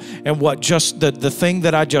account and what just the thing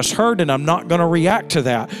that I just heard, and I'm not going to react to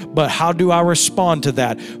that, but how do I respond to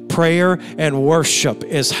that? Prayer and worship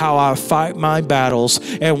is how I fight my battles,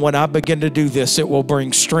 and when I begin to do this, it will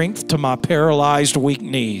bring strength to my paralyzed, weak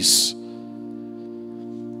knees.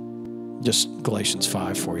 Just Galatians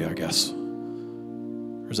 5 for you, I guess.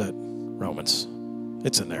 Or is that Romans?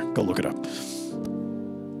 It's in there. Go look it up.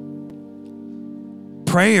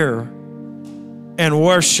 Prayer and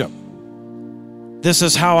worship. This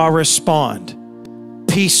is how I respond.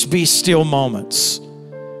 Peace be still moments.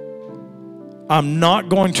 I'm not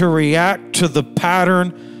going to react to the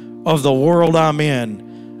pattern of the world I'm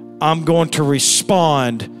in. I'm going to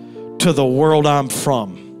respond to the world I'm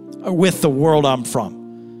from, with the world I'm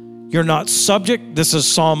from. You're not subject. This is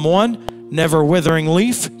Psalm 1, never withering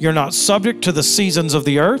leaf. You're not subject to the seasons of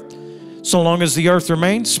the earth. So long as the earth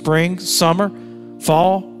remains, spring, summer,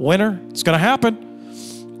 fall, winter, it's going to happen.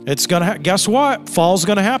 It's going to guess what? Fall's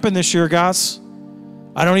going to happen this year, guys.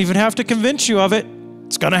 I don't even have to convince you of it.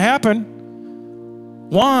 It's going to happen.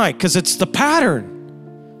 Why? Because it's the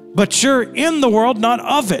pattern. But you're in the world, not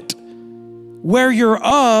of it. Where you're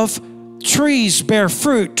of, trees bear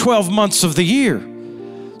fruit 12 months of the year.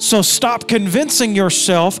 So stop convincing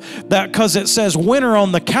yourself that because it says winter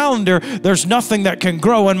on the calendar, there's nothing that can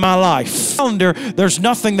grow in my life. Calendar, there's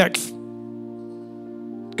nothing that...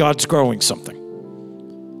 God's growing something.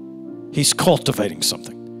 He's cultivating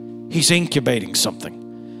something. He's incubating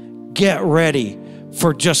something. Get ready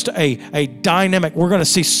for just a dynamic. We're going to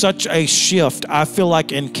see such a shift, I feel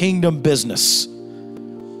like, in kingdom business,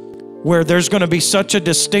 where there's going to be such a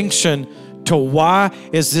distinction to why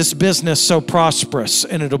is this business so prosperous,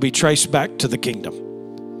 and it'll be traced back to the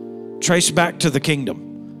kingdom. Traced back to the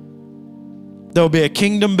kingdom. There'll be a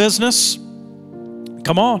kingdom business.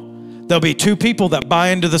 Come on. There'll be two people that buy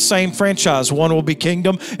into the same franchise. One will be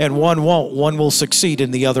kingdom and one won't. One will succeed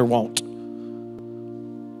and the other won't.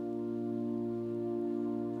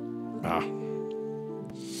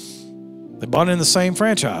 They bought in the same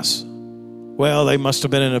franchise. Well, they must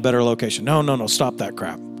have been in a better location. No, stop that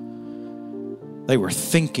crap. They were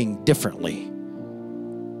thinking differently,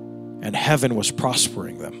 and heaven was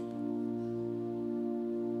prospering them.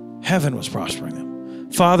 Heaven was prospering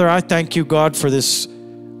them. Father, I thank you, God, for this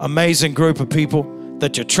amazing group of people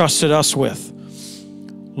that you trusted us with.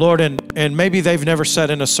 Lord, and maybe they've never sat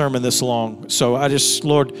in a sermon this long. So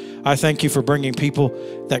Lord, I thank you for bringing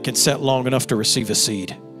people that can sit long enough to receive a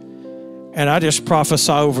seed. And I just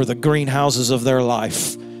prophesy over the greenhouses of their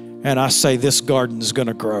life. And I say, this garden's going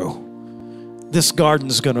to grow. This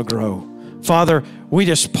garden's going to grow. Father, we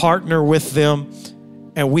just partner with them,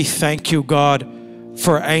 and we thank you, God,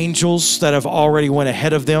 for angels that have already went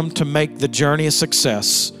ahead of them to make the journey a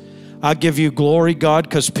success. I give you glory, God,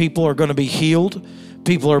 because people are going to be healed.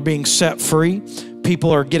 People are being set free.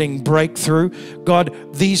 people are getting breakthrough. God,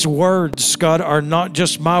 these words, God, are not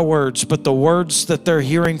just my words, but the words that they're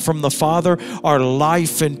hearing from the Father are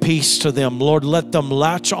life and peace to them. Lord, let them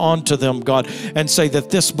latch on to them, God, and say that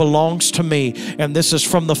this belongs to me, and this is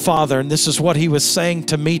from the Father, and this is what He was saying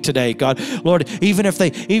to me today, God. Lord, even if they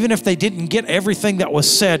didn't get everything that was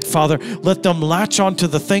said, Father, let them latch on to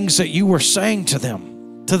the things that you were saying to them.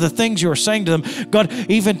 To the things you are saying to them. God,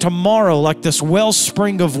 even tomorrow, like this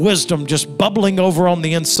wellspring of wisdom just bubbling over on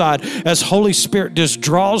the inside as Holy Spirit just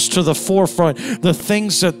draws to the forefront the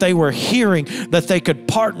things that they were hearing that they could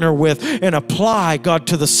partner with and apply, God,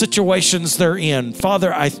 to the situations they're in.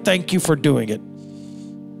 Father, I thank you for doing it.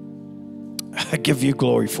 I give you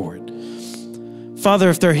glory for it. Father,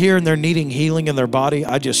 if they're here and they're needing healing in their body,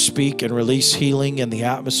 I just speak and release healing in the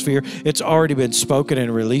atmosphere. It's already been spoken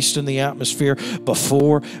and released in the atmosphere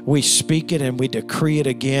before. We speak it and we decree it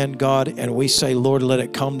again, God, and we say, Lord, let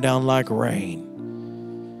it come down like rain.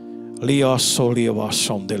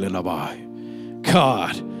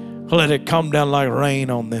 God, let it come down like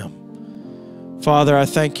rain on them. Father, I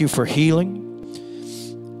thank you for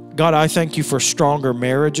healing. God, I thank you for stronger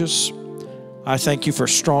marriages. I thank you for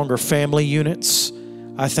stronger family units.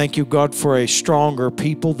 I thank you, God, for a stronger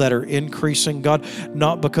people that are increasing, God,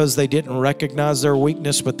 not because they didn't recognize their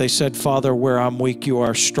weakness, but they said, Father, where I'm weak, you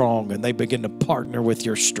are strong, and they begin to partner with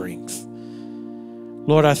your strength.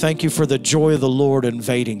 Lord, I thank you for the joy of the Lord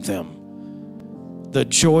invading them. The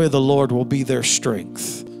joy of the Lord will be their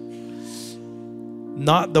strength.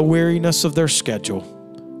 Not the weariness of their schedule,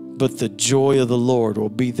 but the joy of the Lord will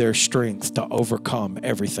be their strength to overcome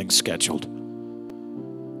everything scheduled.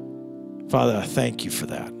 Father, I thank you for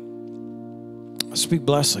that. I speak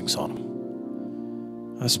blessings on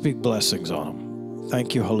them. I speak blessings on them.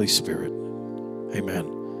 Thank you, Holy Spirit.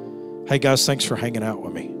 Amen. Hey, guys, thanks for hanging out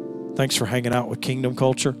with me. Thanks for hanging out with Kingdom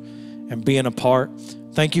Culture and being a part.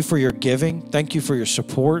 Thank you for your giving. Thank you for your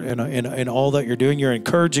support and all that you're doing, your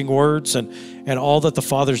encouraging words and all that the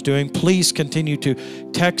Father's doing. Please continue to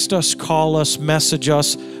text us, call us, message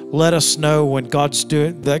us. Let us know when God's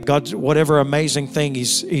doing that. God's whatever amazing thing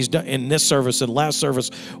He's done in this service and last service,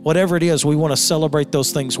 whatever it is, we want to celebrate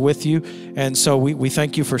those things with you. And so we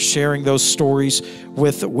thank you for sharing those stories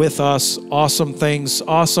with us. Awesome things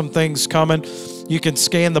coming. You can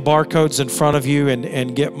scan the barcodes in front of you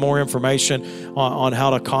and get more information on how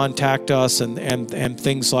to contact us and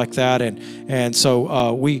things like that. And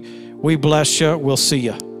so we bless you. We'll see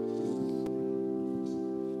you.